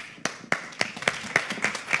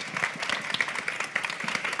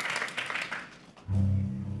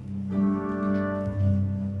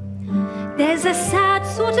 There's a sad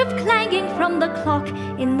sort of clanging from the clock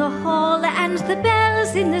in the hall, and the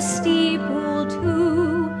bells in the steeple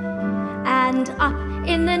too. And up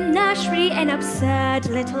in the nursery, an absurd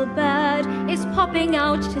little bird is popping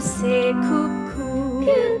out to say cuckoo.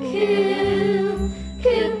 Cuckoo,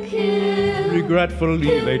 cuckoo.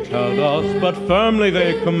 Regretfully they tell us, but firmly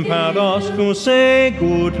they compelled us to say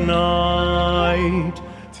good night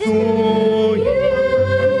to you.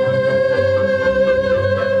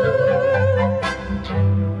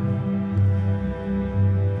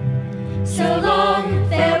 So long,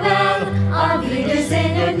 farewell, auf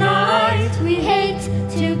Wiedersehen, good night. We hate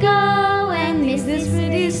to go and miss this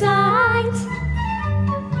pretty sight.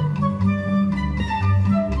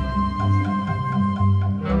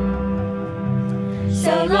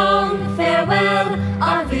 So long, farewell,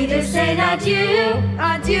 auf Wiedersehen, adieu.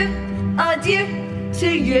 Adieu, adieu, to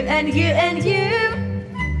you and you and you.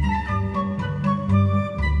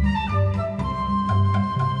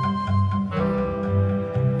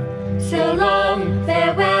 So long,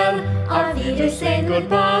 farewell, auf Wiedersehen,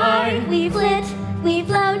 goodbye. We flit, we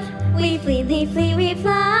float, we flee, we flee, we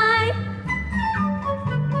fly.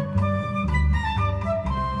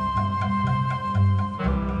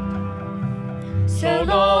 So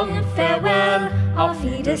long, farewell, auf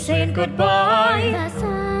Wiedersehen, goodbye. The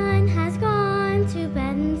sun has gone to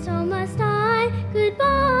bed and so must I. Goodbye.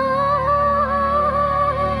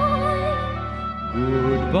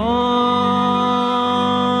 Goodbye.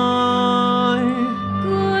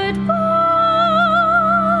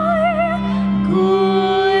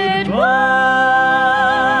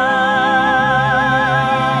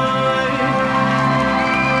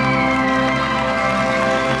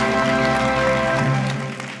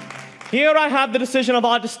 Here I have the decision of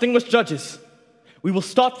our distinguished judges. We will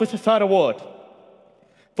start with the third award.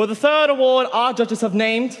 For the third award, our judges have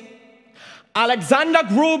named Alexander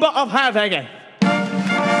Gruber of Herwegen.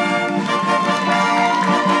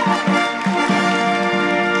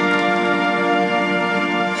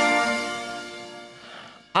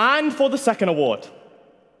 And for the second award,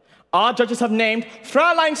 our judges have named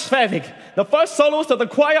Fräulein Svevig, the first soloist of the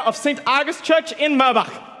choir of St. August Church in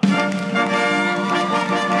Merbach.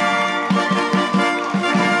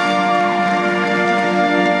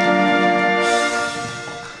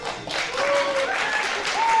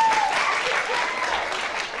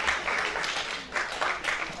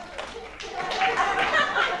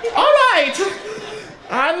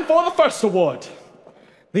 And for the first award,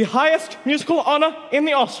 the highest musical honor in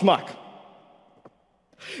the Ostmark,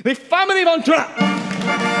 the family Von Trapp. The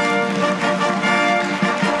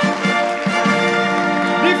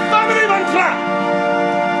family Von Trapp.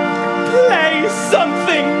 Play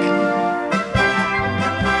something.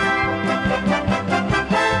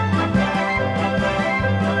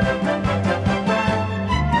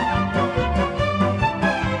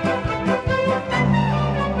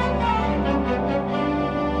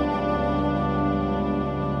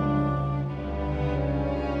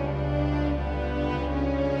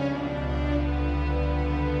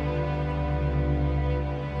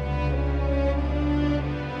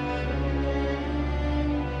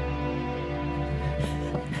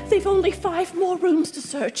 They've only 5 more rooms to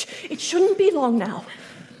search. It shouldn't be long now.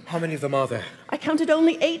 How many of them are there? I counted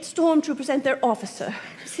only 8 stormtroopers and their officer.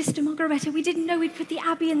 Sister Margareta, we didn't know we'd put the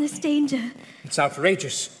Abbey in this danger. It's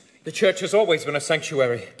outrageous. The church has always been a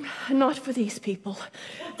sanctuary. Not for these people.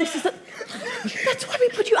 This is a... That's why we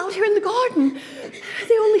put you out here in the garden.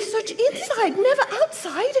 They only search inside, never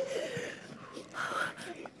outside.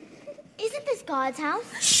 Isn't this God's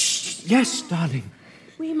house? Shh. Yes, darling.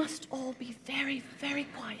 We must all be very, very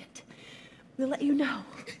quiet. We'll let you know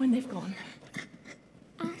when they've gone.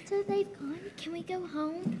 After they've gone, can we go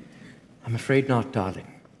home? I'm afraid not, darling.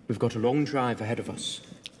 We've got a long drive ahead of us.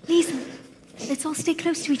 Lisa, let's all stay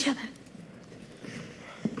close to each other.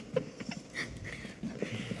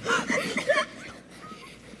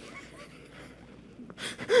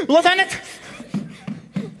 Lieutenant!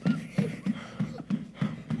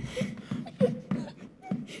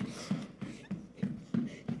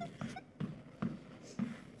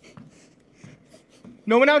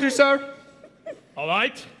 No one out here, sir? All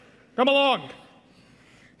right, come along.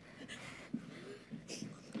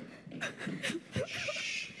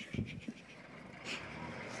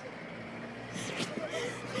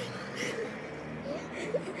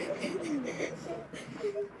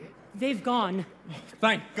 They've gone.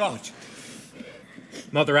 Thank God.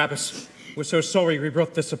 Mother Abbess, we're so sorry we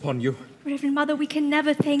brought this upon you. Reverend Mother, we can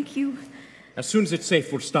never thank you. As soon as it's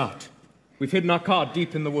safe, we'll start. We've hidden our car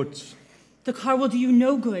deep in the woods. The car will do you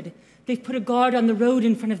no good. They've put a guard on the road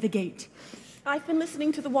in front of the gate. I've been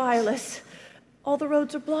listening to the wireless. All the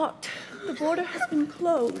roads are blocked. The border has been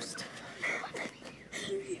closed.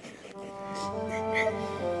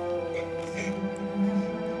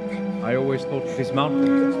 I always thought of these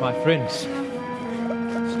mountains as my friends,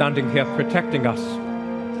 standing here protecting us.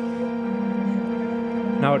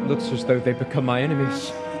 Now it looks as though they've become my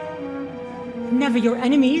enemies. Never your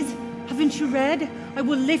enemies. Haven't you read? I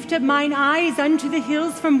will lift up mine eyes unto the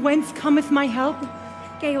hills from whence cometh my help.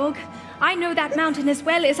 Georg, I know that mountain as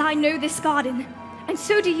well as I know this garden. And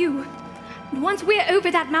so do you. And once we're over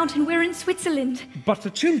that mountain, we're in Switzerland. But the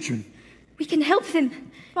children? We can help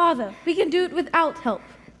them. Father, we can do it without help.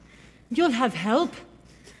 You'll have help,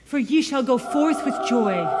 for ye shall go forth with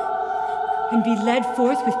joy, and be led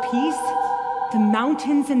forth with peace. The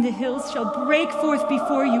mountains and the hills shall break forth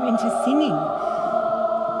before you into singing.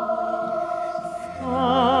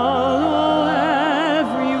 Follow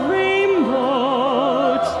every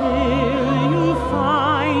rainbow till you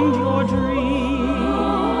find your dream,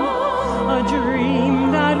 a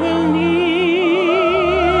dream that will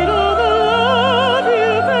need all the love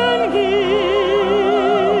you can give.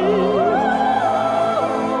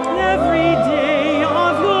 Every day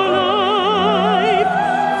of your life,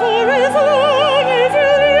 for as long as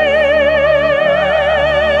you live,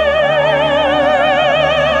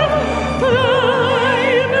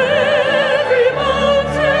 climb every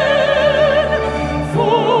mountain,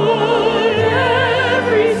 ford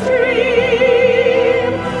every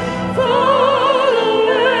stream, follow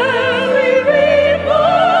every rainbow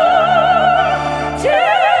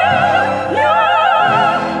till you find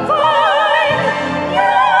your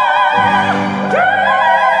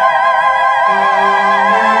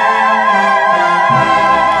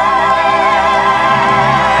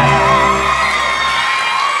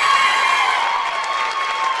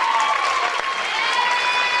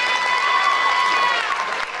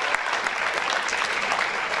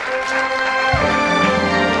dream.